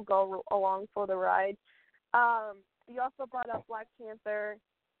 I'll go along for the ride. You also brought up Black Panther.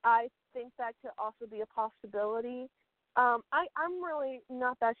 I think that could also be a possibility. I'm really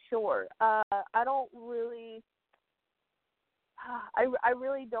not that sure. I don't really. I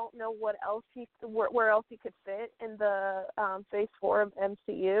really don't know what else where else he could fit in the Phase 4 of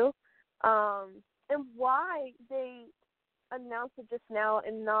MCU, and why they announced it just now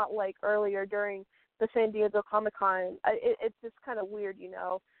and not like earlier during the San Diego Comic-Con. It's just kind of weird,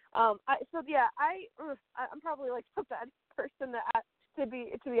 I'm probably like the bad person to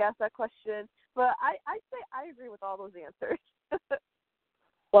be asked that question, but I say I agree with all those answers.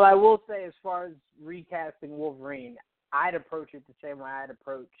 Well, I will say, as far as recasting Wolverine, I'd approach it the same way I'd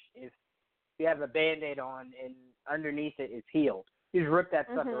approach if you have a Band-Aid on and underneath it is healed. You just rip that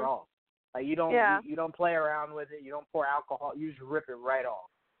sucker off. Like you don't play around with it. You don't pour alcohol. You just rip it right off.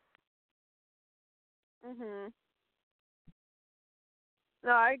 Mhm.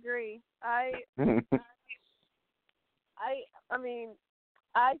 No, I agree. And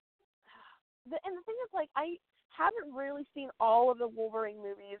the thing is, like, I haven't really seen all of the Wolverine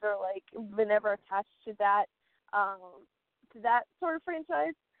movies or like been ever attached to that sort of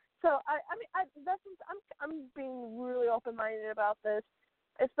franchise. So I'm being really open-minded about this,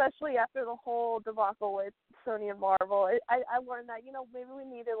 especially after the whole debacle with Sony and Marvel. I learned that maybe we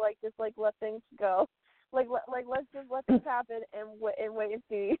need to just let things go, let's just let things happen and wait and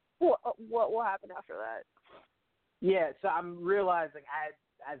see what will happen after that. Yeah, so I'm realizing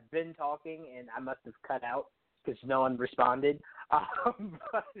I've been talking and I must have cut out because no one responded. Oh,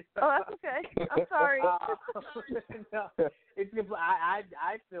 that's okay. I'm sorry. No, it's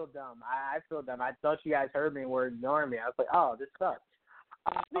I feel dumb. I feel dumb. I thought you guys heard me and were ignoring me. I was like, oh, this sucks.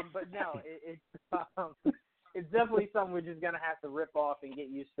 But no, it's definitely something we're just gonna have to rip off and get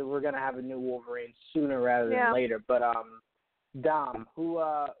used to. We're gonna have a new Wolverine sooner rather than later. But Dom, who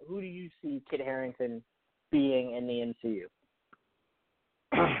do you see Kit Harington being in the MCU?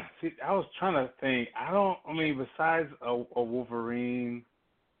 See, I was trying to think. Besides a Wolverine,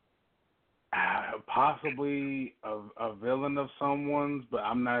 possibly a villain of someone's, but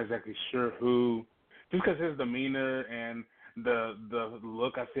I'm not exactly sure who. Just because his demeanor and the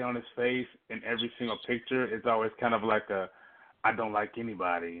look I see on his face in every single picture is always kind of like I don't like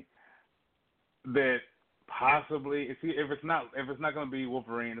anybody. That possibly, if it's not going to be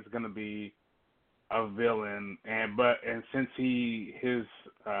Wolverine, it's going to be a villain, and since his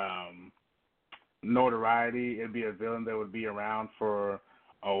notoriety, it'd be a villain that would be around for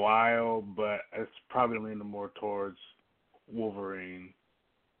a while, but it's probably leaning more towards Wolverine.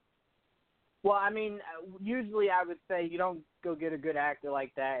 Well, usually I would say you don't go get a good actor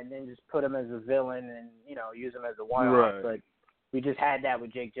like that and then just put him as a villain and use him as a one-off. Right. But we just had that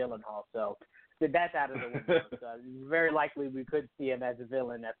with Jake Gyllenhaal, so that's out of the window. So very likely we could see him as a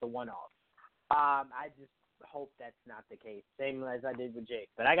villain as a one-off. I just hope that's not the case, same as I did with Jake.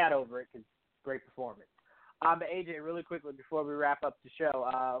 But I got over it because great performance. But AJ, really quickly before we wrap up the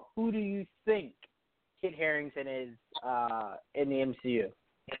show, who do you think Kit Harington is in the MCU?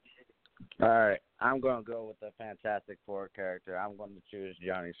 All right, I'm going to go with the Fantastic Four character. I'm going to choose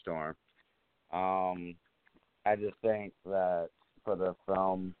Johnny Storm. I just think that for the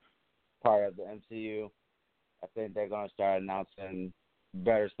film part of the MCU, I think they're going to start announcing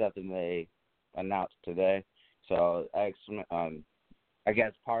better stuff than they announced today. So X-Men, I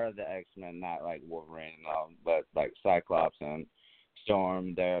guess part of the X-Men, not like Wolverine, but like Cyclops and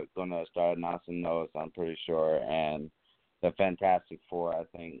Storm, they're going to start announcing those, I'm pretty sure. And the Fantastic Four, I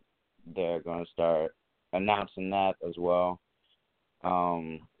think they're going to start announcing that as well.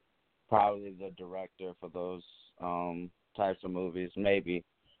 Probably the director for those types of movies, maybe.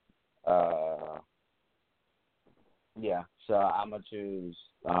 Yeah, so I'm going to choose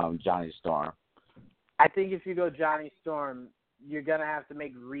Johnny Storm. I think if you go Johnny Storm, you're going to have to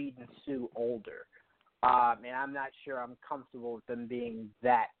make Reed and Sue older. And I'm not sure I'm comfortable with them being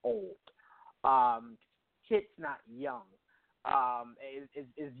that old. Kit's not young.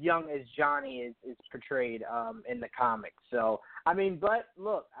 as young as Johnny is portrayed in the comics. So, I mean, but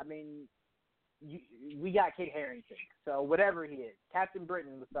look, I mean, we got Kit Harington. So whatever he is, Captain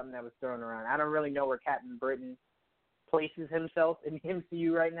Britain was something that was thrown around. I don't really know where Captain Britain places himself in the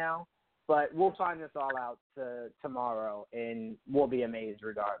MCU right now, but we'll find this all out tomorrow, and we'll be amazed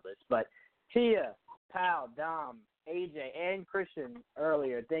regardless. But Tia, Pal, Dom, AJ, and Christian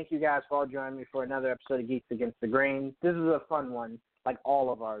earlier, thank you guys for all joining me for another episode of Geeks Against the Grain. This is a fun one, like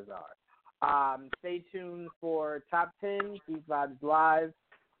all of ours are. Stay tuned for Top 10, Geek Vibes Live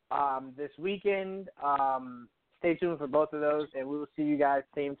this weekend. Stay tuned for both of those, and we will see you guys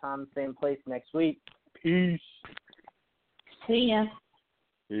same time, same place next week. Peace. See ya.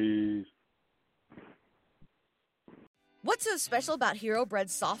 Peace. What's so special about Hero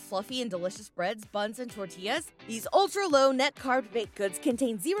Bread's soft, fluffy, and delicious breads, buns, and tortillas? These ultra-low net-carb baked goods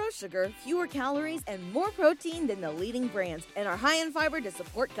contain 0 sugar, fewer calories, and more protein than the leading brands, and are high in fiber to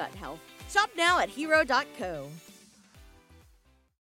support gut health. Shop now at Hero.co.